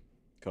Pepsi?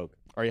 Coke.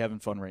 Are you having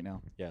fun right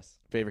now? Yes.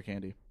 Favorite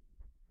candy?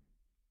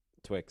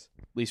 Twix.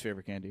 Least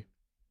favorite candy?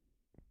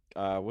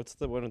 What's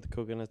the one with the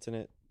coconuts in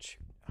it?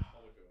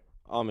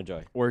 Almond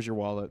Joy. Where's your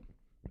wallet?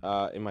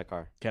 In my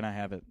car. Can I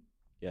have it?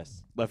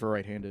 Yes. Left or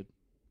right-handed?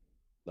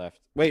 Left.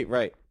 Wait,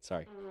 right.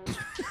 Sorry. This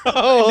guy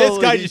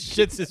Holy just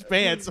shits his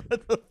pants.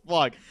 What the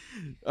fuck?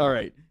 All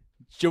right.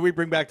 Should we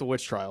bring back the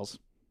witch trials?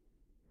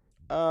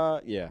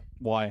 Yeah.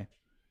 Why?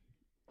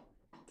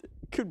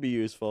 Could be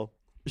useful.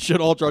 Should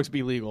all drugs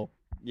be legal?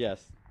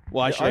 Yes.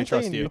 Why Yeah, should I aren't they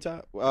trust in you?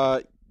 Utah?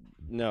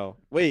 No.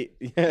 Wait.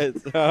 Yes.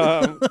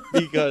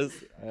 Because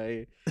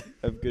I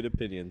have good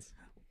opinions.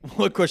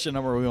 What question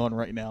number are we on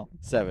right now?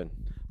 7.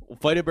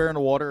 Fight a bear in the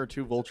water or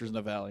 2 vultures in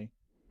the valley?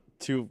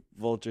 2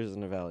 vultures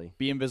in a valley.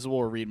 Be invisible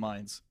or read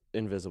minds?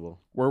 Invisible.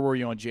 Where were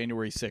you on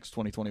January 6,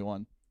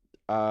 2021?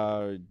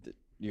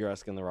 You're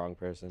asking the wrong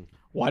person.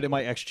 Why did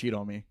my ex cheat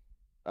on me?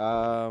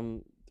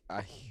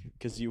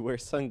 Because you wear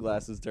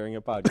sunglasses during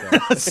a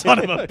podcast. Son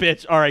of a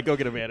bitch. All right, go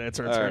get Amanda. It's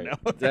her All turn right.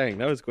 now. Dang,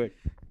 that was quick.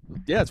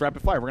 Yeah, it's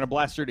rapid fire. We're going to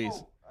blast through these.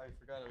 I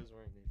forgot I was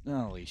wearing these.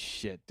 Holy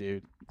shit,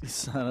 dude.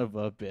 Son of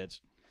a bitch.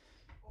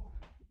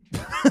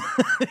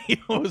 He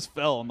almost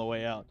fell on the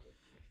way out.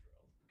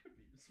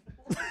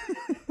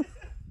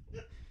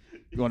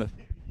 You want to?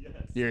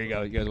 Here you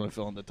go. You guys want to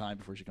fill in the time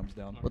before she comes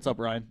down? What's up,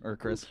 Ryan or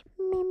Chris?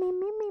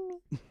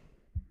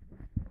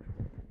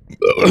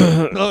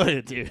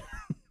 Oh, dude.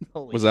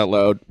 Holy Was that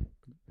loud?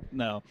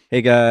 No,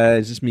 Hey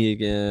guys, it's me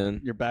again.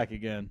 you're back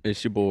again.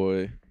 It's your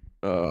boy.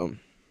 Remember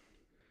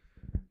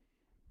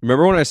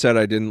when I said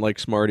I didn't like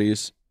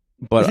Smarties?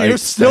 But You're I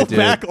still did.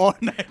 back on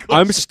that.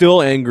 I'm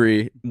still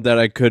angry that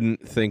I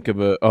couldn't think of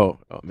a. Oh,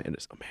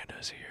 Amanda's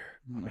here.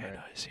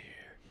 Amanda is here.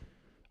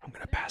 I'm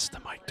gonna pass the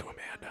mic to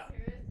Amanda.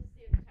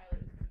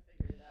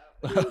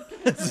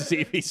 To see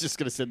if he's just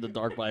gonna sit in the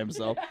dark by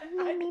himself.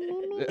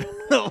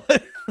 All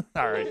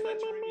right.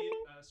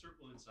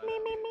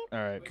 All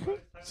right.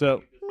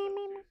 So,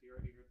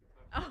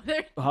 Oh,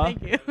 there. Huh?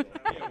 Thank you.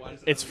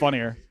 it's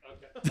funnier.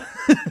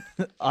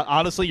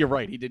 Honestly, you're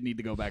right. He didn't need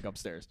to go back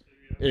upstairs.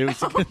 It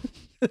was.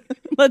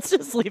 Let's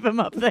just leave him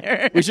up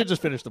there. We should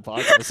just finish the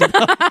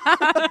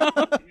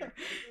podcast.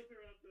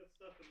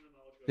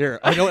 Here,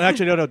 I don't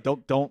actually. No,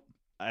 don't.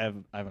 I have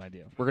an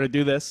idea. We're gonna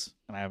do this,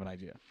 and I have an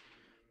idea.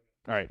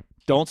 All right.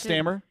 Don't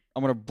stammer.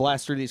 I'm gonna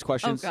blast through these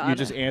questions. God. You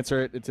just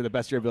answer it to the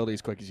best of your ability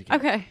as quick as you can.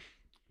 Okay.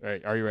 All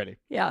right. Are you ready?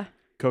 Yeah.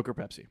 Coke or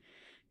Pepsi?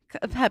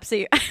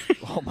 Pepsi.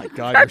 Oh my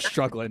God, you're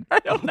struggling. I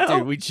don't know.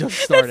 Dude, we just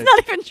started.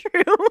 That's not even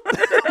true.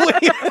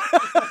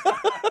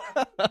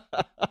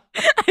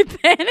 I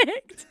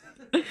panicked.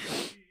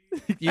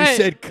 You All right.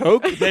 said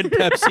Coke, then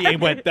Pepsi,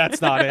 and went,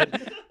 that's not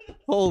it.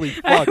 Holy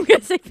fuck. I'm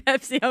gonna say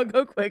Pepsi. I'll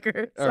go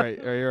quicker. All right,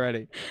 are you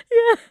ready?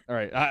 Yeah. All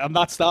right, I'm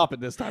not stopping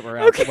this time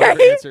around. So Okay.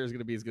 whatever your answer is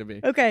going to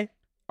be. Okay.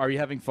 Are you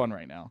having fun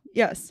right now?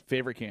 Yes.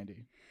 Favorite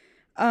candy?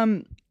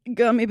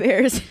 Gummy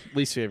bears.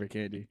 Least favorite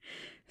candy?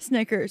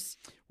 Snickers.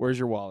 Where's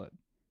your wallet?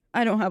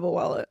 I don't have a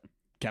wallet.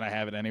 Can I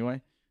have it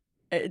anyway?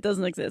 It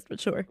doesn't exist, but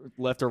sure.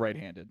 Left or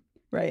right-handed?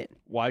 Right.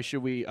 Why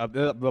should we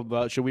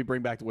should we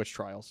bring back the witch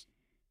trials?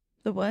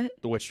 The what?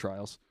 The witch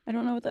trials. I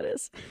don't know what that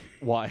is.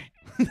 Why?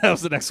 That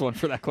was the next one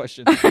for that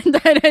question.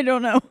 I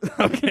don't know.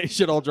 Okay,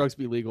 should all drugs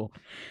be legal?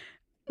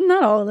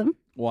 Not all of them.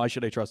 Why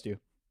should I trust you?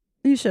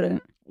 You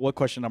shouldn't. What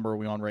question number are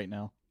we on right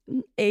now?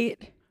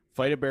 8.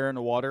 Fight a bear in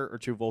the water or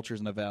 2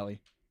 vultures in a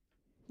valley?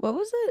 What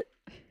was it?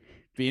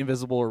 Be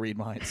invisible or read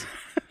minds?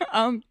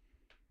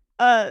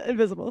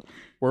 Invisible.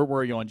 Where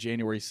were you on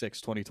January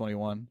 6,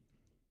 2021?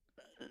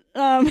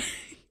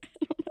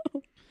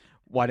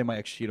 Why did my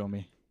ex cheat on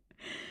me?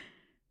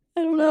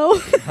 I don't know.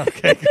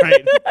 Okay,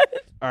 great.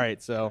 All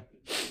right, so,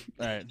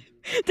 all right.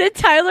 Did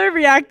Tyler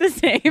react the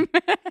same?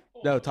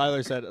 No,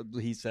 Tyler said,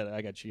 he said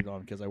I got cheated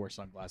on because I wear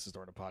sunglasses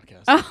during a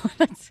podcast. Oh,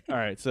 that's All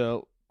right,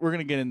 so we're going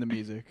to get into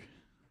music.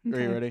 Are you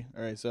Okay. ready?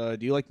 All right, so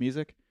do you like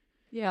music?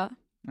 Yeah.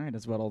 All right,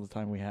 that's about all the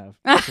time we have.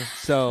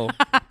 So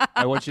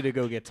I want you to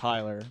go get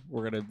Tyler.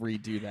 We're going to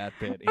redo that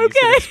bit. And he's going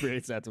Okay. to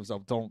experience that to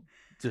himself. So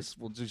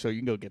you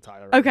can go get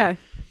Tyler. right now. Okay.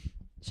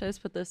 Should I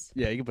just put this?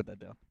 Yeah, you can put that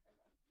down.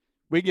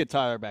 We can get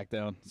Tyler back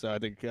down. So I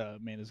think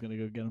Amanda's going to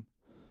go get him.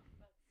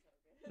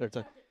 There,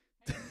 Ty-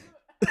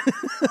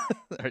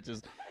 All right,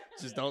 just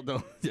don't.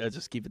 Yeah,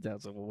 just keep it down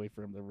so we'll wait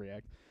for him to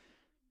react.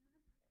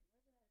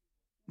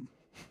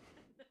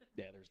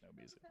 Yeah, there's no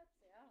music.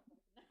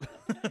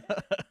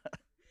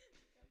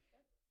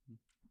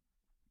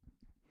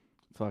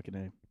 Fucking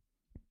A.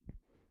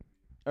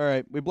 All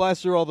right, we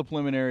blast through all the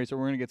preliminaries, so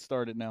we're going to get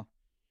started now.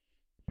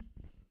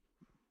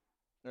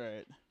 All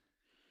right.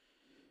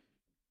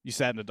 You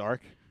sat in the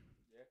dark?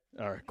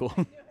 Yeah. All right, cool.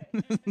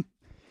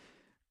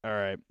 All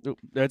right. Ooh,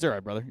 that's all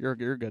right, brother. You're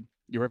good.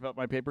 You rip out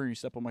my paper and you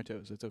step on my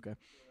toes. It's okay.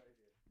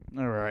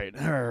 All right.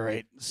 All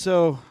right.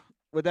 So,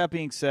 with that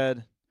being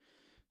said,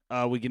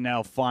 we can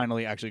now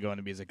finally actually go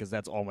into music because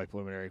that's all my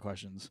preliminary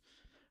questions.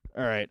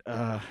 All right.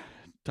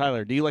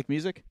 Tyler, do you like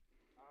music?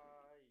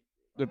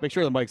 Make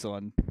sure the mic's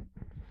on.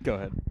 Go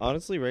ahead.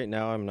 Honestly, right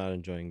now I'm not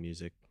enjoying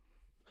music.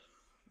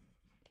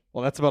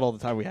 Well, that's about all the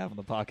time we have on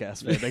the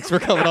podcast, man. Thanks for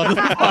coming on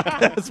the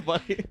podcast,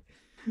 buddy.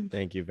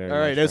 Thank you very All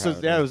much. right. This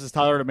is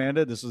Tyler and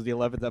Amanda. This was the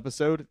 11th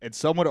episode, and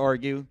some would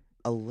argue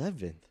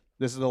 11th.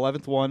 this is the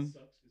 11th one.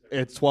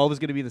 It's 12 is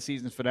going to be the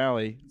season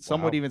finale.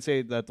 Some would Wow. even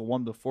say that the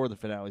one before the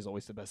finale is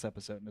always the best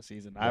episode in the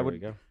season. I There we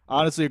would go.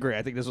 honestly agree.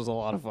 I think this was a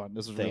lot of fun.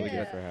 This was Thank really you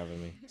good. for having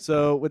me.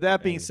 So, with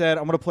that being And- said,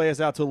 I'm going to play us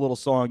out to a little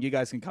song. You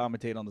guys can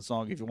commentate on the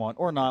song if you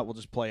want, or not. We'll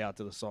just play out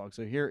to the song.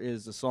 So, here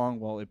is the song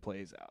while it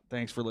plays out.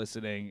 Thanks for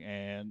listening,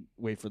 and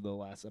wait for the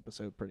last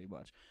episode pretty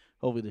much.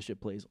 Hopefully, this shit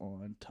plays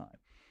on time.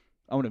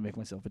 I'm going to make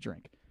myself a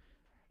drink.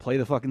 Play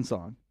the fucking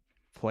song.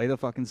 Play the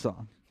fucking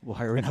song.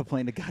 Why are we not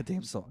playing the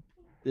goddamn song?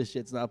 This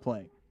shit's not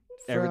playing.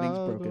 Everything's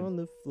Frog broken. on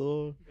the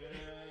floor.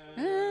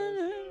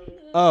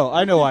 Oh,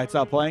 I know why it's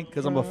not playing.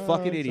 Because I'm a fucking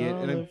Frogs idiot.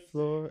 on And the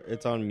floor.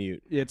 It's on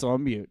mute. it's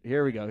on mute.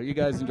 Here we go. You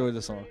guys enjoy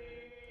the song.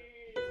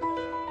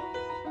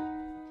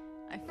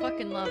 I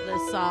fucking love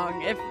this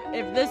song. If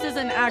this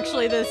isn't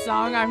actually this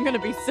song, I'm gonna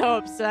be so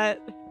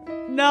upset.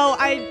 No,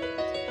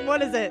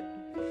 what is it?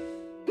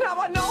 Now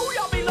I know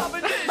y'all be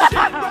loving this shit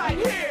right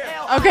here.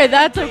 Okay,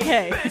 that's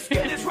okay.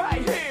 Biscuit is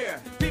right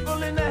here.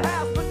 People in the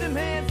house, put them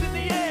hands in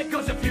the air.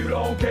 Cause if you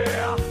don't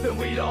care, then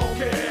we don't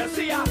care.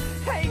 See, I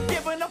ain't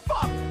giving a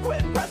fuck.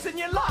 Quit pressing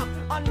your luck.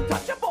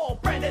 Untouchable,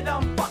 branded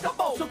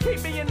unfuckable. So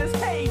keep me in this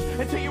cage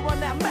until you run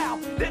that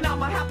mouth. Then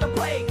I'ma have to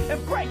play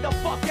and break the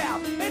fuck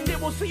out. And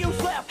then we'll see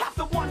who's left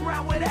after one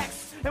round with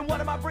X. And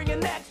what am I bringing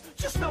next?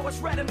 Just know it's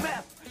red and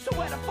meth. So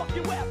where the fuck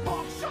you at,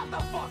 punk? Shut the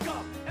fuck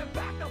up and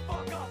back the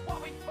fuck up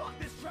while we fuck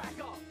this track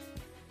up.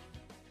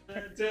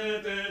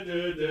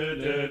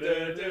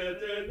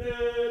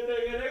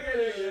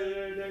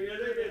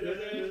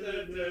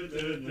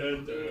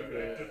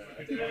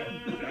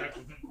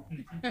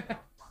 Oh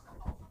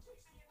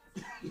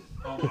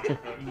my god.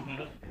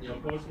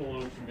 Post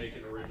Malone should make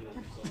an original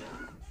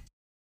song.